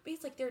more. But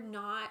it's like they're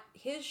not,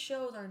 his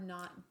shows are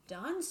not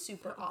done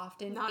super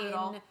often Not in at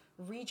all.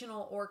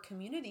 regional or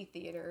community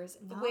theaters,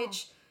 No.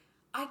 which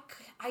I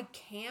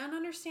can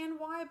understand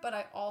why, but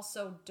I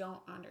also don't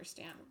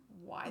understand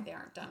why they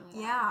aren't done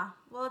more. Yeah.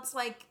 Well, it's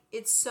like,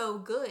 it's so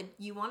good.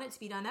 You want it to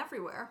be done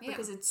everywhere Yeah.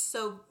 because it's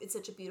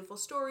such a beautiful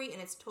story and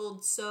it's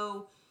told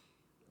so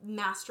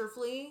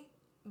masterfully,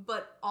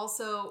 but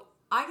also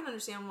I can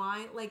understand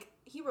why. Like,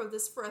 he wrote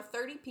this for a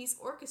 30-piece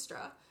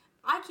orchestra.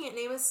 I can't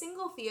name a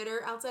single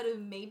theater outside of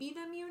maybe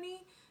the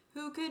Muni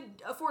who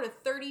could afford a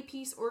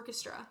 30-piece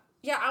orchestra.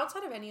 Yeah,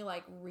 outside of any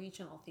like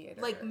regional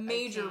theater, Like, I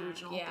major can't.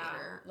 regional yeah,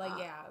 theater.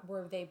 like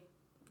where they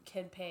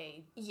can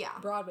pay Yeah.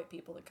 Broadway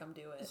people to come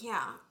do it.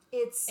 Yeah.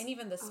 It's... And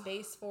even the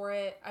space for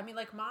it. I mean,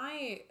 like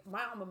my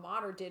alma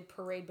mater did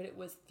Parade, but it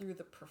was through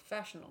the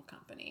professional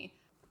company.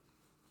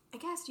 I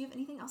guess, do you have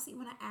anything else that you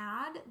want to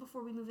add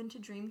before we move into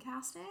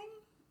Dreamcasting?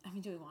 I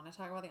mean, do we want to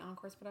talk about the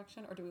Encore's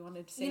production, or do we want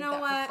to save You know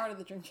that what? for part of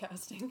the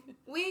Dreamcasting?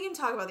 We can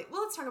talk about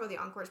let's talk about the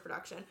Encore's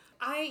production.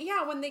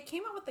 When they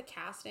came out with the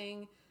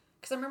casting,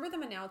 because I remember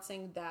them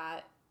announcing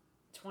that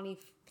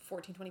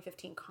 2014,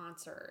 2015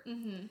 concert.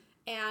 Mm-hmm.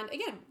 And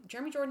again,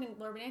 Jeremy Jordan and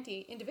Laura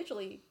Benanti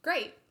individually,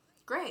 great.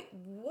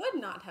 Would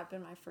not have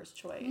been my first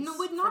choice. No,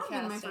 would not for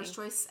have been my casting. first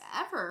choice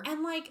ever.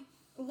 And like,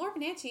 Laura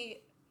Benanti,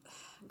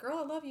 girl,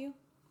 I love you.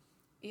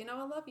 You know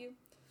I love you.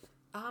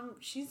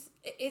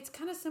 It's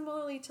kind of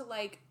similarly to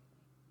like,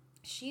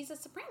 she's a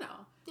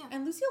soprano. Yeah.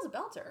 And Lucille's a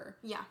belter.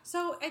 Yeah.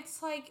 So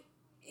it's like,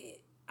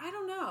 I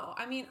don't know.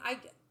 I mean,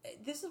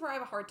 this is where I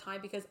have a hard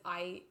time because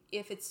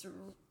if it's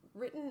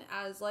written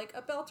as like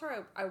a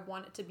belter, I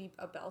want it to be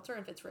a belter.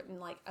 If it's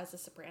written like as a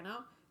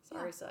soprano,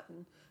 sorry, Yeah.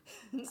 Sutton.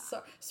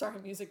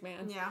 Sorry, Music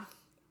Man. Yeah.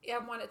 I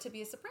want it to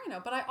be a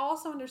soprano, but I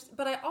also understand.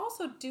 But I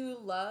also do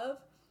love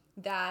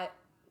that,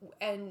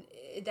 and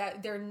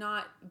that they're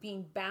not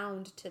being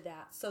bound to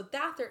that, so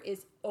that there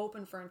is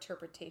open for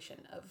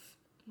interpretation of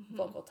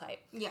vocal type.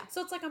 Yeah.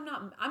 So it's like I'm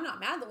not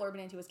mad that Laura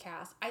Benanti was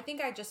cast. I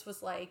think I just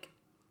was like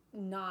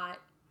not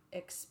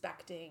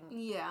expecting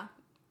Yeah.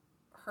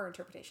 her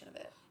interpretation of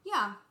it.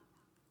 Yeah.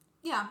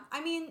 Yeah.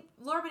 I mean,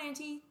 Laura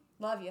Benanti,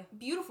 Love you.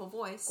 beautiful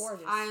voice.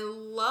 Gorgeous. I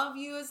love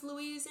you as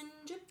Louise in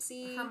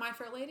Gypsy. Her My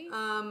Fair Lady.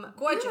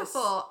 Gorgeous.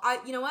 Beautiful.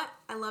 You know what?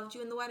 I loved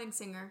you in The Wedding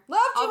Singer.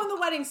 Loved you in The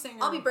Wedding Singer.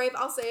 I'll be brave.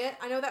 I'll say it.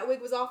 I know that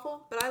wig was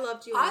awful, but I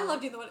loved you. I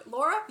loved you in The Wedding.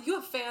 Laura, you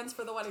have fans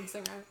for The Wedding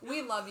Singer.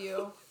 We love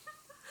you.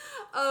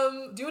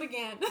 Do it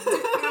again.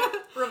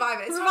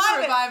 Revive it. It's Revive time to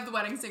it. revive The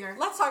Wedding Singer.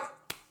 Let's talk.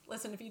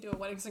 Listen, if you do a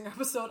Wedding Singer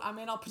episode, I'm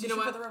in. I'll petition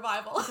know for what? the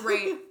revival.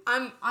 Great.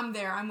 I'm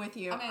there. I'm with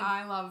you. I'm in.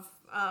 I love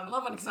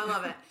Wedding Singer. I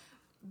love it.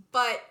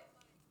 But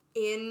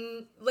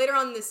later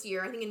on this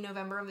year, I think in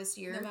November of this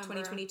year, November.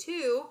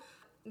 2022,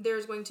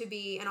 there's going to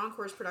be an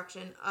Encore's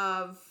production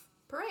of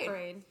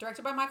Parade.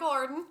 Directed by Michael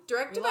Arden.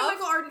 Directed We by love.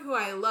 Michael Arden, who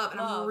I love, and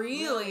I'm Love. really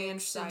Really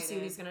interested to see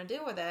what excited. he's going to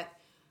do with it.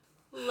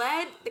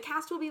 The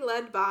cast will be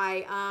led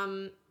by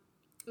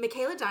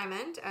Michaela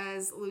Diamond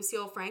as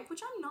Lucille Frank,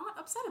 which I'm not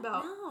upset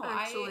about, No,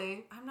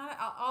 actually. I'm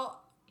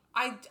not.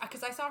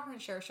 Because I saw her in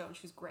Cher show and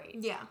she was great.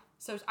 Yeah.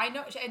 So I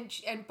know,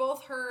 and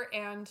both her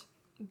and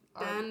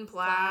Ben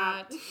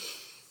Platt.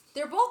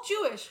 they're both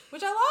Jewish,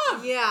 which I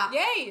love. Yeah.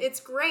 Yay! It's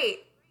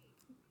great.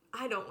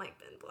 I don't like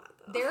Ben Platt,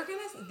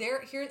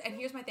 though.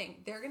 Here's my thing.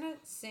 They're gonna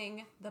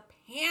sing the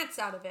pants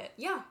out of it.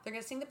 Yeah. They're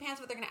gonna sing the pants,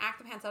 but they're gonna act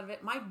the pants out of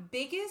it. My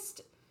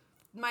biggest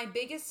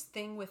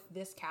thing with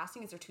this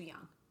casting is they're too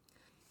young.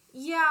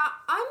 Yeah,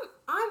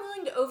 I'm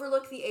willing to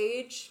overlook the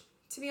age,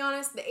 to be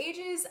honest. The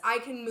ages I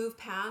can move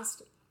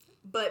past,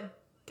 but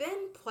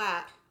Ben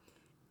Platt,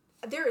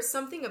 there is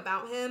something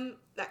about him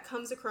that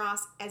comes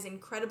across as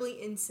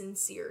incredibly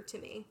insincere to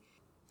me.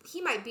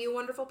 He might be a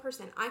wonderful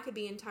person. I could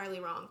be entirely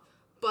wrong.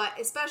 But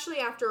especially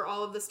after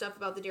all of the stuff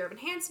about the Dear Evan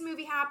Hansen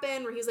movie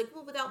happened, where he was like,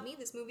 well, without me,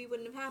 this movie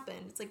wouldn't have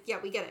happened. It's like, yeah,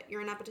 we get it.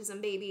 You're a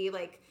nepotism baby.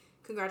 Like,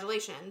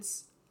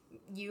 congratulations.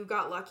 You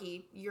got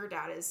lucky. Your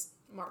dad is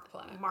Mark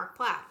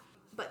Platt.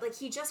 But, like,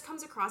 he just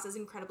comes across as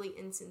incredibly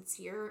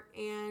insincere,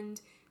 and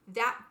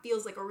that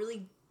feels like a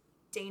really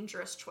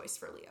dangerous choice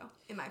for Leo,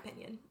 in my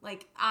opinion.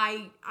 Like,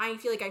 I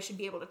feel like I should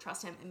be able to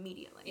trust him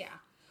immediately. Yeah.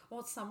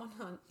 Well, someone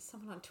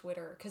on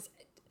Twitter, because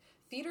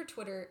theater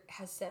Twitter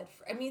has said,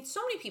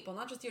 so many people,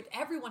 not just theater,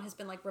 everyone has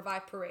been like,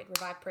 revive Parade.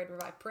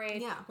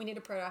 Yeah. We need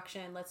a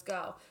production. Let's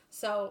go.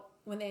 So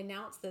when they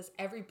announced this,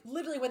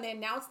 when they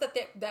announced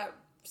that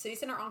City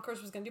Center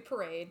Encores was going to do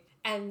Parade,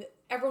 and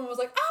everyone was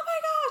like, oh my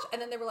gosh.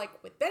 And then they were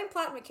like, with Ben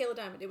Platt and Michaela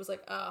Diamond, it was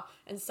like, oh.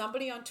 And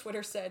somebody on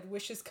Twitter said,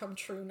 wishes come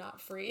true,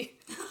 not free.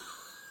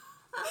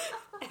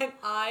 And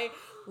I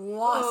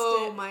lost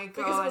it. Oh my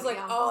Because it was God, like,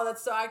 yeah. oh,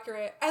 that's so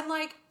accurate. And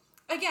like,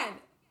 again,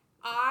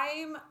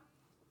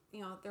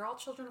 they're all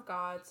children of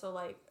God, so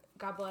like,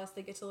 God bless,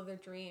 they get to live their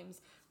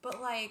dreams.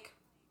 But like,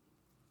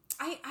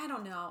 I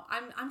don't know.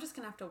 I'm just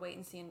gonna have to wait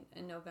and see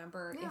in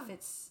November Yeah.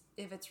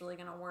 if it's really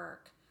gonna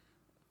work.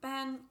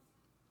 Ben,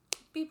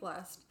 be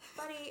blessed.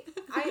 Buddy,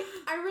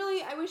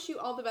 I wish you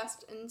all the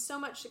best and so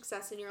much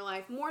success in your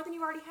life, more than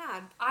you've already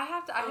had. I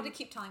had to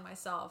keep telling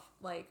myself,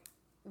 like,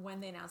 when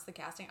they announced the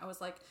casting, I was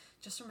like,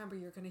 just remember,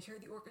 you're gonna hear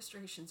the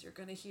orchestrations, you're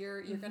gonna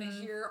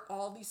hear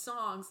all these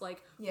songs,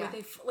 like, Yeah.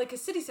 like a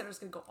City Center's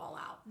gonna go all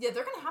out. Yeah,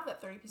 they're gonna have that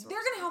 30-piece. They're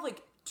gonna have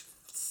like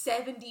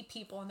 70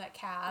 people in that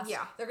cast.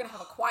 Yeah. They're gonna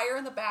have a choir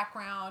in the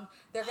background.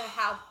 They're gonna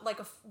have like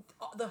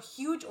the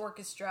huge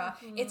orchestra.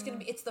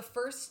 It's the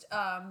first.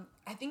 I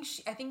think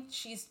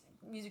she's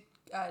music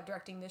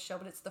directing this show,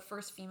 but it's the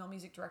first female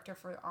music director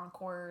for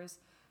Encores.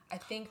 I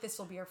think this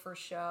will be her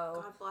first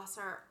show. God bless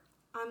her.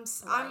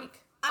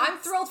 I'm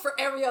thrilled for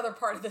every other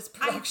part of this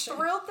I'm production.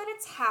 thrilled that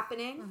it's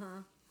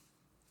happening.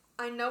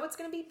 I know it's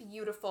gonna be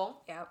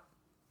beautiful. Yep.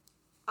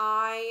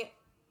 I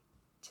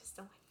just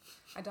don't.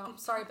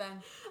 Sorry,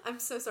 Ben. I'm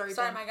so sorry.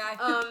 Sorry, Ben. my guy.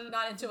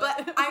 Not into but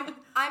it.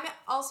 I'm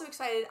also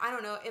excited. I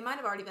don't know. It might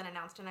have already been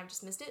announced and I've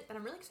just missed it. But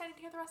I'm really excited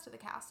to hear the rest of the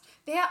cast.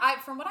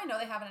 From what I know,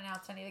 they haven't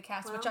announced any of the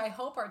cast, which Well. I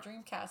hope our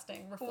dream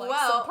casting reflects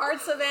Well. some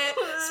parts of it.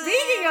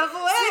 Speaking of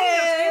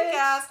which,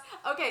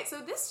 Dreamcast. Okay, so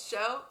this show,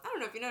 I don't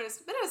know if you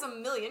noticed, but it has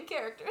 1 million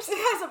characters.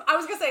 I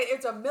was gonna say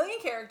it's 1 million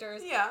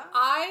characters. Yeah.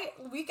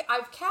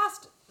 I've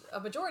cast a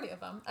majority of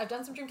them. I've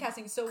done some dream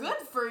casting, so Good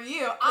for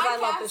you. I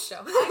love this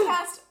show. I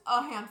cast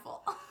a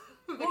handful.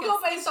 we'll Because go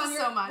it's based on just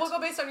your so much. we'll go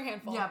based on your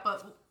handful. Yeah,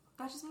 but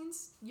that just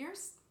means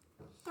yours.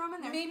 Throw them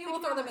in there. Maybe They we'll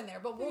can throw have them it. in there,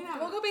 but They we'll can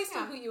have go it. based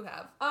on Yeah. who you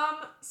have.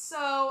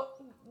 So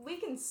we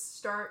can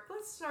start.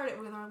 Let's start it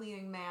with our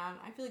leading man.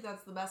 I feel like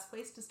that's the best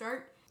place to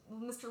start.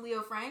 Mr.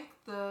 Leo Frank,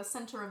 the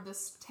center of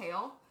this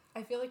tale.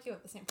 I feel like you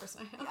have the same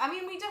person I have. I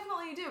mean, we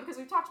definitely do because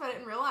we've talked about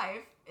it in real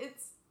life.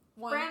 It's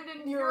One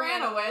Brandon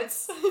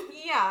Uranowitz.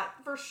 Yeah,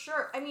 for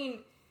sure. I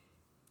mean,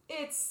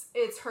 it's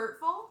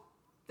hurtful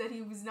that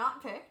he was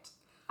not picked.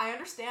 I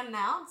understand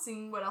now,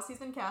 seeing what else he's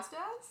been cast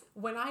as.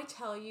 When I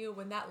tell you,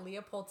 when that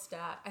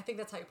Leopoldstadt, I think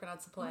that's how you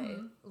pronounce the play,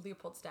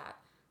 Leopoldstadt,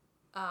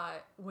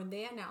 when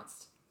they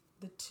announced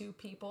the two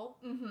people,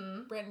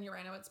 Brandon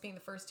Uranowitz being the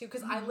first two,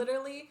 because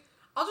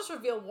I'll just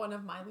reveal one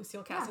of my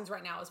Lucille castings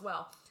right now as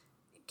well.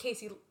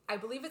 I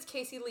believe it's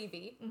Casey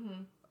Levy.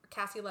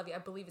 Cassie Levy, I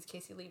believe it's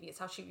Casey Levy. It's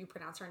how you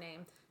pronounce her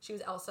name. She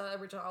was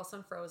original Elsa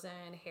in Frozen,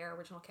 hair,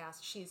 original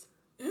cast. She's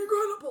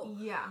incredible.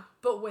 Yeah.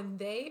 But when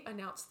they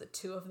announced the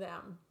two of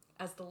them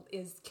as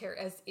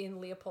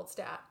in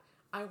Leopoldstadt,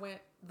 I went,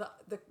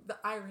 the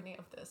irony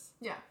of this.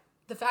 Yeah.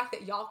 The fact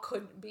that y'all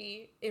couldn't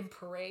be in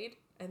Parade,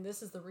 and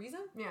this is the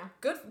reason? Yeah.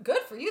 Good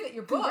for you that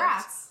you're booked.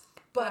 Congrats.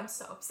 But I'm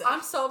so upset.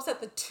 I'm so upset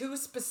the two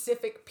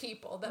specific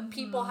people that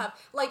people have,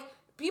 like,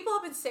 people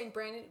have been saying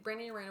Brandon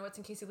Uranowitz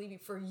and Casey Levy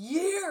for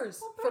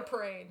years for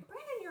Parade.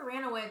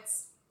 Brandon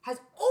Uranowitz, Has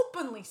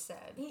openly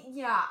said.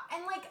 yeah,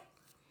 and like,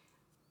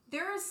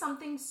 there is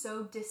something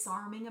so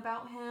disarming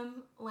about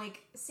him.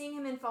 Like, seeing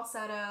him in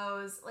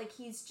falsettos, like,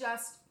 he's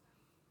just,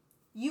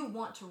 you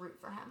want to root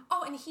for him.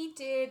 Oh, and he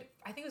did,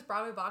 I think it was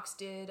Broadway Box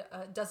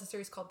does a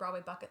series called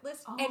Broadway Bucket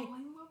List. Oh, and I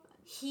love that.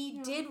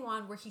 he did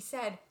one where he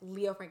said,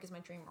 Leo Frank is my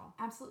dream role.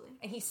 Absolutely.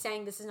 And he's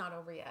saying this is not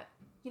over yet.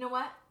 You know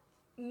what?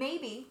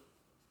 Maybe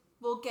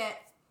we'll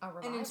get A an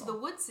revival. Into the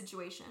Woods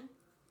situation,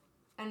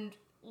 and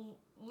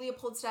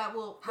Leopoldstadt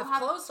will Have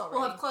we'll closed already.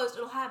 We'll have closed.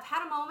 It'll have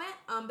had a moment,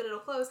 but it'll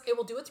close, It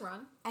will do its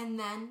run. and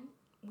then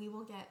we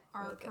will get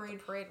our We'll get the parade.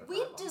 Parade We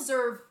revival.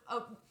 deserve.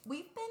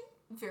 We've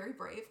been very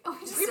brave. We We've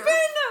deserve-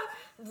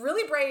 been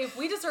really brave.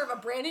 We deserve a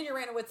Brandon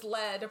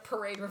Uranowitz-led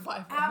Parade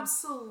revival.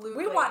 absolutely.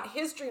 We want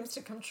his dreams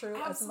to come true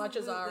as much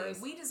as Absolutely.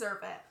 ours. We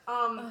deserve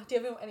it. Do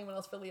you have anyone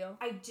else for Leo?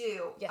 I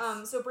do.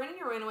 Yes. So Brandon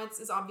Uranowitz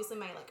is obviously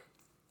my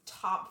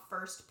top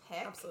first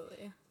pick.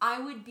 Absolutely. I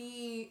would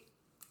be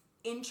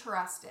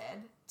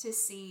interested to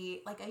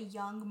see a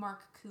young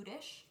Mark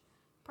Kudish,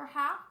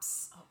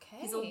 perhaps.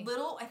 Okay. He's a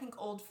little, I think,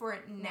 old for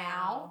it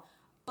now,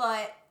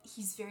 but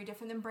he's very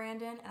different than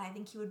Brandon, and I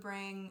think he would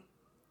bring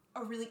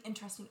a really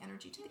interesting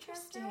energy to the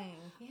character.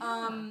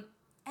 Yeah.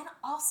 And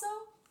also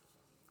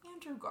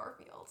Andrew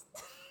Garfield.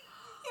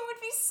 He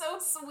would be so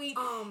sweet.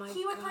 Oh my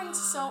He would bring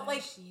so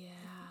yeah.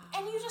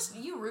 and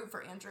you root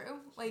for Andrew.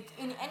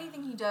 In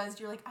anything he does,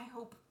 you're like, I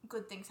hope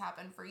good things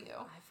happen for you.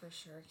 I for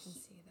sure can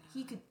see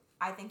that.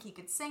 I think he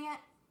could sing it.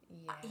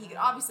 Yeah. He could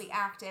obviously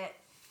act it.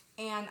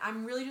 And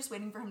I'm really just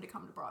waiting for him to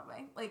come to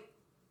Broadway.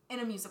 In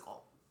a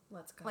musical.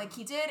 Let's go.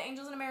 He did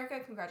Angels in America.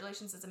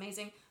 Congratulations, it's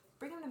amazing.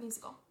 Bring him to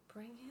musical.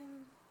 Bring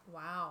him.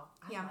 Wow.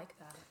 I Yeah. like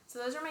that. So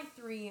those are my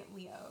 3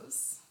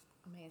 Leos.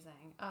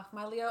 Amazing.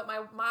 My Leo,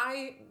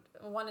 my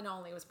one and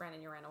only was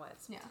Brandon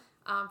Uranowitz.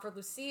 Yeah. For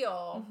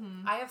Lucille,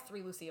 I have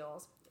 3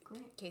 Lucilles.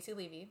 Great. Casey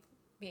Levy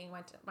being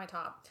my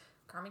top.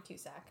 Carmen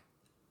Cusack.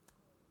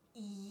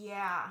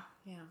 Yeah.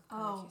 Yeah.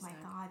 Oh my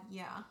God.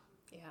 Yeah.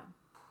 Yeah.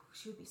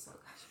 She would be so good.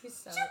 She'd be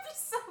so. She'd be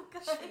so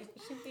good.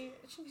 She'd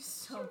be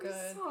so She'd be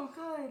good. so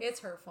good. It's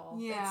hurtful.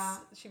 Yeah.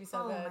 She'd be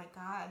so oh good. my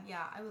god.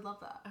 Yeah, I would love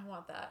that. I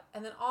want that.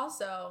 And then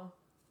also,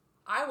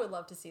 I would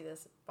love to see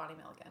this Bonnie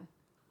Milligan.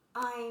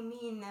 I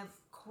mean, of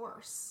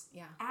course.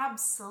 Yeah.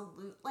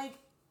 Absolutely.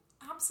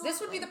 This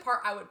would be the part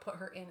I would put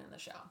her in the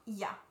show.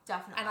 Yeah,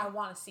 definitely. And I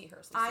want to see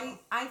her.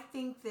 I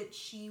think that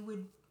she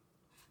would.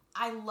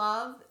 I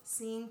love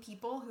seeing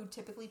people who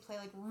typically play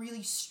like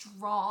really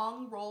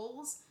strong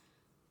roles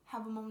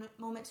have a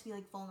moment to be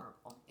like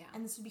vulnerable. Yeah.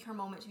 And this would be her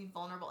moment to be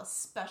vulnerable,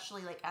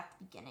 especially like at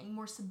the beginning,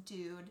 more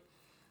subdued.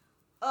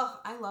 Ugh,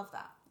 I love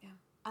that. Yeah.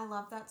 I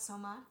love that so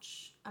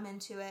much. I'm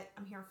into it.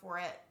 I'm here for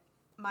it.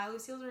 My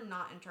Lucille's are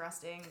not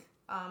interesting.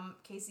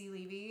 Casey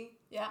Levy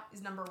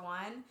is number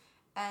 1.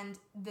 And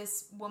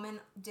this woman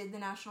did the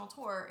national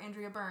tour,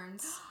 Andrea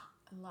Burns.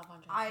 I love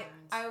Andrea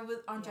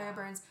Burns. Andrea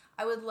Burns.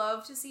 I would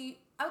love to see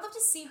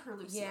her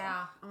Lucille.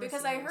 Yeah.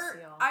 Because I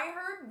heard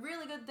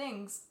really good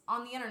things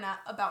on the internet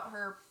about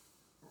her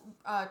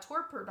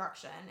tour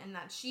production and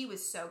that she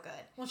was so good.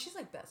 Well, she's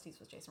like besties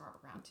with Jason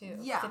Robert Brown too.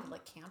 Yeah. They did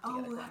like camp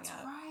together growing that's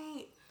up.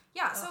 right.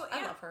 Yeah, so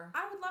I love her.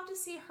 I would love to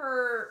see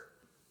her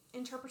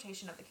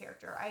interpretation of the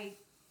character.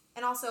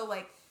 And also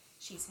like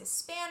she's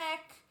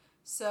Hispanic,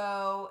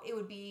 so it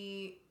would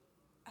be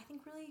I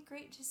think really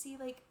great to see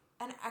like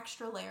an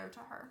extra layer to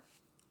her.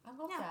 I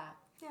love that.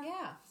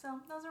 Yeah. So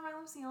those are my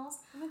Lucille's.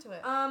 I'm into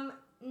it.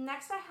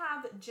 Next I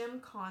have Jim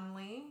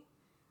Conley.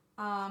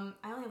 I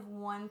only have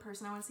one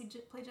person I want to see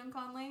play Jim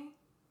Conley.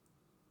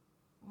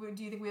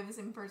 Do you think we have the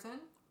same person?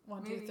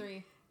 1, 2, Maybe.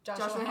 3.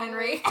 Joshua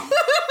Henry.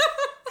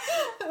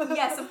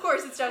 Yes, of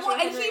course it's Joshua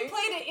Henry. And he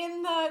played it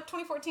in the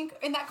 2014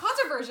 in that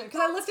concert version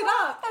because I looked it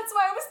up. That's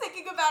why I was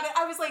thinking about it.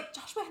 I was like,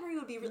 Joshua Henry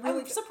would be really.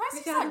 I'm surprised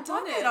he's not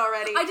done it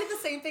already. I did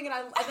the same thing, and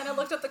then I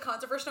looked up the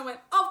concert version and went,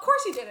 "Oh, of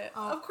course he did it.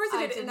 Of course he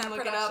did it in that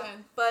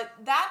production." But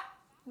that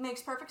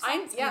makes perfect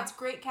sense. Yeah. And it's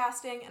great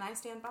casting, and I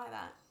stand by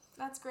that.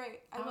 That's great.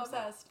 I'm love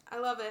obsessed. it. I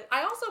love it.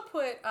 I also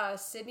put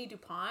Sidney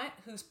DuPont,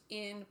 who's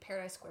in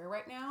Paradise Square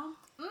right now.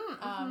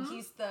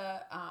 He's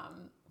the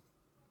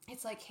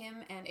it's like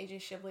him and AJ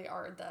Shibley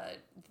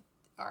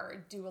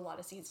do a lot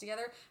of scenes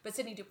together, but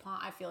Sidney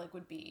DuPont I feel like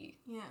would be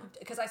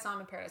because I saw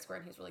him in Paradise Square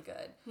and he's really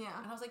good. Yeah,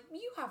 and I was like,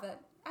 you have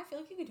that. I feel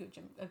like you could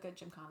do a good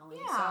Jim Connolly.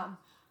 Yeah,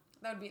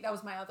 so that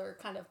was my other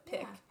kind of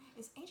pick. Yeah.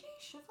 Is AJ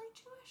Shibley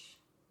Jewish?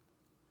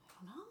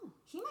 I don't know.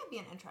 He might be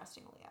an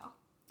interesting Leo.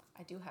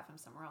 I do have him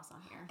somewhere else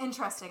on here.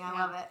 Interesting. I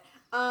love it.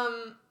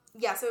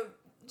 Yeah. So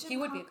he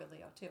would be a good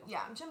Leo too.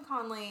 Yeah, Jim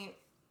Conley,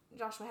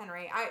 Joshua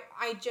Henry.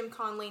 Jim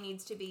Conley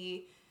needs to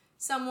be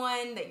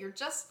someone that you're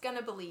just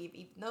gonna believe,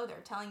 even though they're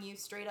telling you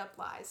straight up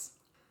lies.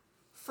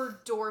 For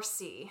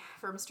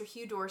Mr.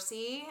 Hugh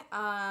Dorsey,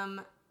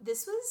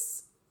 this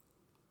was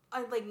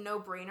a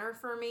no-brainer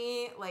for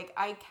me. Like,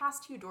 I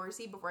cast Hugh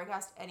Dorsey before I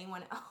cast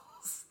anyone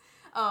else.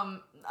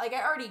 I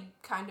already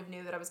kind of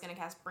knew that I was gonna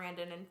cast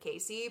Brandon and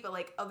Casey, but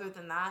other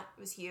than that,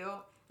 it was Hugh.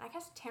 And I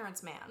cast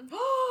Terrence Mann.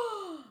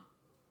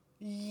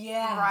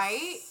 Yes.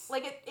 Right?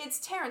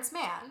 It's Terrence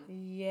Mann.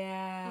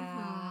 Yeah.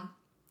 Mm-hmm.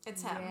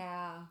 It's him.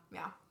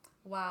 Yeah.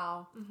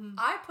 Wow. Mm-hmm.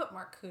 I put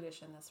Mark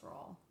Kudish in this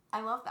role.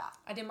 I love that.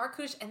 I did Mark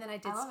Kudish, and then I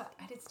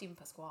did Stephen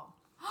Pasquale.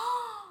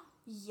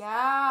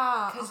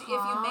 Yeah.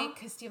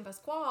 Because Stephen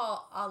Pasquale,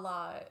 a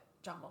la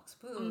John Wilkes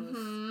Booth.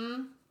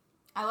 Mm-hmm.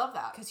 I love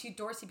that. Because Hugh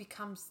Dorsey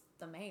becomes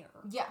the mayor.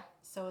 Yeah.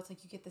 So it's you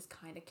get this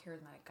kind of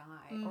charismatic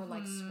guy or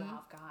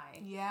suave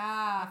guy.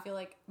 Yeah. I feel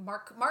like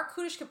Mark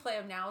Kudish could play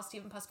him now.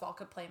 Stephen Pasquale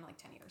could play him in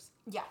 10 years.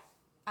 Yeah.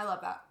 I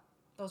love that.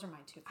 Those are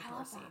mine too. For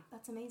Dorsey. Love that.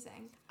 That's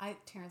amazing.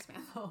 Terrence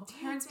Mann though.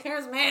 Terrence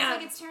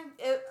Mann. It's Terrence.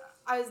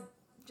 I was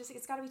just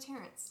it's got to be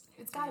Terrence.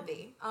 It's got to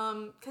be.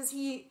 Because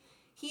he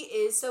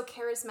is so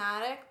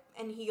charismatic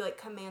and he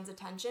commands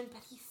attention,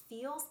 but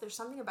there's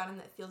something about him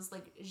that feels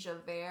like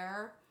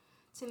Javert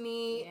to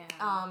me.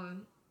 Yeah.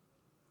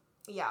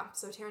 Yeah.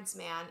 So Terrence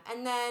Mann,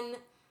 and then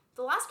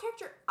the last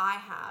character I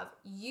have,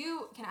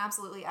 you can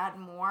absolutely add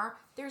more.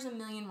 There's a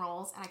million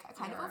roles, and I got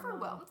kind of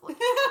overwhelmed.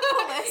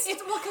 Because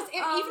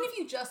even if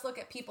you just look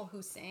at people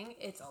who sing,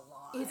 it's a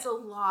lot. It's a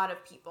lot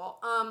of people.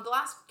 The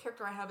last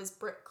character I have is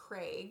Britt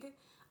Craig,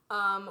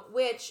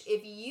 which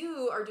if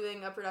you are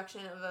doing a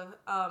production of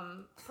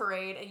a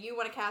parade and you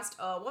want to cast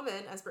a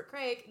woman as Britt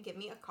Craig, give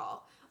me a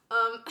call.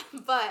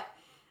 But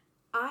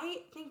I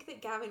think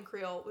that Gavin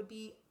Creel would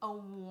be a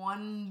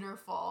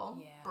wonderful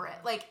Brit.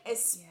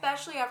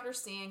 Especially after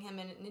seeing him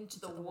in Into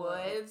the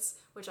Woods,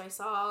 which I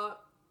saw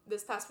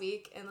this past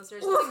week, and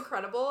listeners, it's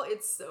incredible.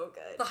 It's so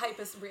good. The hype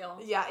is real.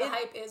 Yeah. The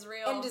hype is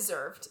real. And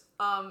deserved.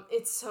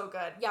 It's so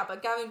good. Yeah,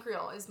 but Gavin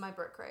Creel is my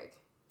Britt Craig.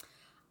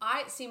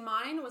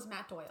 Mine was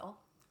Matt Doyle.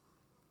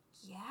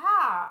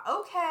 Yeah,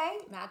 okay.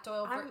 Matt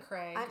Doyle, Britt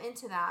Craig. I'm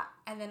into that.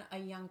 And then a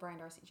young Brian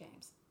Darcy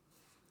James.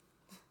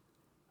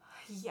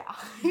 Yeah.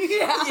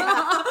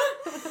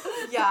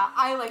 Yeah,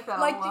 I like that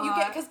a lot. You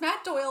get, because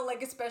Matt Doyle,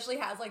 especially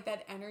has,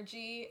 that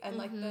energy and,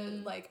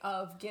 the,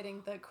 of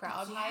getting the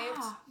crowd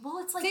hyped. Well,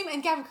 it's same,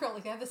 and Gavin Creel,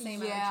 they have the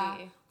same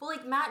energy. Well,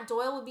 Matt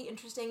Doyle would be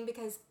interesting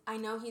because I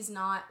know he's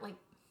not,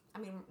 I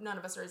mean, none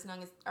of us are as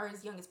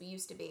young as we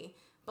used to be,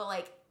 but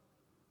like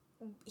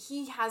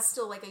he has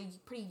still like a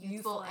pretty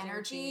youthful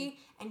energy,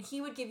 and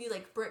he would give you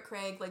like Britt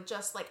Craig, like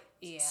just like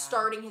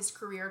starting his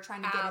career,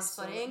 trying to get his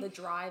footing. The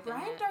drive.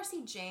 Brian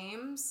Darcy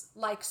James,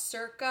 like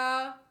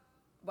circa,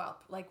 well,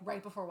 like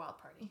right before Wild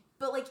Party.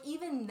 But like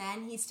even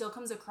then, he still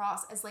comes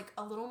across as like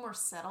a little more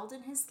settled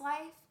in his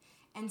life.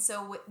 And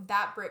so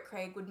that Britt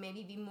Craig would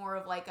maybe be more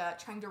of like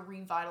trying to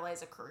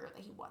revitalize a career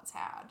that he once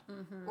had.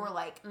 Or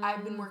like,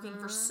 I've been working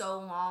for so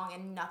long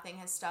and nothing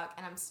has stuck,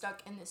 and I'm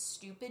stuck in this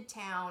stupid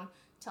town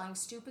telling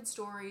stupid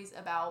stories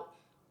about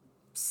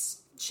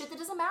shit that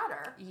doesn't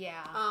matter.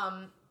 Yeah.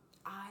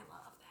 I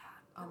love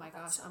that. Oh my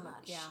gosh. So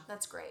much. Yeah.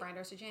 That's great. Brian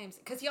Darcy James.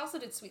 Because he also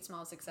did Sweet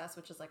Smell of Success,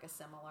 which is like a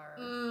similar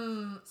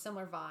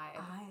vibe.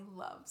 I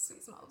love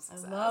Sweet Smell of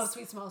Success. I love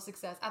Sweet Smell of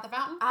Success. At the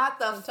Fountain? At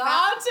the Don't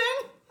fountain?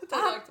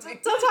 talk to me.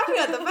 Don't talk to me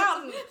at the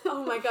fountain.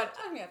 Oh my god.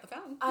 Talk to me at the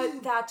fountain.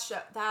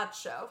 That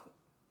show.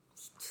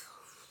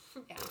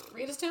 Yeah.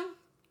 Rita's Tune?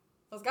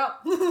 Let's go.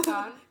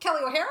 God. Kelly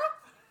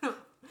O'Hara?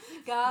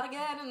 Gotta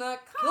get in the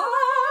car.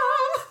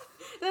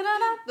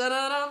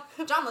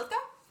 John Lithgow?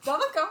 John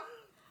Lithgow.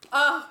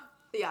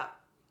 Yeah.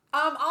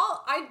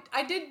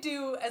 I did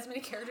do as many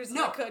characters as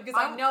I could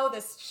because I know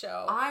this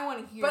show. I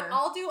want to hear. But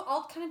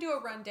I'll kind of do a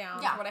rundown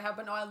of Yeah. what I have.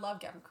 But no, I love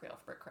Gavin Creel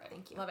for Britt Craig.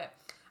 Thank you. Love it.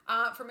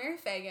 For Mary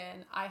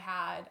Fagan, I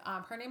had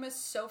her name is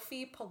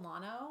Sophie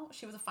Polano.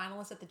 She was a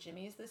finalist at the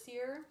Jimmys this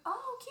year,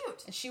 Oh,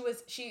 cute. and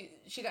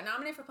she got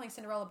nominated for playing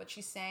Cinderella, but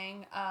she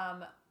sang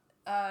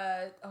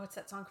it's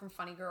that song from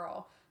Funny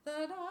Girl.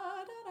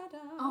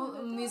 Oh,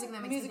 the music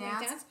that makes you Music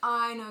dance.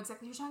 I know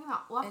exactly what you're talking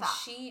about. Love And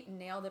that. she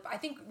nailed it. But I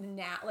think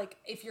now, like,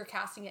 if you're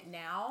casting it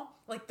now,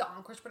 like the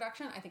Encores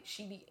production, I think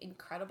she'd be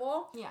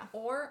incredible. Yeah.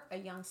 Or a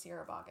young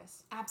Sierra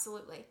Boggess.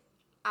 Absolutely.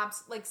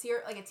 Like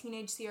Sierra, like a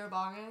teenage Sierra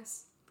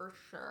Boggess, for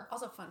sure.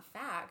 Also, fun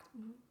fact,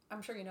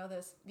 I'm sure you know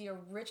this, the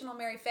original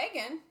Mary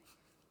Fagan,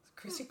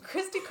 Christy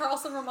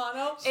Carlson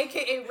Romano,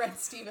 aka Red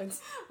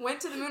Stevens.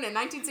 Went to the moon in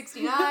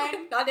 1969.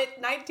 Not in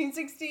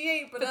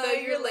 1968, but a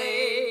year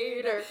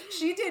later.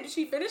 She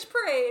finished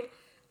Parade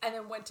and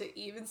then went to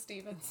Even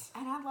Stevens.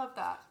 And I love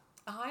that.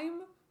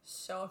 I'm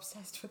so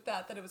obsessed with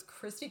that it was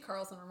Christy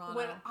Carlson Romano.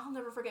 When I'll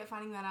never forget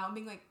finding that out and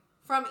being like,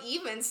 from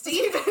Even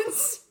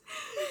Stevens.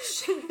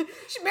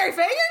 Mary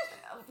Fagan?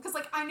 Because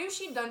like I knew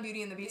she'd done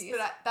Beauty and the Beast,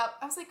 but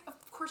I was like,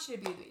 of course she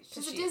did Beauty and the Beast.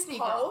 She's a Disney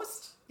girl.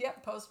 Post?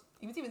 Yep, Post.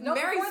 Even Stevens. No,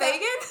 Mary before that,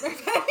 Fagan? Mary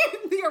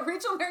Fagan? The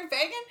original Mary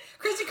Fagan?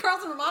 Christy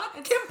Carlson Romano?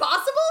 Kim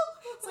Possible?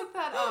 It's like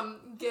that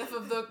gif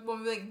of the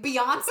woman like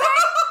Beyonce.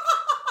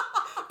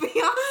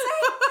 Beyonce.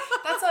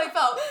 That's how I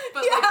felt.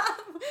 But yeah.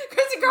 like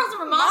Christy Carlson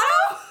Romano?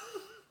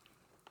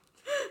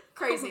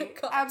 crazy. Oh my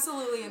God.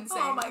 Absolutely insane.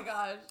 Oh my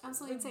god.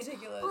 Absolutely insane.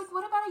 Ridiculous. But like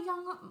what about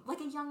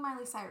a young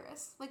Miley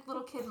Cyrus? Like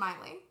little kid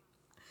Miley.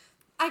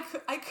 I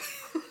could. Like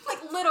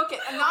little kid.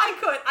 And not I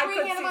could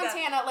Hannah see that.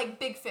 Montana, like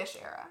Big Fish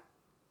era.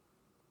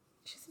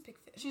 She's a big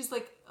fish. She's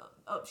like,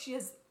 she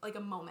has like a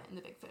moment in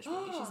the Big Fish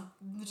movie.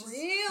 She's just,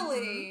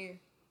 Really?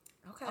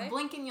 Okay. A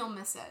blink and you'll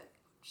miss it.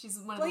 She's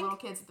one of the little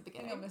kids at the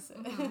beginning. You'll miss it.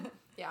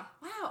 Yeah.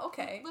 Wow.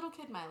 Okay. Little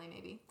kid Miley,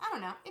 maybe. I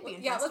don't know. It'd be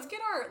Yeah, interesting.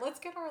 let's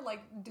get our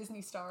like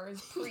Disney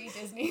stars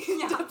pre-Disney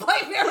Yeah. to play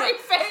Mary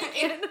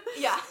Fagan.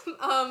 Yeah.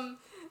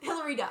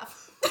 Hillary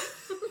Duff.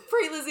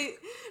 Pre-Lizzie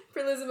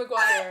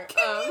McGuire.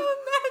 Can you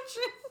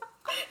imagine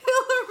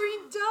Hillary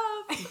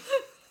Duff?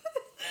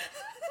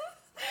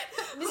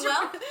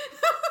 Well,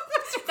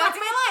 that's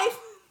my life.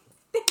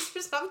 Thanks for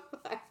stopping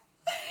by.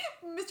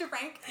 Mr.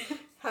 Frank,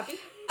 Happy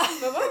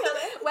Memorial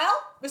Day. well,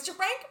 Mr.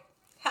 Frank,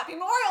 happy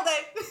Memorial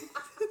Day.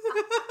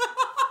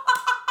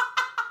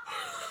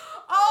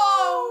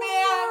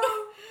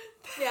 Oh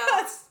man.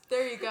 Yeah,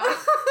 there you go.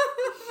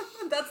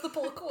 That's the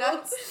pull quote.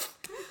 That's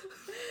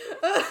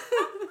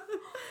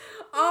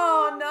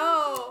Oh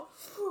no.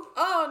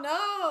 Oh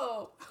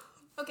no.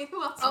 okay.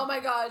 Who else? Oh my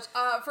gosh.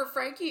 For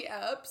Frankie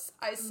Epps,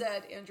 I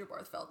said Andrew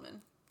Barth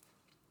Feldman.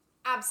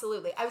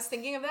 Absolutely. I was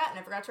thinking of that and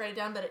I forgot to write it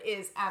down, but it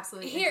is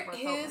absolutely Here,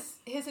 Andrew Barth Feldman.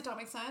 his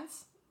Atomic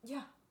Science.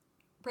 Yeah.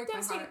 Break my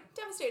Devastating. heart.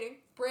 Devastating.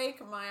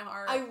 Break my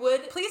heart. I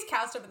would Please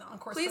cast him in the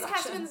Encores please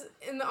cast production.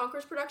 him in the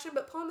Encores production,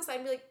 but pull him aside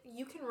and be like,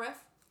 you can riff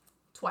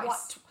twice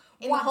What?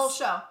 in Once. the whole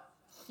show.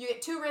 You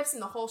get 2 riffs in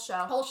the whole show.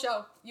 Whole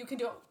show. You can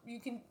do it. You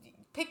can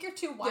pick your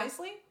 2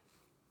 wisely.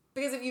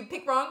 Because if you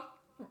pick wrong,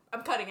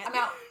 I'm cutting it. I'm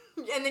out.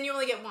 And then you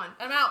only get 1.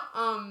 I'm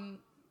out.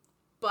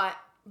 But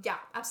yeah,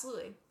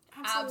 absolutely.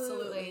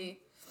 Absolutely.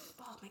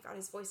 Oh my god,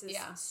 his voice is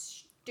Yeah.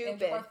 stupid.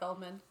 Andrew Barth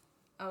Feldman.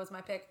 That was my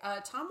pick.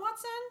 Tom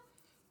Watson.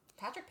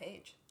 Patrick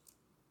Page.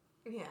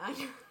 Yeah,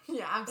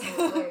 yeah,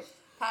 absolutely.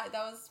 That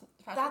was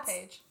Patrick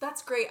Page.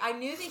 That's great. I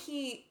knew that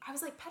I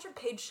was like, Patrick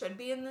Page should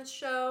be in this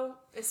show,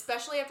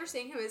 especially after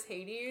seeing him as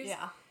Hades.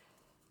 Yeah.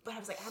 But I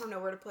was like, I don't know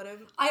where to put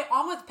him.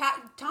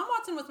 Tom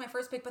Watson was my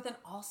first pick, but then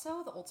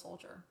also the Old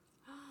Soldier.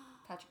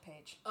 Patrick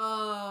Page.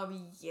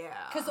 Yeah.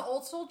 Because the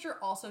Old Soldier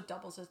also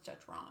doubles as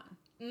Judge Ron.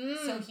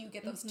 So you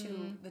get those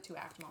the 2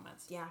 act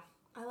moments. Yeah.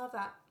 I love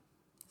that.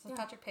 So Yeah.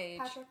 Patrick Page.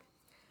 Patrick.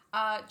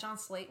 John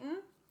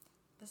Slayton.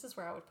 This is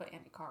where I would put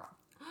Andy Carl.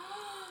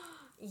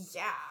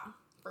 Yeah,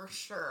 for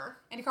sure.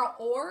 Andy Carl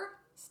or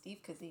Steve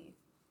Kazee.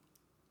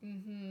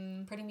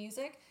 Pretty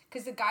Music,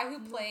 because the guy who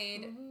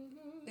played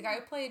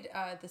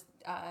this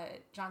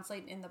John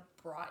Slayton in the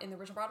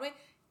original Broadway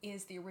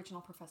is the original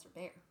Professor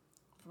Bear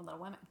from Little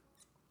Women.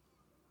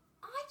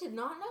 I did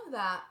not know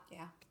that.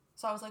 Yeah.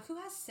 So I was like, who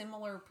has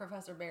similar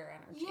Professor Bear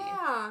energy?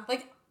 Yeah.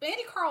 Like,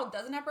 Andy Carl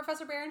doesn't have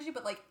Professor Bear energy,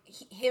 but, like,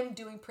 him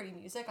doing Pretty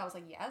Music, I was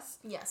like, yes.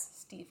 Yes.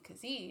 Steve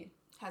Kazee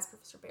Has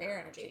Professor Bear Bear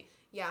energy.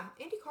 Yeah.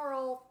 Andy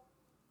Carl,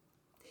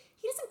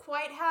 he doesn't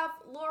quite have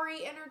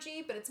Laurie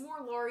energy, but it's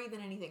more Laurie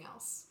than anything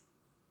else.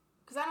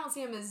 Because I don't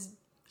see him as...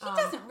 He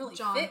doesn't really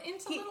John. fit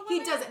into Little He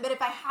Women. doesn't, but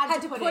if I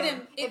had to put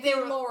him... if they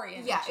were Laurie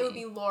energy. Yeah, it would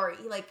be Laurie.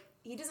 Like,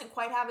 he doesn't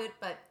quite have it,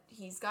 but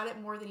he's got it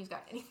more than he's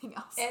got anything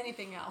else.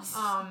 Anything else.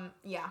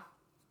 Yeah.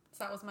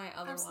 So that was my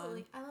other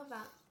Absolutely. I love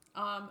that.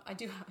 one. I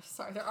do have...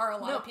 Sorry, there are a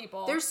lot of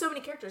people. There's so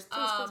many characters.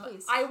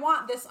 Please. I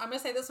want this... I'm going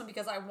to say this one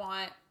because I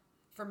want,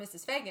 for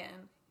Mrs.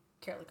 Fagan,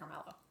 Carolee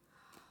Carmello.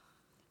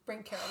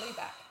 Bring Carolee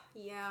back.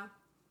 Yeah.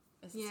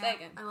 Mrs.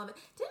 Fagan. I love it.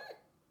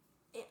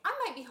 I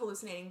might be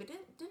hallucinating, but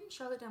didn't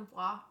Charlotte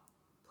Dambois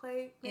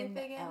play In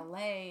Fagan?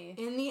 L.A.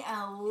 In the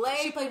L.A.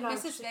 She played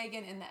production. Mrs.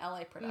 Fagan in the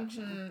L.A.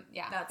 production.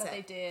 Yeah, That's that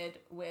it. they did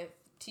with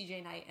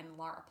T.J. Knight and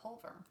Laura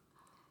Pulver,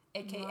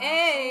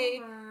 a.k.a.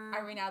 Pulver.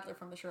 Irene Adler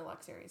from the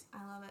Sherlock series.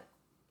 I love it.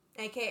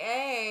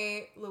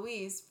 AKA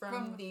Louise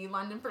from the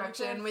London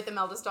production with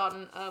Imelda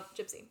Staunton of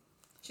Gypsy.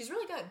 She's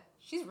really good.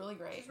 She's really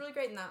great. She's really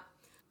great in that.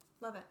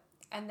 Love it.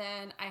 And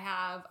then I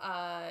have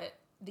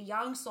the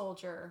young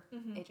soldier,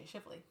 A.J.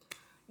 Shively.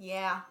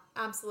 Yeah,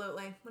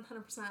 absolutely.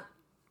 100%.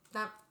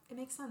 It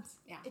makes sense.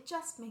 Yeah. It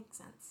just makes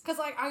sense. Because,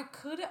 like,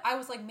 I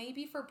was like,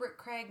 maybe for Britt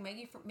Craig,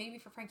 maybe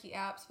for Frankie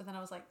Apps, but then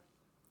I was like,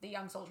 the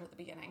young soldier at the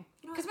beginning.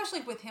 Because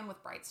especially with him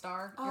with Bright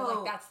Star, you're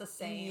like, that's the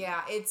same.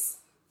 Yeah,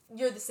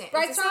 you're the same.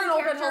 Bright It's the Star same and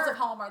Old character. Hills of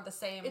Home are the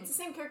same. It's the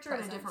same character in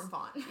a presence. different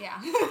font.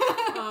 Yeah.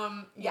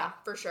 Yeah,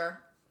 for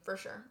sure. For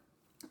sure.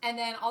 And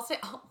then I'll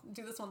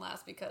do this one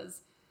last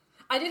because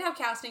I did have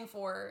casting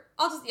for,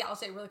 I'll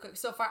say it really quick.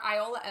 So for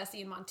Iola,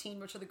 Essie, and Montine,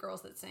 which are the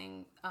girls that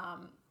sing, The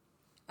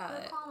I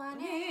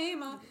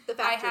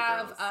Factory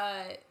have,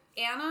 Girls.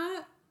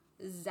 Anna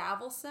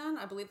Zavelson,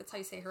 I believe that's how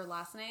you say her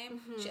last name.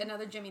 She,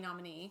 another Jimmy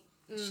nominee.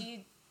 I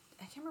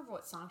can't remember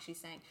what song she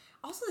sang.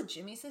 Also the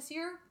Jimmys this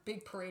year,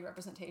 big parade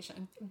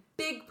representation.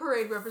 Big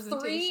parade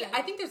representation.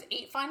 I think there's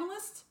 8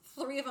 finalists.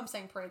 3 of them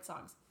sang parade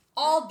songs.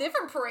 All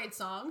different parade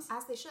songs.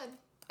 As they should.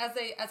 As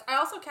I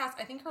also cast,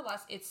 I think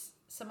it's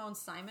Simone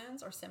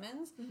Simons or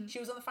Simmons. She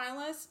was on the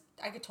finalists.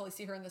 I could totally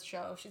see her in this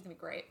show. She's gonna be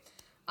great.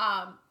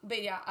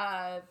 But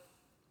yeah,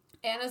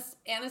 Anna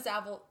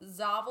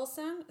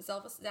Zavelson.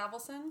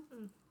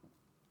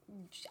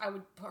 I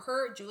would put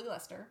her, Julie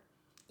Lester,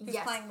 who's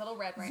playing Little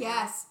Red right now.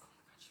 Yes.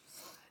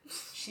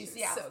 She's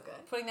so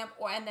good. Putting them,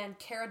 and then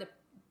Cara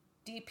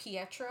Di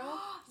Pietro.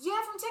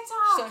 Yeah, from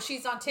TikTok. So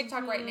she's on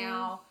TikTok right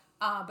now.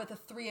 But the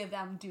 3 of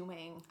them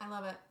doing I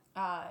love it.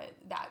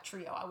 that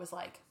trio, I was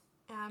like,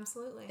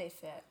 Absolutely. they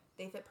fit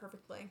They fit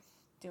perfectly.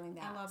 doing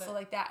that. I love So it.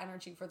 like that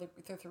energy for the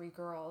 3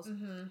 girls.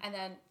 And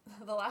then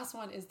the last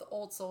one is the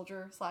old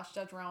soldier /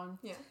 Judge Roan.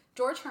 Yeah.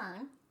 George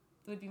Hearn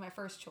would be my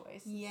first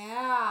choice.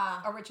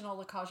 Yeah. Original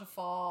La Cage aux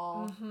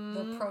Folles,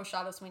 the pro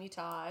shot of Sweeney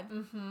Todd.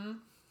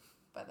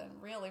 But then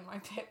really my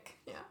pick,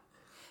 Yeah.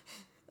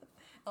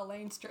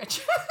 Elaine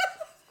Stritch.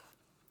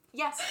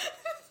 Yes.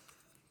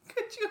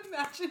 Could you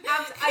imagine?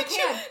 I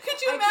can.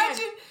 Could you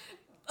imagine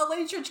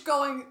Elaine Stritch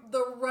going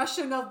the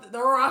Russian of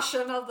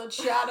the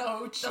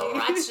Chattahoochee? The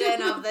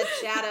Russian of the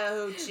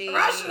Chattahoochee.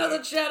 Russian of the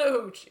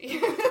Chattahoochee.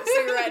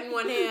 Cigarette in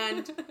one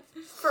hand,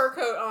 fur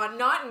coat on,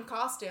 not in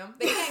costume.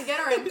 They can't get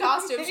her in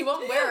costume. She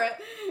won't wear it.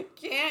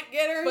 Can't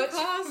get her in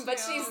costume. But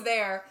she's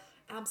there.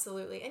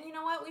 Absolutely. And you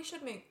know what? We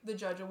should make the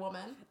judge a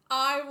woman.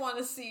 I want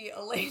to see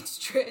Elaine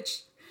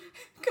Stritch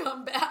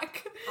come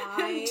back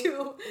and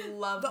do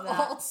love the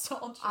that. old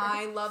soldier.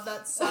 I love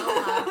that so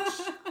much.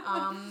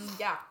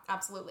 Yeah,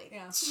 absolutely.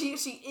 Yeah. She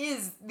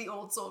is the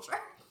old soldier.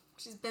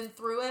 She's been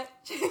through it,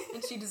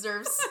 and she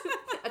deserves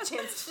a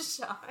chance to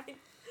shine.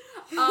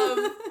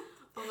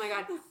 Oh my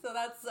god. So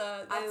that's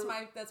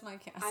my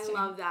casting. I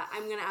love that.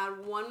 I'm gonna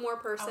add one more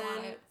person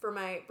want it. for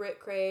my Britt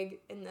Craig,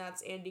 and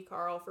that's Andy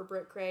Carl for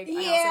Britt Craig. Yeah,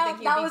 I also think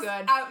he'd that be was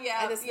good. yeah,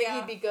 I just think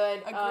he'd be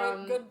good.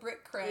 A good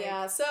Britt Craig.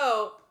 Yeah.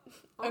 So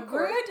A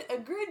encore. good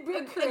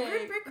Britt A Craig.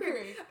 good Britt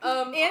Craig.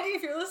 Andy,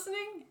 if you're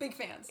listening, big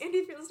fans. Andy,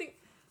 if you're listening,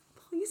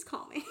 please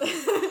call me.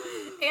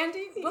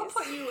 Andy, we'll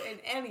put you in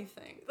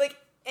anything. Like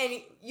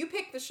you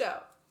pick the show.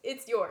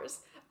 It's yours.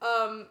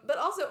 But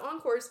also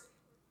encores.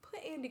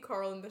 Put Andy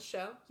Carl in the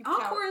show. You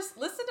Encores,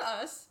 listen to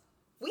us.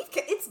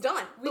 It's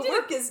done. The did.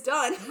 work is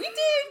done. We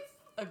did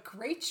a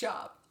great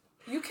job.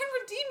 You can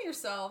redeem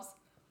yourselves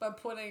by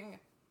putting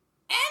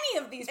any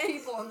of these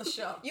people on the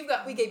show.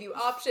 We gave you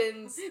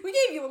options. We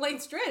gave you Elaine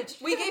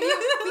Stritch. We gave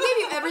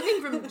you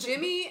everything from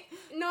Jimmy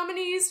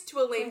nominees to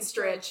Elaine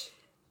Stritch.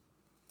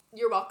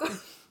 You're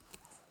welcome.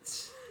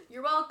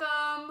 You're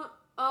welcome.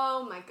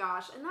 Oh my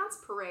gosh. And that's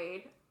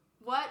Parade.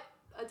 What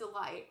a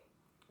delight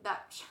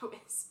that show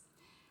is.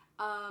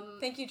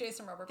 Thank you,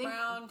 Jason Robert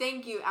Brown.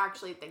 Thank you,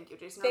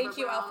 Jason Thank Robert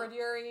you, Brown. Alfred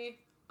Yuri.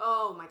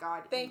 Oh my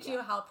God. Thank yeah.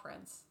 you, Hal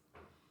Prince.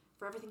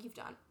 For everything you've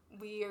done.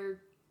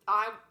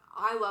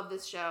 I love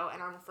this show,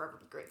 and I'm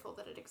forever grateful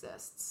that it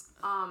exists.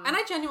 And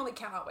I genuinely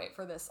cannot wait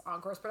for this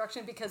Encore's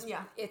production because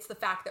it's the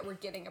fact that we're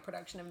getting a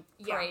production of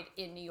Parade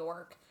in New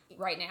York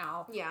right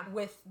now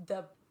with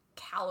the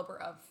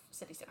caliber of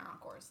City Center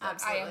Encores. Like,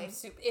 Absolutely.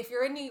 If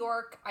you're in New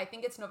York, I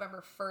think it's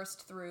November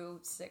 1st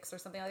through 6th or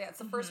something like that. It's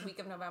the first week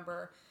of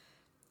November.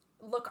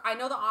 Look, I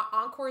know the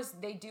Encores,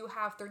 they do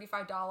have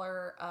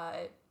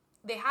 $35,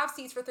 they have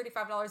seats for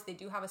 $35. They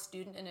do have a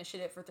student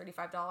initiative for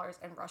 $35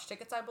 and rush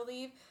tickets, I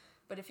believe.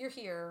 But if you're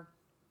here,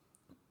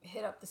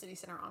 hit up the City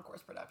Center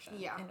Encores production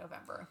in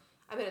November.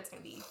 I bet it's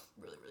going to be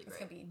really, really great. It's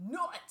going to be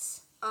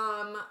nuts.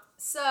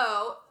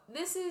 So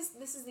this is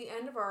the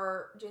end of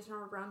our Jason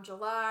Robert Brown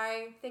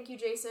July. Thank you,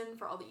 Jason,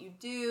 for all that you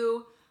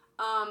do.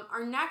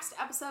 Our next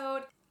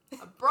episode,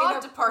 a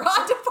broad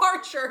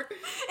departure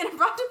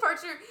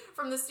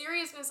from the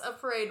seriousness of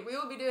Parade, we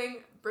will be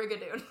doing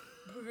Brigadoon.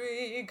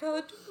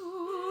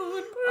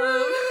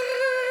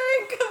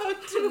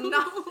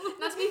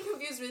 Not to be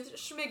confused with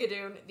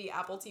Schmigadoon, the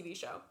Apple TV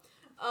show.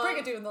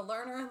 Brigadoon, the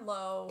Lerner and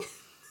Lowe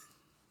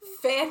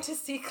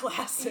fantasy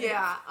classic.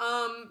 Yeah.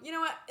 You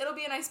know what? It'll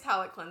be a nice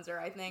palate cleanser,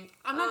 I think.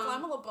 I'm a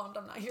little bummed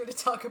I'm not here to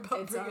talk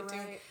about Brigadoon.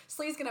 Right.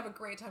 Slee's gonna have a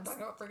great time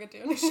talking about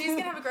Brigadoon. She's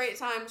gonna have a great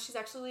time. She's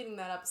actually leading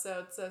that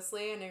episode. So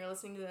Slee, I know you're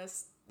listening to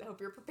this. I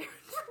hope you're prepared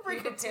for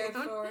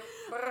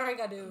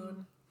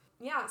Brigadoon.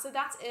 Yeah, so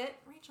that's it.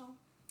 Rachel,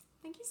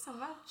 thank you so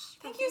much.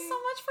 Thank you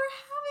so much for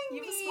having me.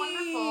 It was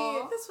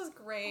wonderful. This was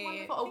great.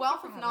 Wonderful. A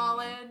wealth of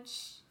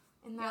knowledge.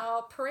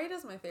 No, Parade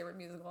is my favorite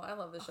musical. I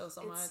love the show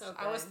so much. So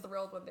I was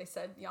thrilled when they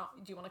said, "Yeah,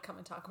 do you want to come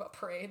and talk about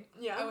Parade?"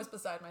 Yeah. I was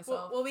beside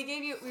myself. Well,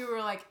 we were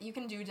like, you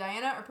can do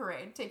Diana or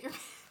Parade. Take your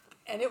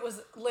And it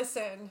was,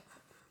 listener,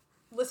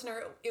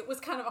 it was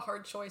kind of a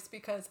hard choice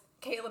because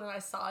Caitlin and I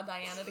saw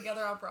Diana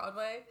together on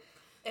Broadway,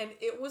 and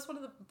it was one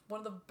of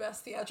the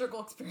best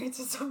theatrical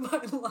experiences of my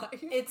life.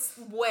 It's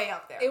way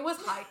up there. It was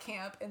high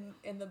camp in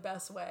the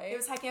best way. It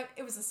was high camp.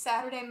 It was a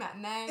Saturday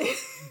matinee.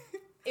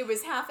 It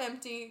was half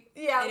empty.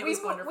 Yeah, and it was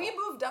wonderful. We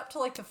moved up to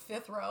like the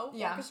 5th row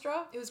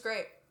orchestra. It was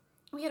great.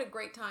 We had a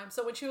great time.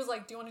 So when she was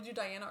like, "Do you want to do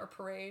Diana or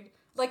Parade?"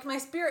 Like my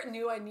spirit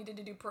knew I needed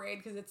to do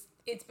Parade because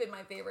it's been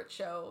my favorite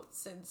show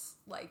since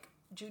like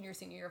junior,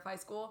 senior year of high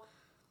school.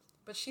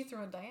 But she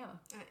threw in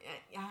Diana. I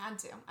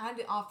had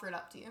to offer it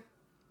up to you.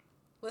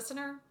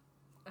 Listener,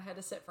 I had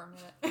to sit for a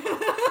minute.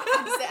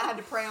 I had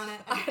to pray on it.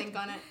 I had to think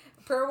on it.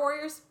 Prayer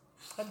warriors,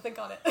 I had to think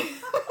on it.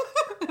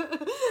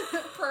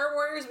 Prayer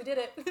warriors, we did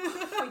it.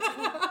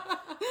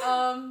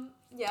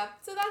 Yeah,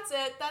 so that's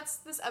it. That's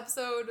this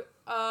episode.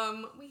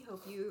 We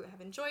hope you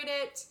have enjoyed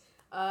it.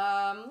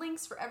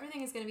 Links for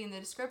everything is going to be in the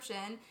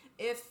description.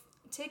 If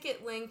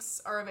ticket links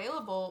are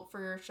available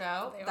for your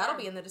show, that'll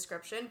be in the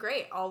description.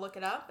 Great. I'll look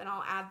it up and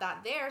I'll add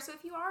that there. So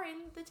if you are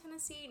in the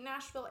Tennessee,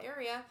 Nashville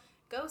area,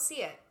 go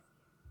see it.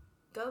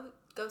 Go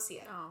see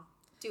it. Oh.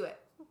 Do it.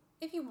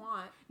 If you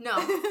want. No,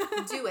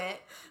 do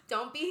it.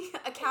 Don't be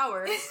a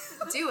coward.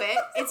 Do it.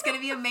 It's going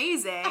to be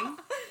amazing. I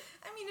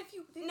mean, if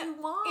you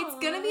want. It's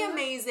going to be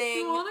amazing.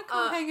 You want to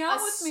come hang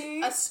out with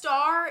me? A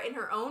star in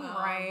her own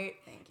right.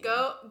 Thank you.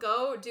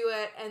 Go do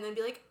it and then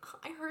be like,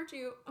 I heard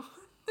you on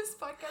this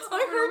podcast.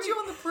 I heard you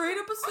on the Parade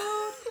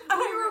episode.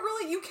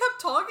 You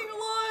kept talking a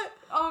lot.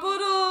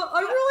 But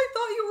I really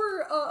thought you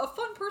were a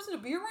fun person to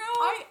be around.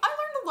 I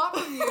learned a lot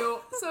from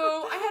you.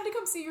 So I had to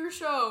come see your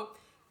show.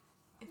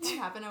 If that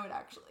happened, I would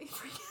actually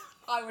freak out.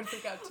 I would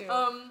freak out too.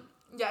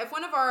 Yeah, if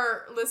one of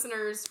our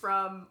listeners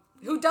from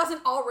who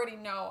doesn't already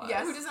know us.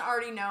 Yeah, who doesn't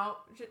already know,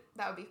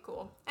 that would be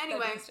cool.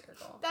 Anyway,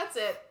 that's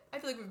it. I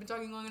feel like we've been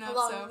talking long enough.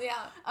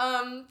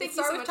 Thank you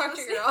so much for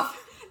listening.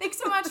 Thanks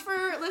so much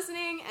for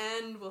listening,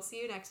 and we'll see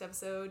you next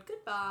episode.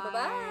 Goodbye.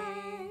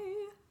 Bye-bye.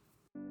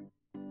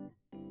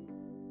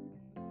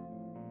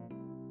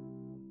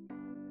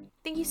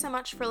 Thank you so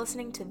much for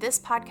listening to This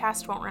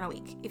Podcast Won't Run a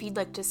Week. If you'd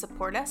like to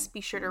support us,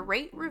 be sure to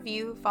rate,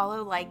 review,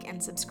 follow, like,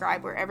 and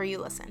subscribe wherever you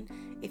listen.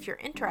 If you're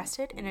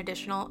interested in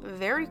additional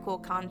very cool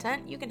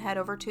content, you can head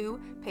over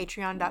to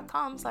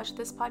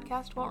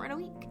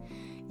patreon.com/thispodcastwon'trun-a-week.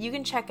 You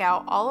can check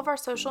out all of our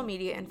social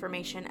media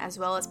information as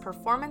well as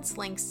performance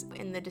links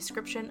in the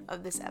description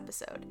of this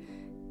episode.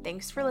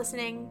 Thanks for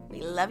listening.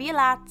 We love you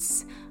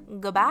lots.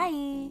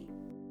 Goodbye.